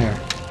stand there.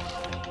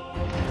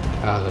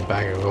 Ah, the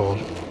bag of gold.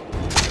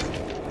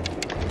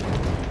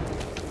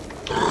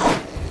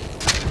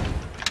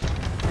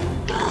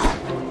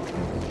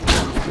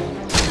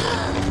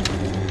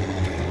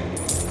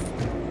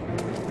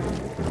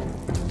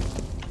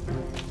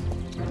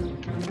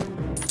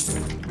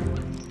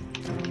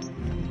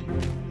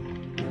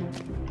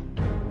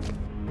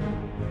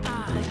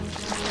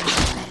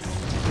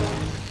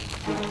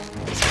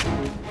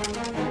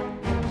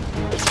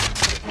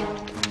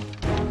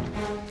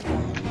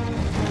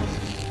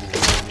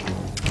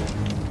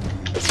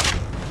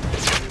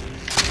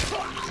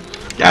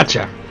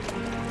 Gotcha.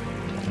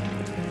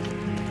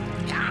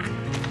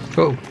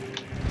 Oh.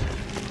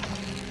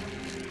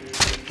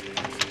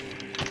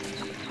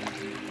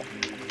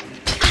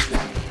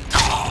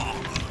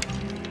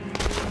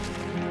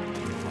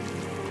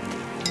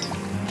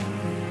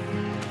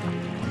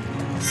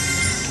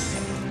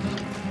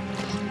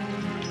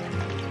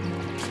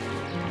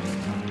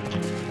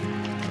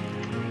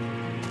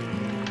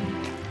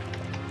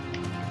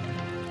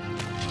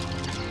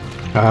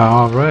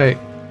 All right.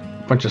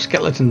 Bunch of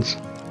skeletons.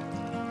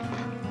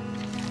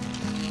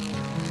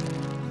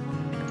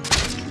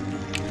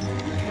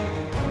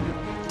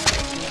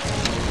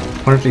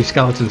 Wonder if these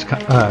skeletons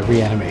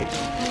reanimate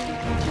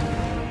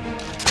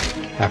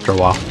after a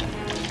while.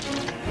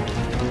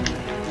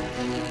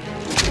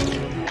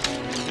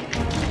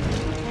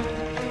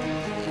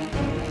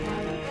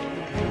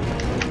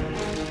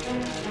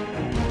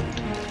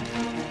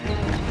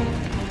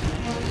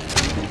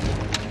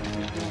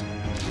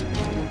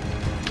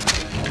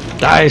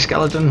 Die,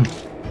 skeleton!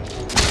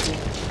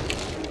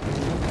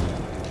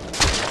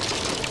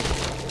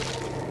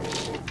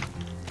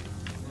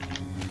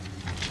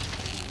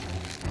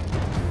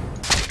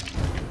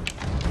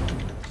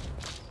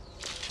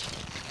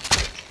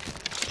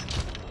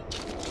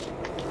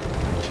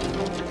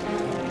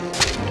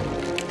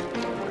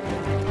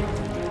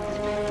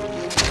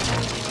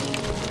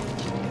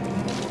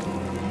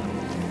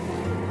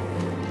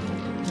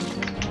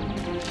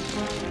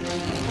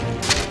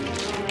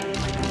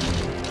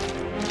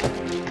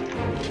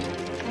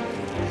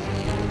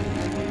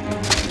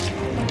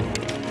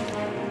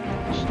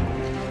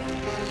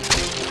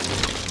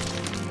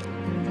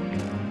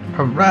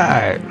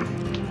 Alright.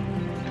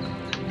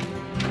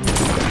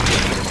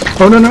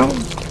 Oh no!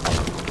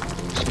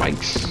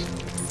 Spikes.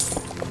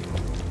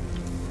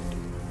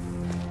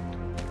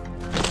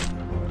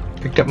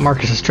 Picked up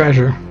Marcus's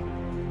treasure.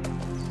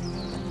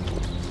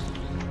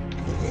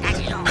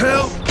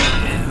 Help!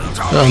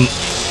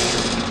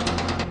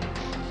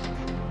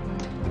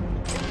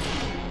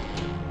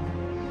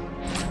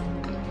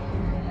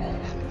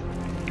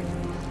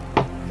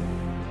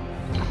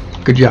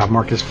 Good job,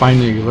 Marcus.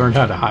 Finally you learned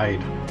how to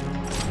hide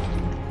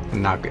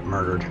and not get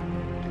murdered.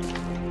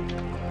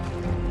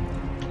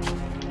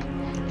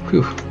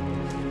 Whew.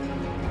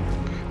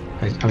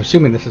 I'm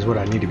assuming this is what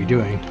I need to be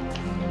doing.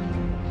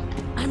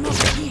 I'm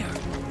over here.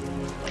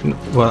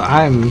 Well,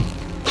 I'm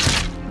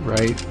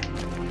right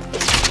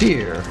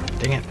here.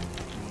 Dang it.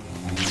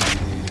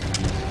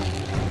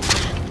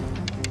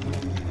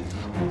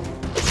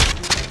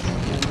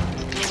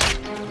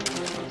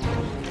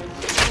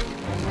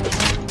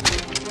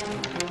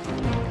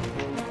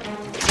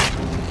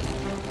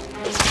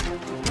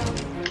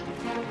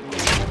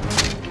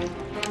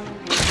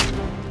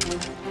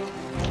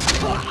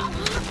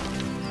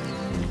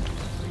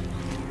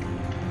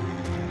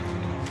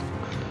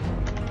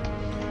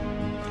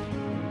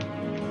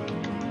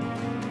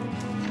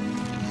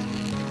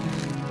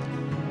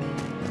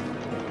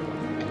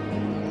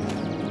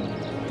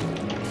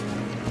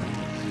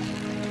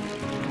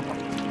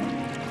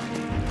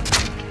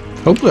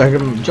 Hopefully I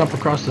can jump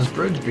across this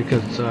bridge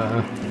because,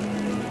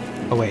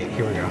 oh wait,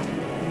 here we go.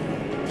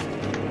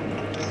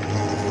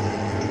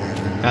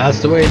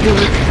 That's the way to do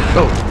it.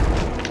 Go!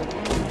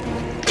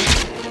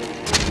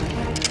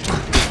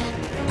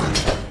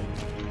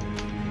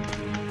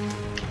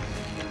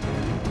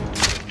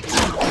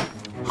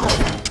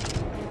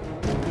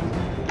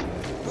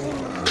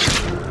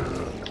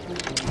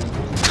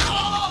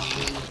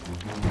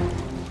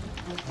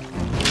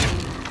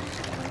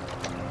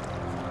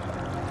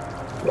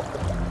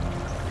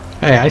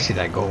 Hey, I see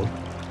that gold.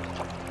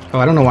 Oh,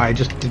 I don't know why I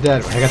just did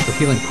that. I got the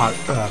healing pot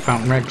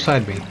fountain right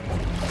beside me.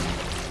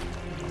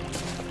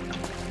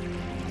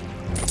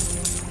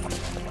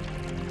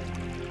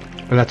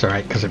 But that's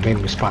alright, because it made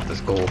me spot this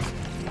gold.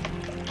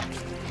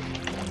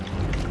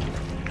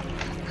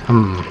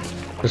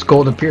 This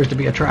gold appears to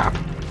be a trap.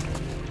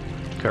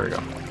 There we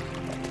go.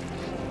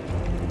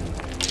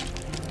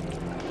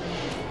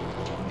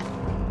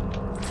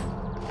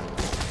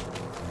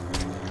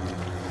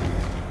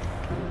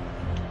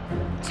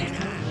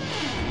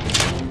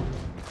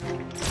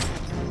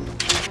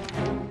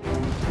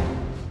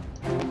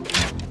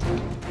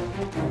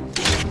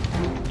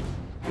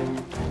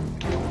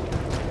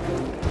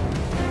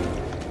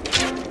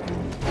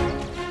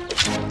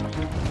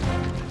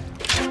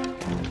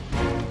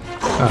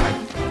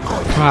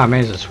 I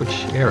managed to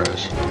switch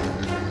arrows.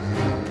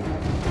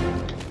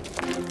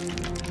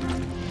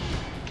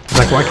 It's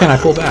like, why can't I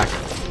pull back?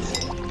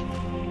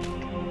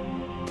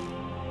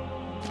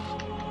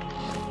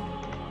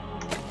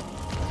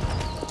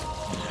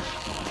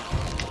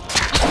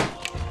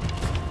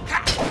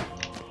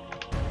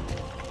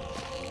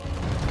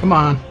 Come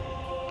on.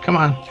 Come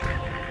on.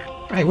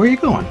 Hey, where are you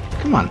going?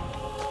 Come on.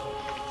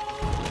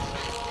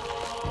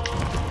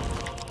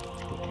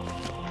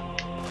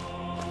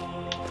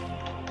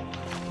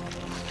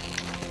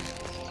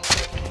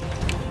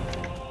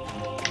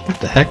 What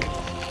the heck?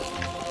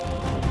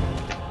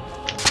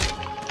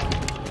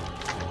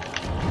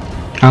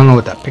 I don't know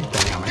what that pig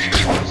thing on my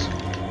screen was.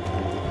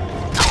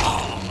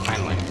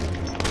 Finally.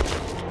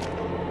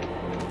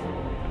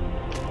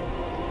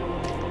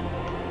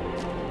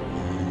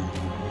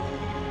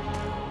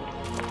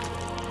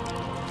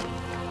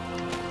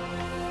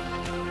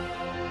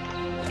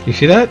 You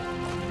see that?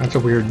 That's a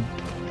weird...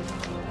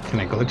 Can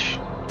I glitch?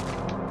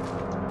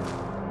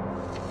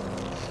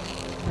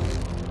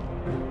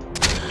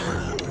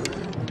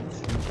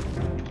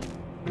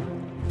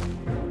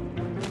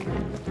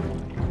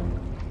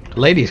 The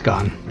lady's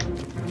gone.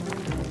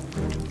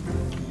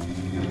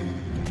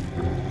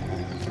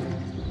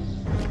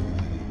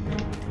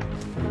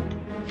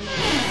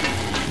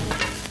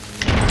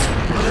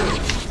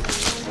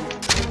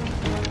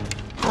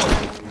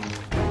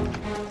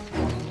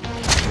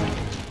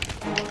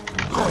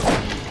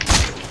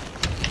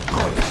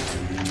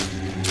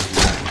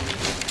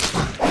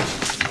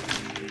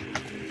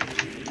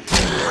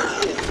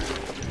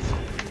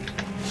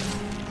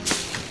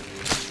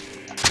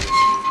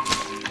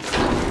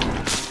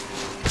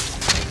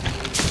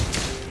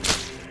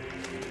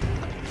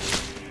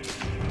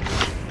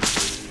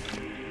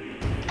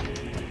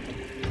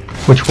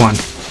 Which one?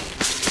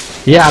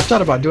 Yeah, I've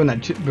thought about doing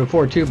that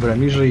before too, but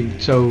I'm usually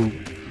so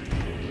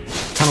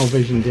tunnel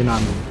visioned in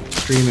on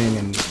streaming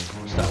and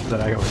stuff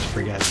that I always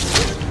forget.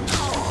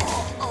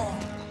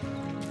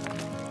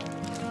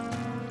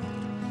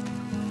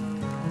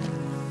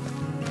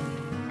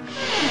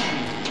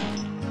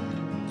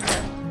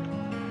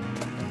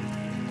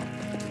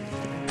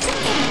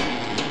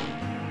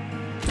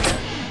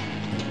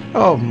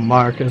 Oh,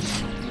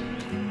 Marcus.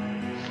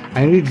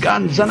 I need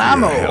guns and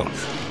ammo.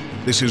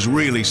 This has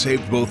really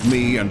saved both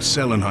me and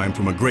Selenheim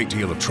from a great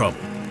deal of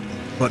trouble.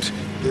 But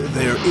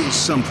there is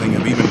something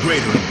of even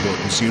greater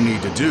importance you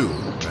need to do,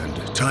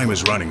 and time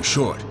is running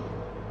short.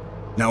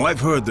 Now,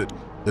 I've heard that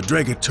the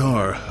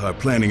Dregatar are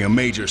planning a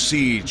major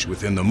siege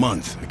within the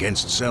month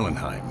against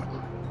Selenheim.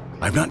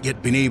 I've not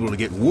yet been able to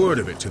get word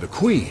of it to the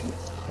Queen.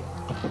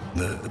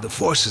 The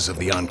forces of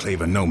the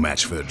Enclave are no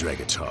match for the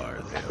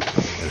Dregatar.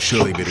 They'll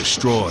surely be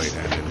destroyed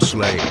and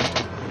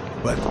enslaved.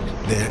 But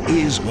there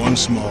is one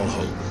small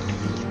hope.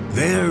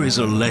 There is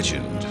a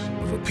legend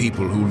of a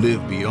people who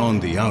live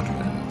beyond the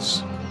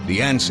Outlands,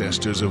 the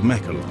ancestors of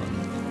Mechalon.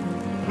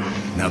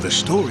 Now, the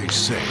stories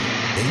say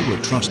they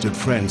were trusted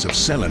friends of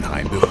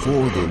Selenheim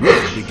before the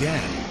Rift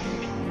began.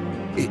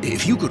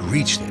 If you could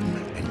reach them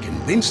and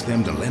convince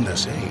them to lend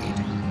us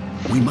aid,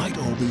 we might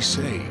all be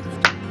saved.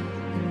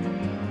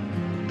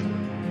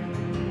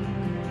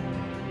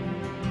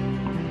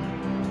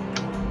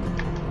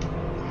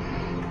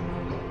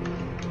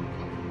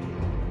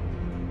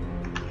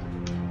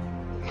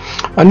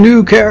 A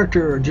new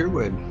character,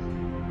 Druid.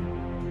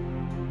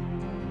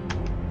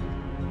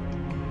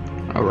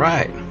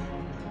 Alright.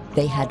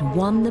 They had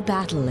won the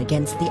battle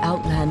against the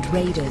Outland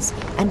Raiders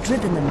and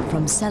driven them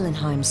from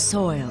Selenheim's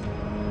soil.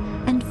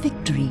 And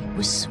victory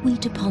was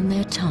sweet upon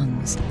their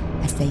tongues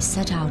as they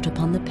set out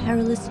upon the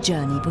perilous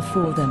journey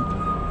before them.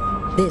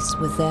 This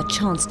was their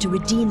chance to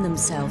redeem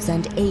themselves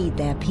and aid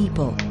their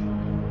people.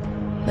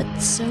 But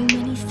so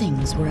many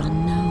things were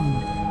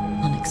unknown,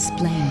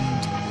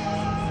 unexplained.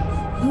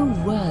 Who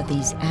were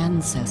these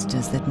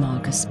ancestors that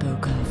Marcus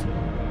spoke of?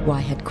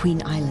 Why had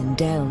Queen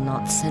Eilendale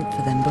not sent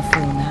for them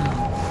before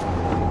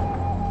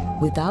now?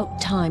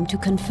 Without time to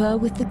confer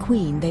with the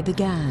Queen, they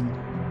began.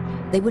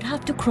 They would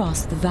have to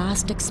cross the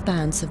vast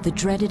expanse of the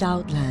dreaded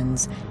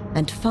Outlands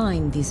and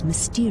find these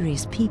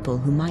mysterious people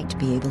who might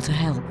be able to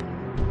help.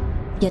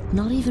 Yet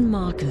not even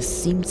Marcus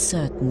seemed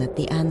certain that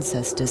the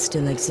ancestors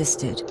still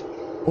existed,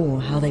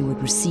 or how they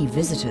would receive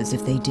visitors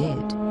if they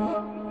did.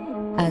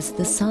 As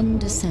the sun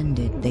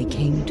descended, they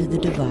came to the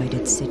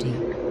divided city.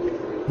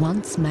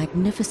 Once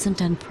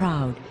magnificent and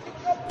proud,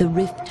 the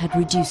rift had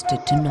reduced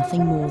it to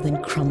nothing more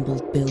than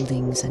crumbled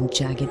buildings and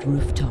jagged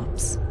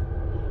rooftops.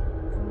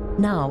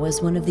 Now,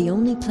 as one of the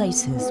only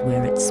places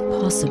where it's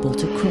possible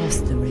to cross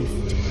the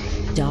rift,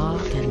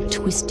 dark and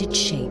twisted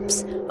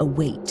shapes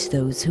await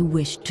those who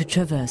wish to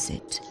traverse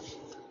it.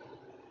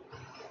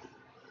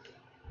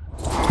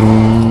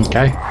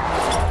 Okay.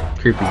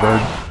 Creepy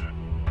bird.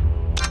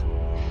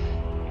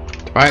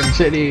 Divided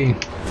City.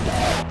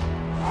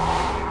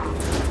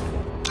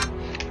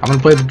 I'm gonna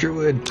play the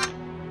Druid.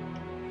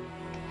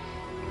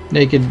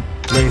 Naked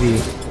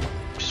lady.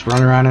 Just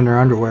running around in her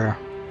underwear.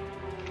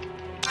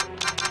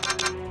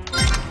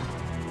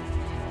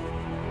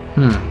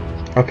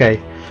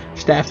 Okay.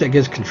 Staff that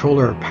gives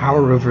controller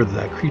power over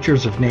the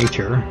creatures of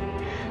nature.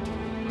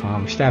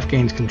 Staff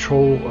gains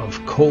control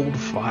of cold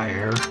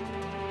fire.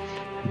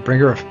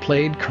 Bringer of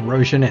plague,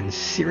 corrosion, and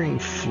searing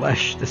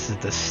flesh. This is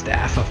the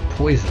staff of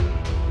poison.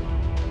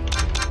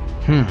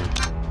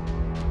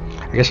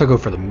 I guess I'll go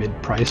for the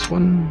mid-price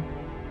one.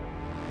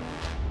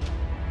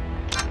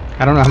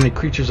 I don't know how many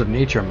creatures of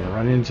nature I'm gonna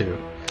run into.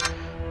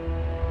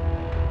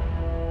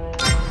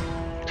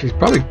 She's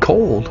probably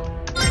cold.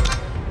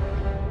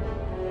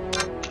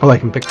 Oh, I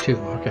can pick two.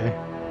 Okay.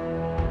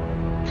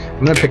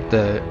 I'm gonna pick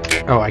the...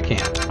 Oh, I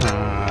can't.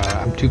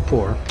 I'm too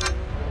poor.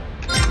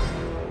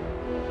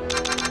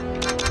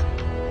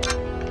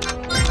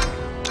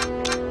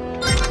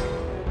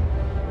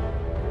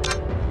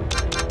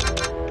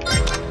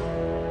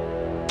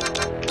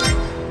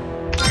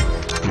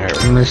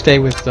 I'm gonna stay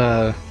with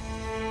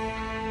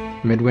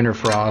Midwinter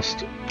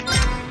Frost,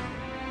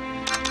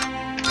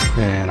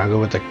 and I'll go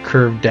with the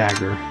curved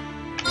dagger,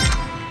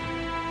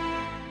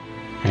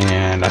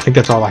 and I think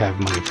that's all I have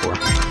money for.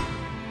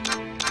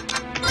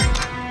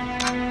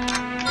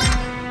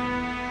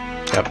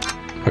 Yep.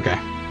 Okay.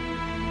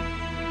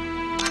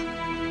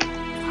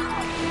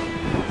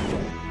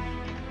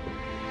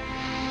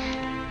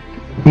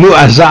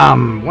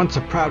 Muazzam, once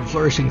a proud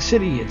flourishing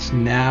city, it's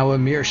now a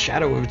mere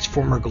shadow of its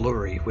former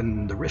glory.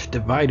 When the rift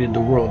divided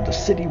the world, the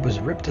city was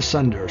ripped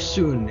asunder.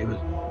 Soon it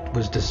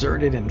was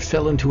deserted and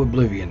fell into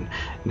oblivion,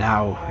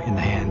 now in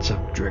the hands of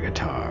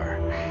Dregatar.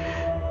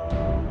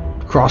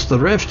 Cross the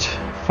rift,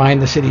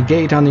 find the city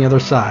gate on the other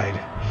side.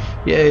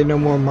 Yay, no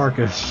more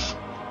Marcus.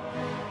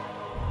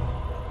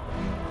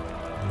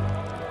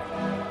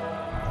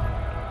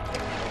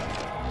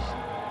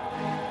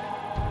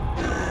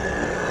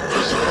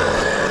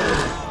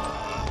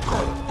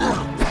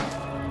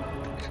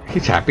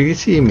 He's happy to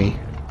see me.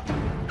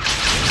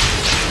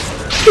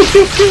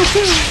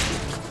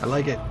 I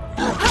like it.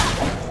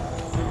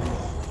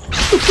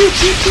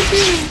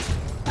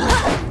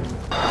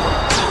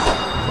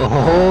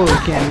 Oh, you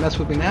can't mess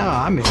with me now.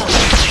 I'm in.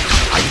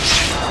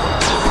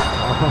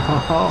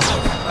 Oh,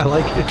 I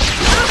like it.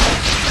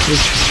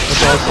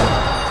 That's awesome.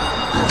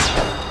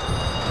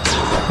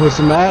 What's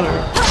the matter?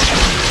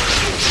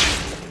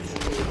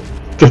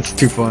 That's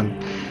too fun.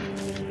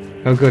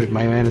 Oh good,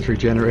 my mana's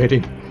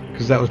regenerating.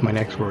 Because that was my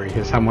next worry,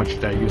 is how much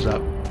did I use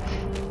up?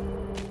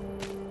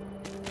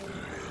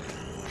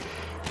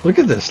 Look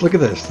at this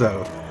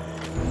though.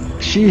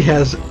 She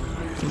has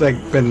like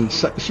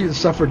she has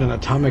suffered an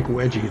atomic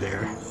wedgie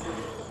there.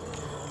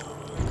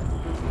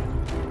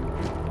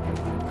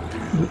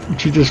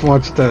 She just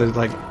wants to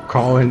like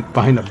crawl in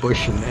behind a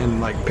bush and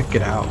like pick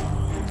it out.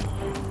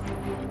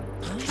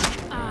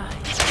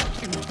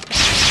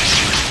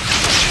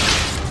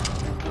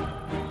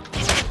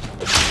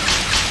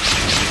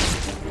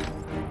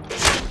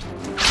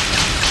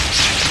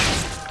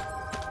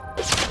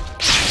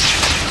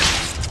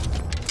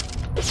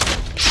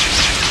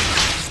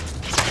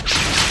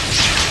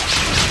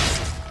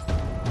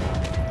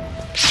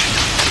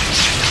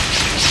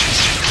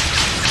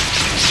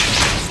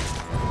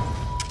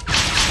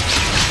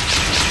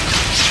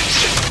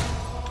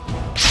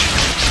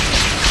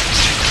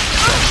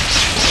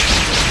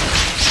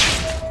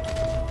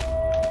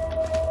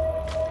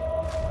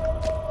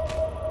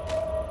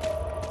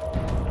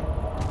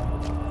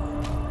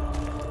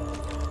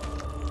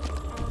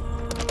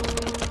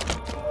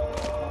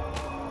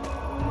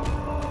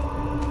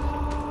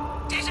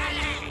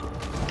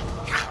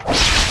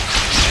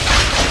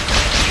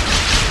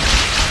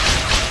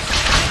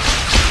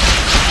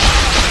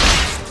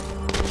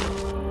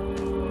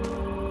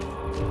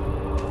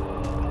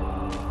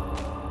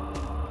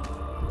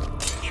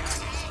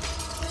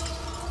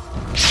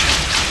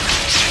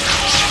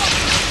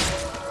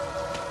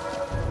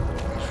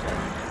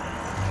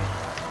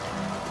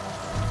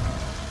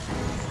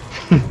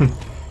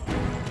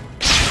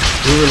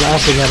 We were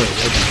laughing at her.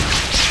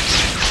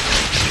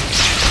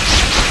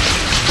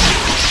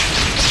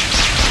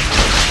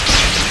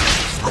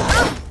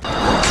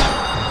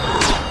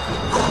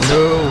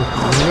 No,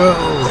 no,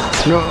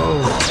 no.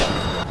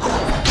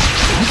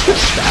 Did I quit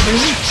stabbing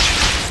me?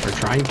 Or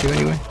trying to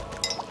anyway?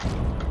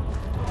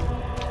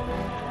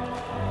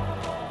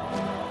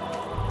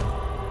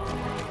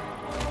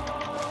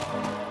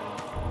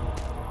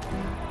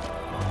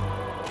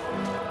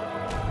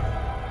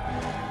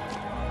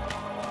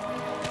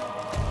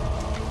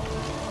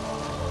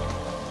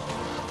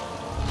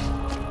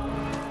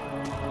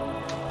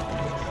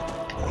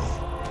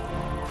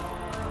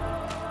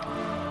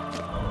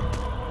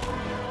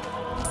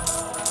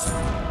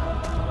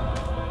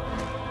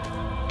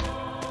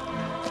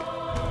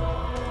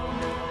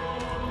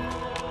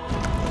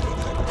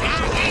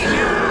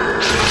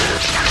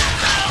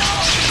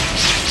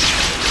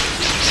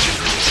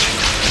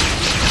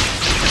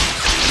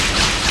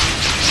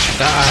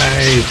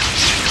 Die!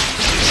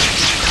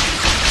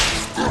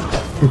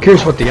 I'm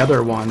curious what the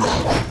other ones,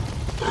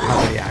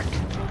 how they act.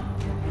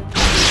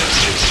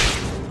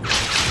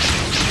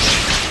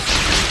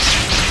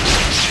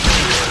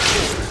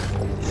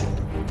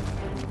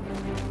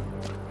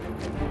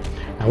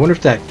 I wonder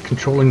if that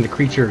controlling the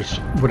creatures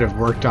would have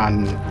worked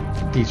on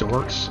these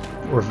orcs,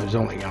 or if it was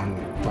only on,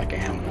 like,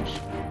 animals.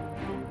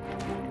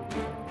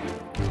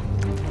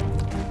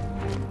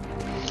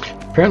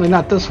 Apparently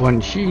not this one.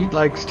 She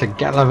likes to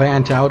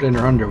gallivant out in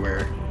her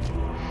underwear.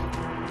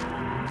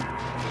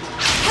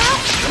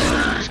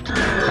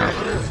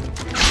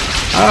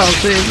 I'll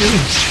save you.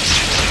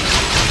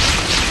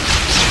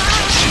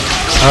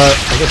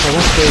 I guess I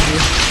won't save you.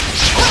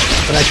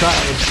 But I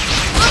tried.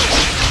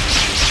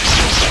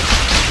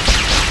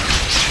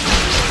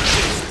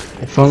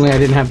 If only I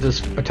didn't have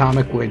this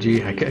atomic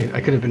wedgie, I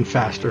could have been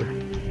faster.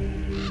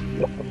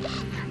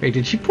 Wait,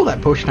 did she pull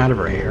that potion out of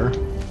her hair?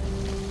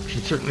 She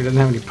certainly doesn't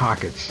have any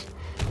pockets.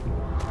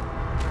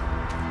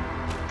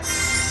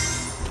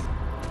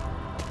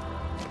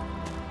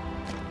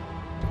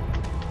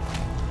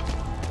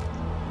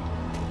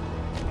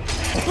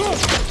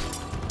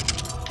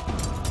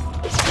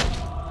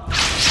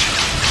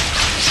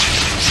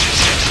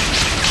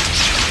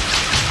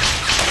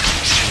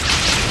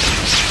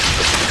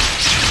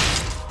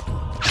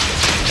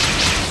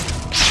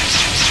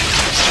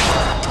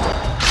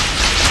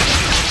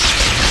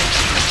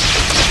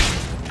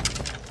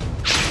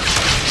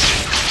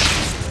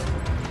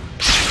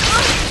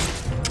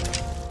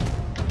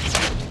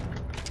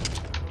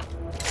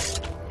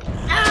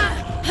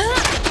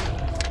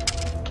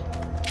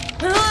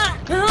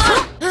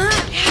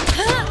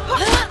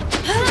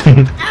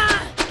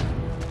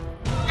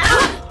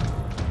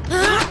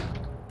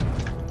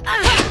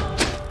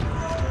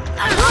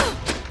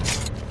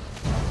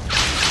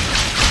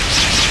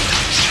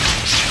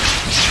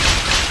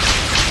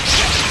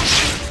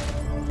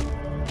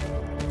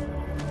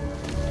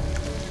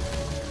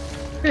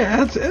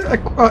 Yeah,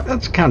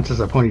 that counts as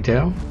a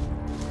ponytail.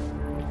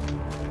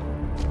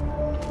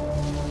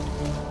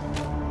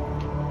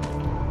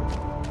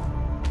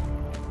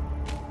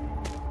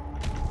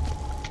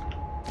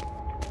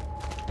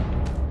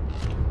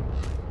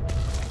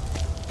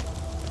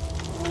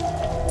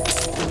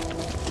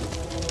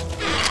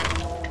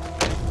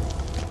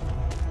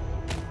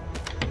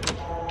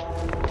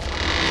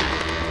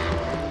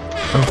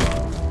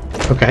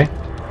 Oh, okay.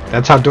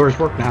 That's how doors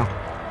work now.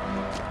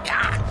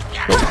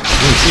 Oh, I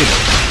didn't see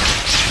that.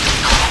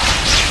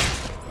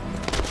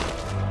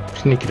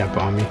 Sneaking up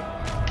on me.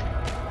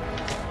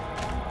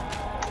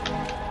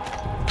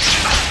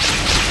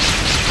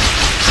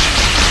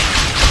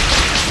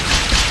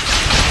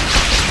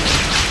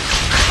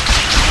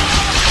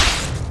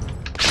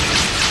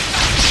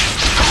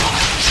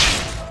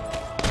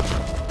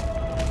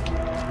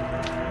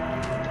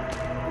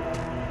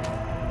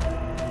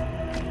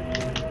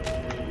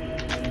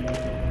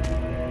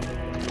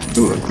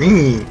 Ooh, a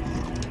green.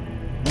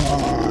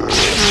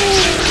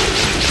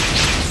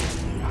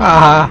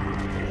 Haha.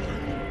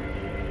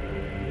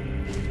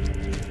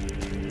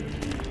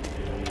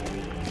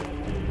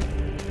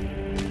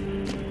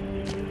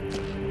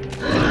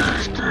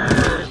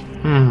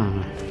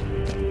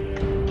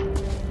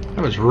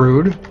 That was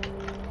rude.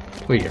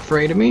 Were you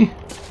afraid of me?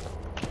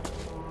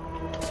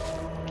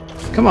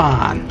 Come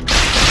on.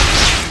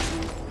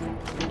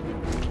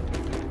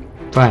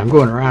 Fine, I'm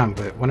going around,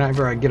 but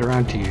whenever I get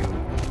around to you,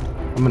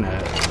 I'm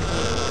gonna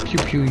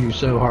pew-pew you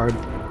so hard.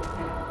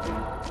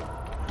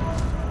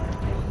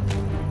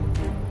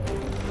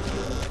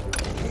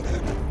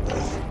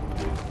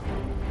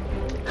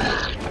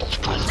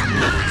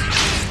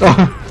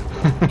 Oh.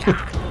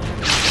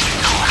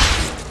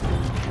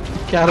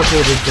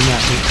 Catapulted from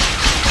that.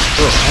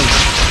 Oh, I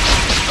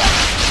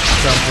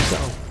shot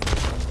myself.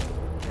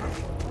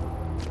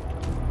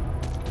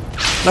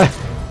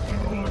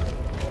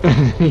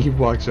 He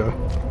walks up.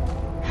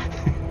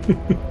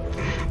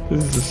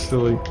 This is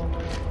silly.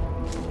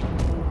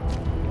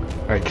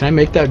 Alright, can I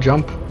make that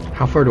jump?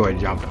 How far do I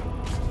jump?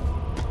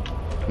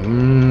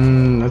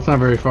 That's not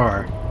very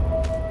far.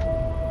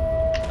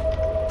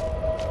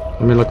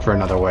 Let me look for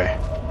another way.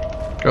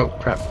 Oh,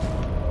 crap.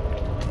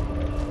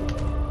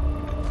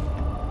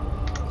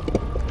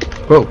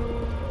 Whoa.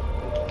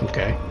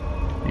 Okay.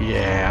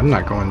 Yeah, I'm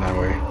not going that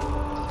way.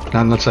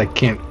 Not unless I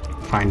can't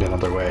find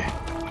another way.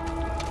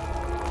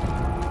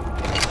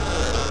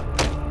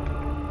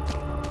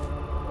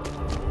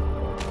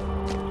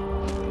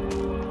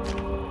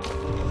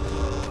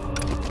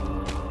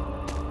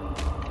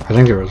 I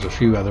think there was a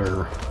few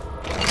other...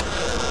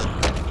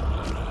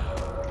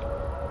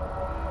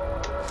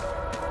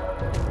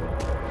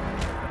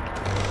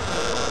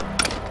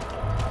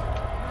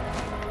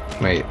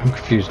 Wait, I'm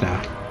confused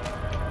now.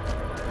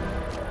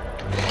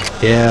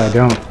 Yeah, I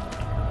don't.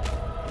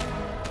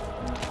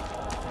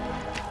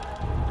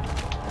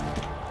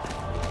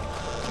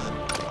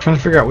 I'm trying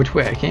to figure out which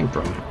way I came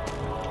from.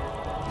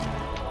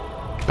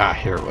 Ah,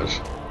 here it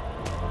was.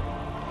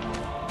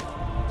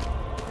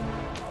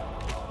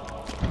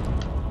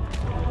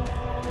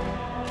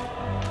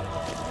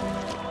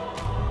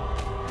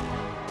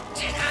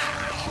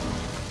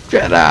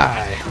 Jedi!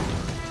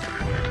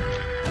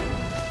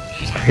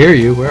 I hear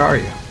you, where are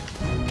you?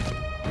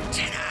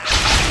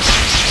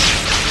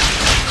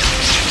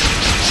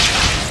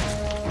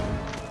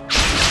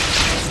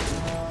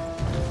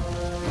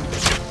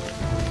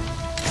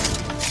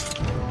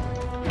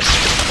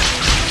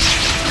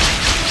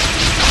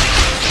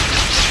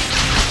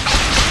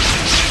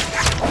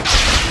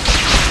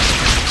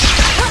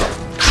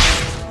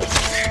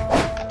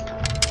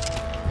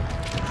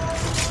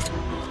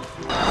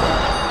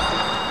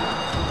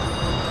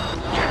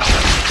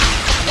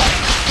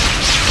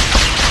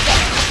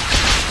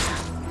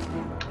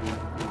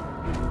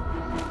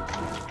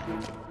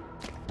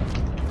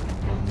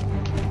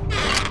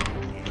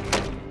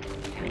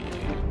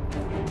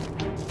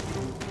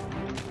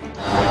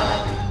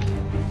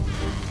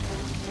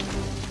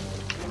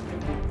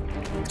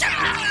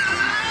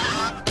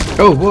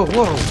 Oh, whoa,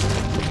 whoa!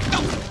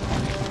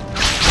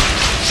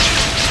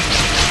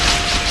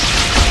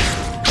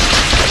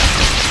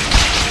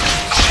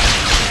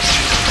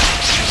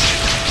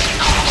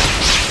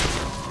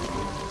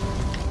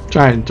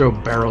 Trying to throw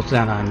barrels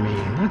down on me.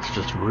 That's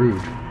just rude.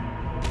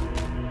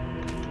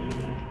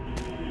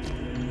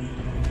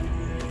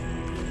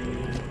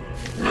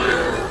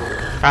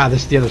 Ah,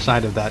 this is the other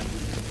side of that.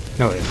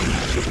 No, it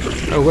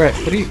isn't. Oh, wait.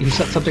 What do you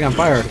set something on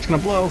fire. It's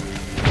gonna blow.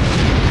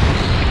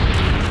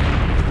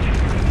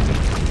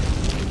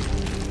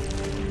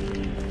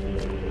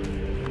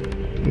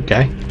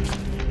 Okay.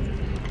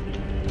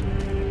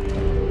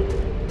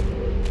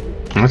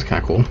 That's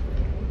kind of cool.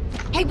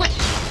 Hey, what?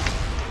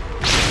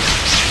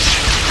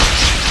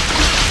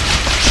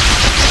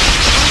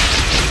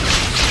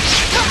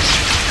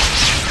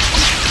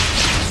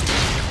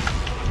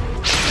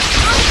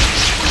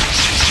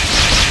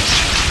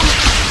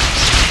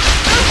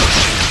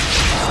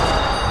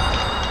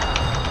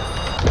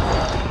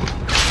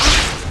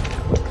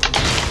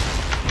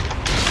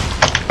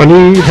 I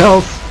need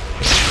health.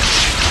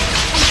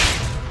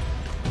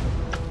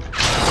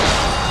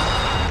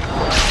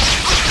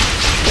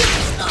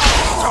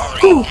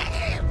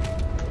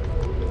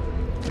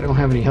 I don't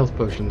have any health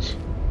potions.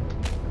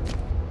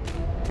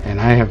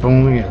 And I have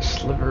only a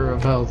sliver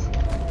of health.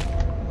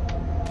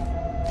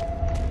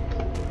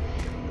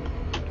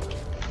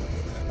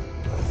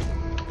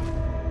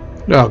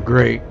 Oh,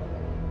 great.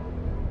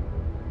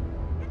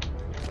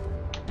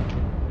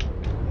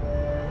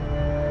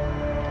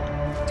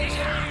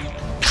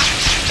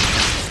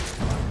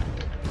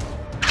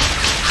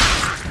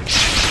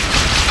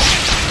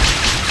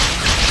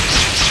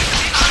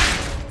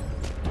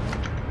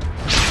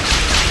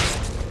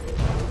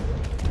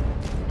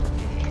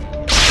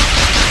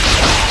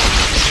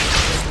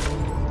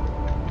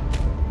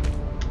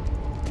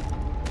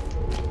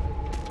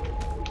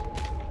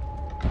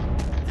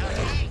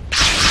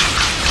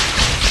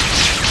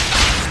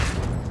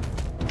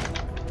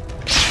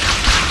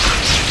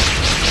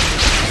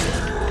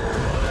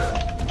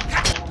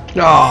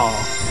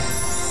 Oh.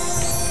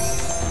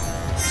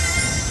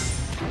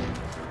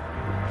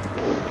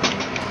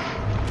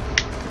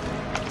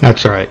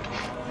 That's all right.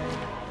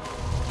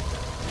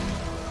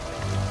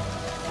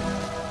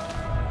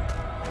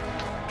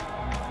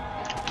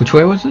 Which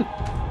way was it?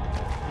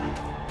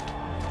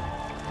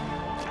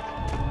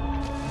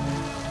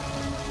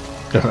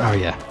 Oh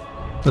yeah,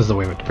 this is the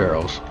way with the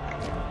barrels.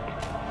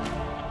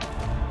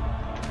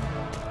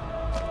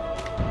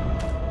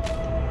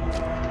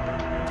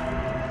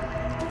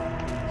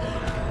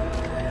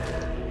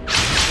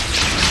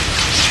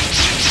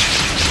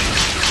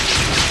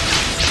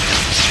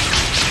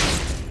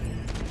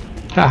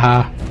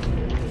 Haha.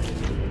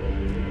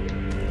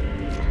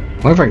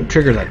 I wonder if I can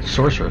trigger that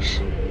sorceress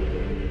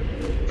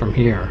from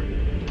here.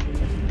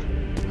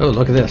 Oh,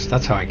 look at this.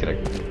 That's how I get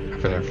it.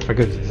 If I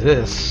go to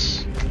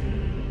this.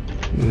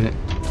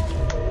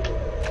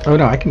 Oh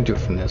no, I can do it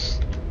from this.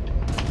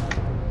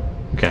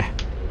 Okay.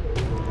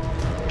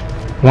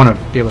 I want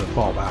to be able to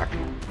fall back.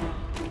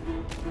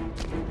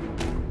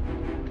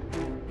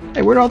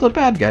 Hey, where'd all the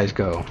bad guys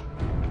go?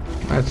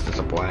 That's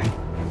disappointing.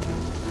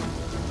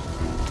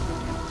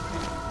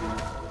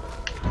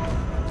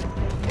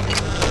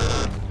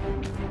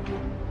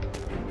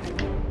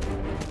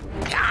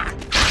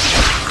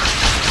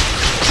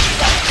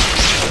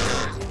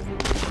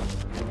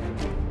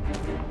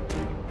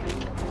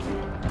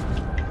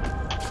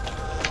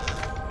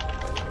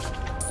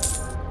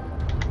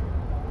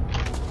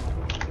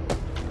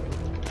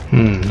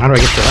 How do I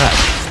get to that?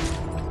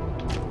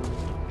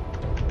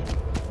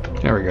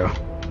 There we go.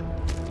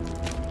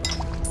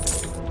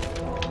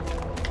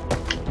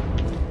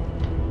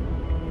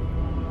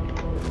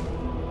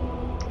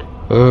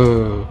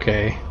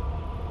 Okay.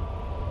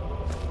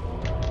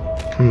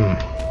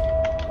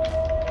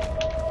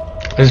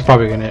 This is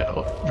probably going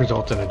to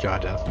result in a jaw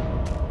death.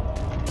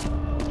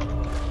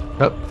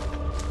 Oh.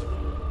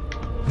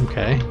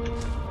 Okay.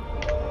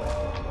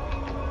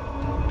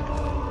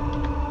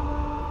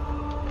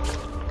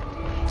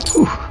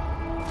 Whew.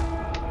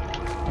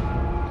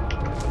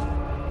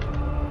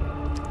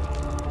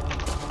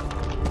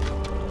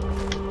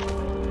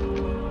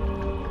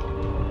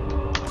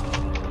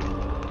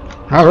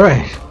 All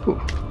right. Whew.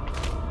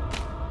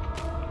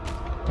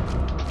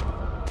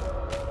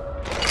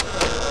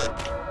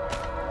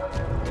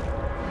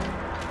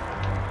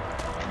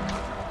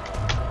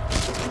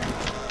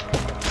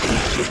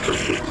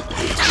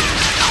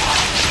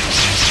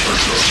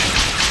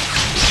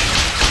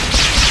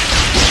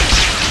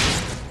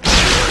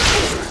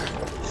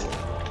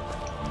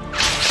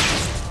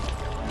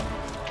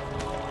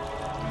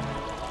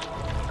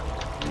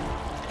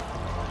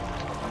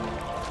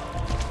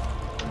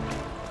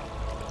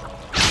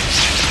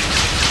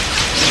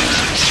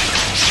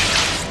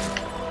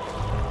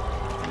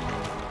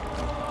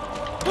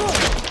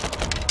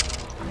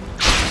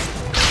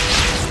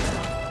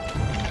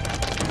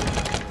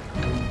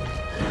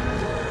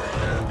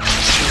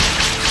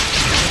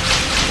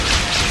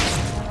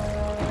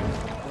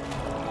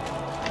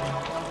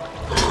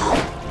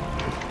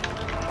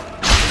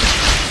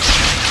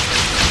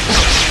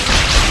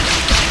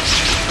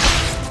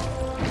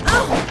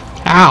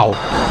 Ow!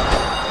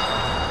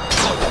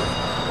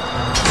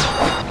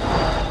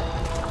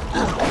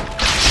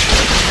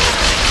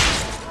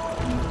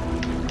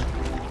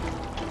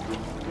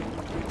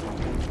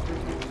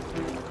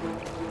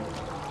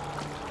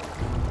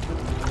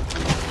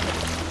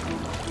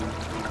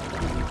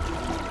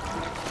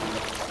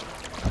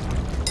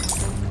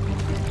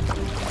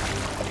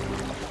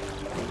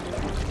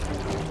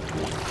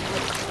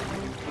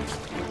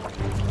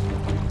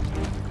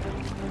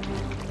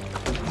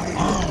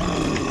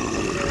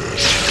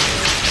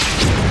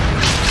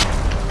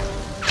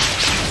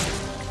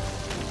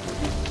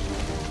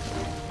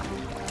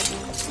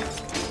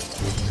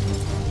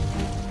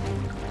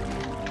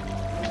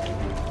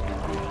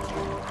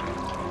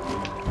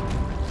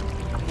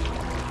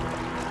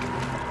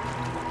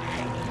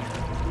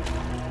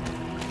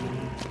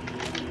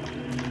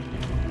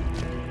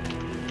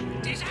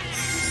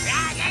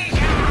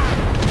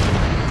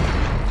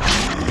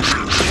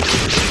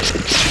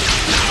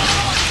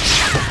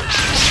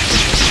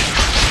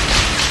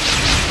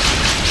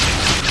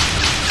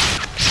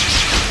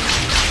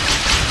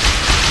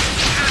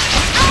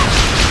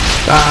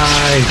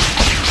 Die!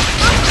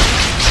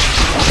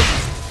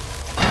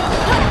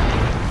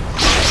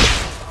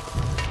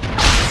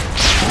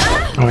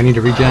 Oh, I need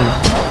to regen.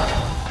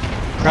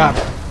 Crap.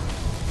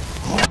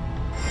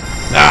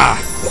 Ah!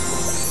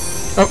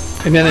 Oh,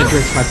 and then it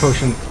drinks my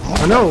potion.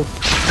 Oh no!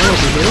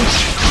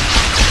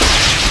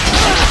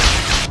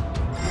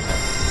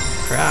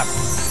 Crap.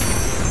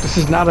 This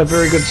is not a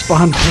very good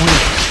spawn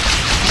point.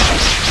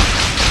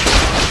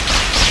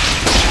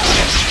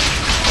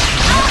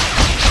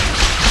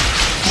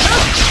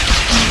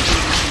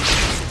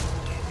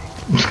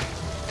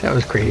 That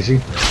was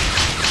crazy.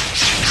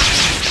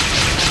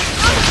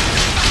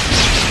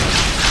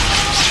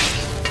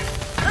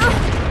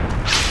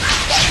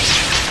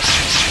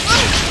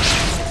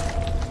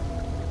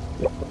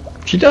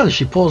 She does.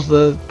 She pulls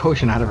the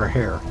potion out of her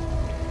hair.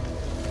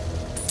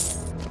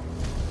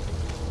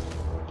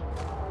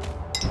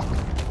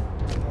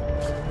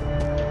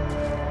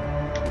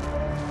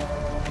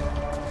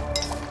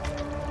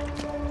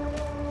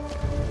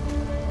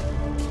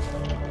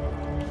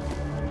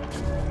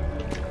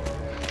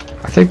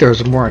 I think there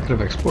was more I could have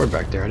explored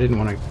back there. I didn't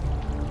want to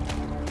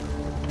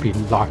be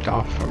locked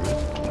off from it.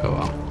 Oh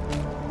well.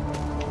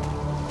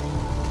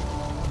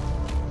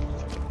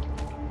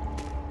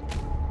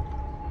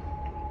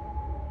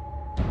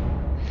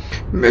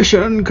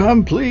 Mission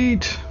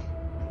complete!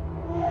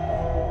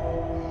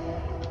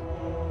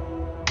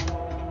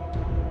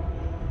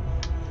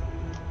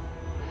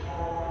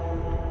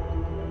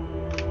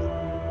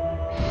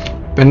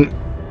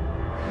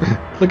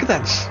 Look at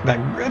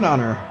that grin on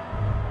her.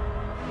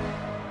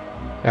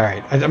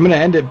 Alright, I'm gonna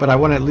end it, but I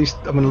want to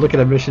I'm gonna look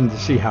at a mission to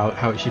see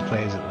how she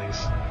plays at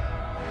least.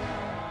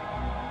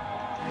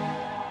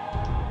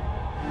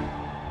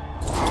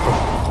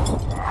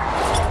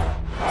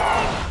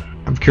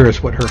 I'm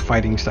curious what her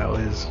fighting style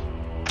is.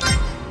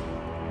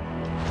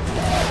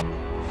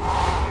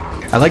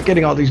 I like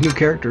getting all these new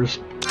characters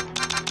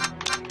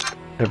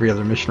every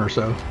other mission or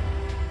so.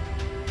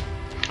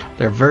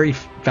 They're very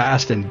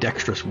fast and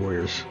dexterous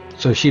warriors.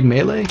 So is she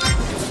melee?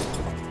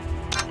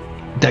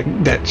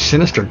 That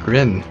sinister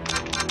grin.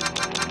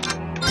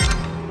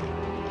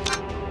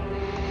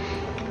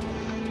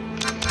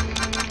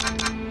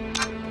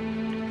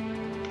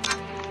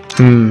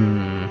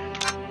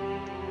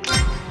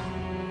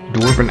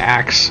 Dwarven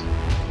axe.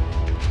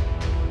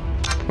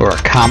 Or a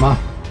comma.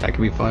 That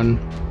could be fun.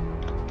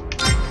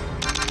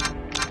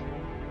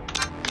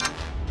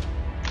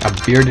 A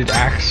bearded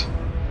axe.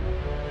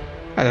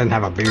 I didn't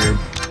have a beard.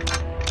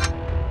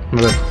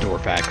 Another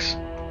dwarf axe.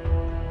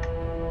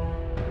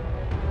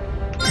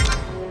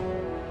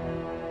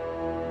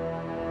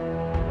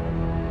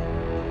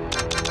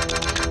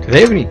 Do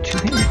they have any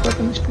two-handed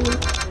weapons for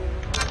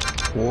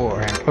it?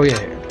 War. Oh yeah,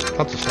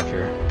 lots of stuff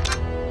here.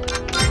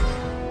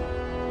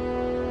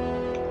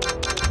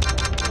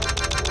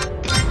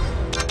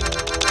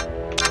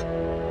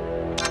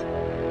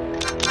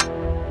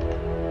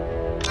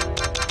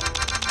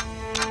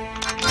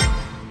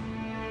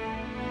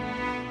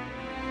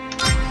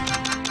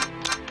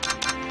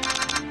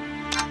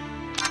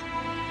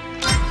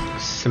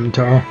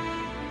 Scimitar.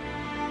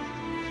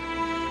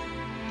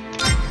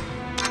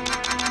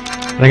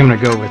 I think I'm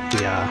gonna go with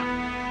the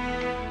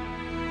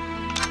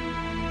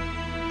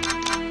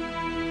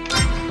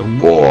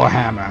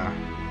Warhammer.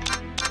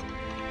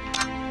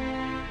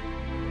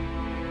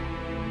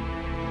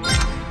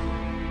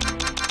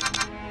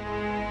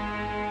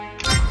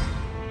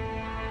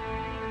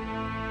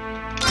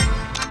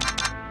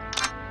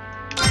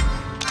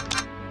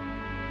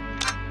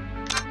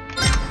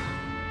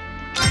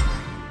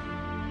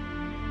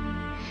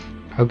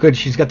 Oh good,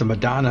 she's got the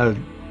Madonna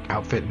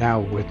outfit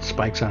now with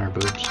spikes on her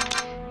boobs.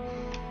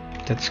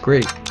 That's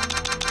great.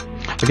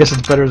 I guess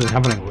it's better than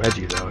having a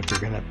wedgie though,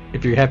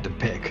 if you have to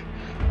pick.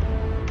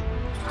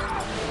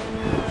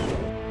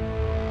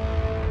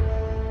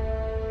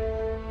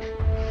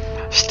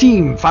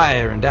 Steam,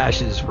 fire, and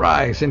ashes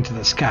rise into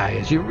the sky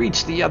as you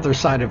reach the other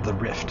side of the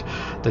rift.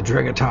 The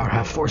Dregatar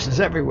have forces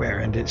everywhere,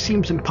 and it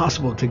seems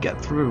impossible to get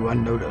through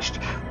unnoticed.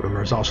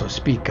 Rumors also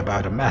speak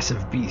about a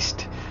massive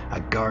beast, a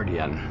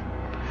guardian.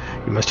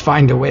 You must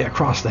find a way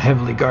across the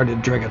heavily guarded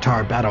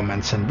Dregatar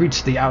battlements and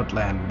reach the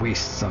outland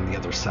wastes on the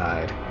other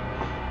side.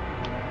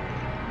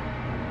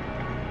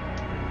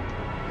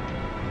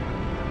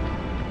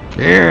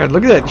 Yeah,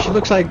 look at that. She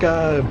looks like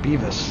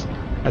Beavis.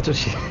 That's what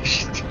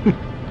she's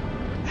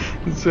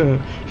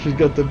doing. She's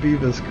got the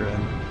Beavis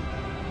grin.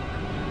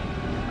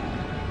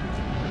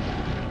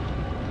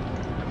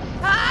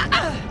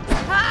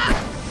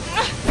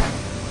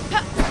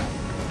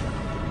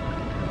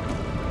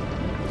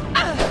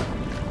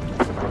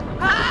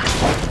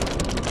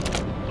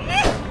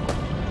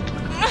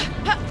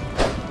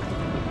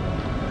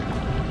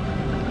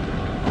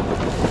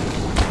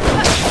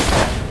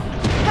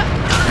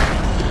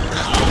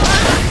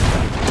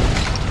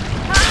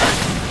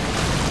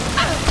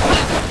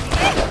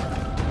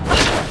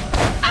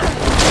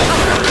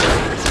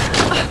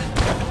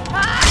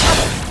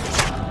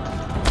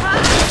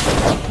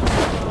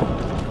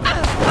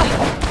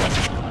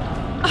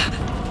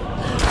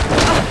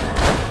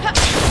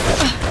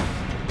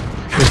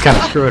 Kind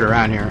of screw it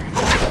around here,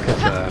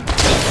 because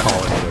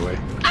call it either way.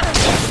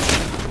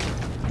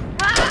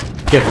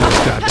 Get it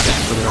shot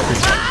for the record.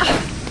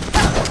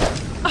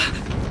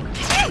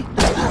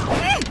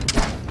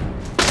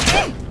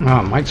 Oh,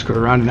 I might screw it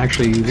around and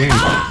actually win.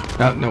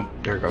 Oh, no,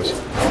 there it goes.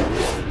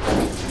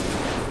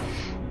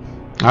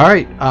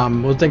 Alright,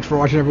 well thanks for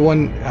watching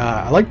everyone.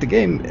 I like the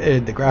game.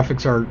 The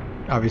graphics are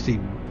obviously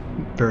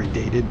very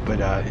dated,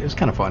 but it was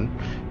kind of fun.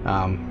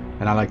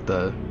 And I like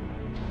the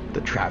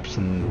traps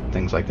and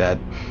things like that.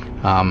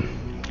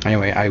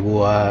 Anyway, I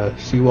will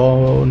see you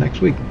all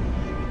next week.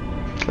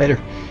 Later.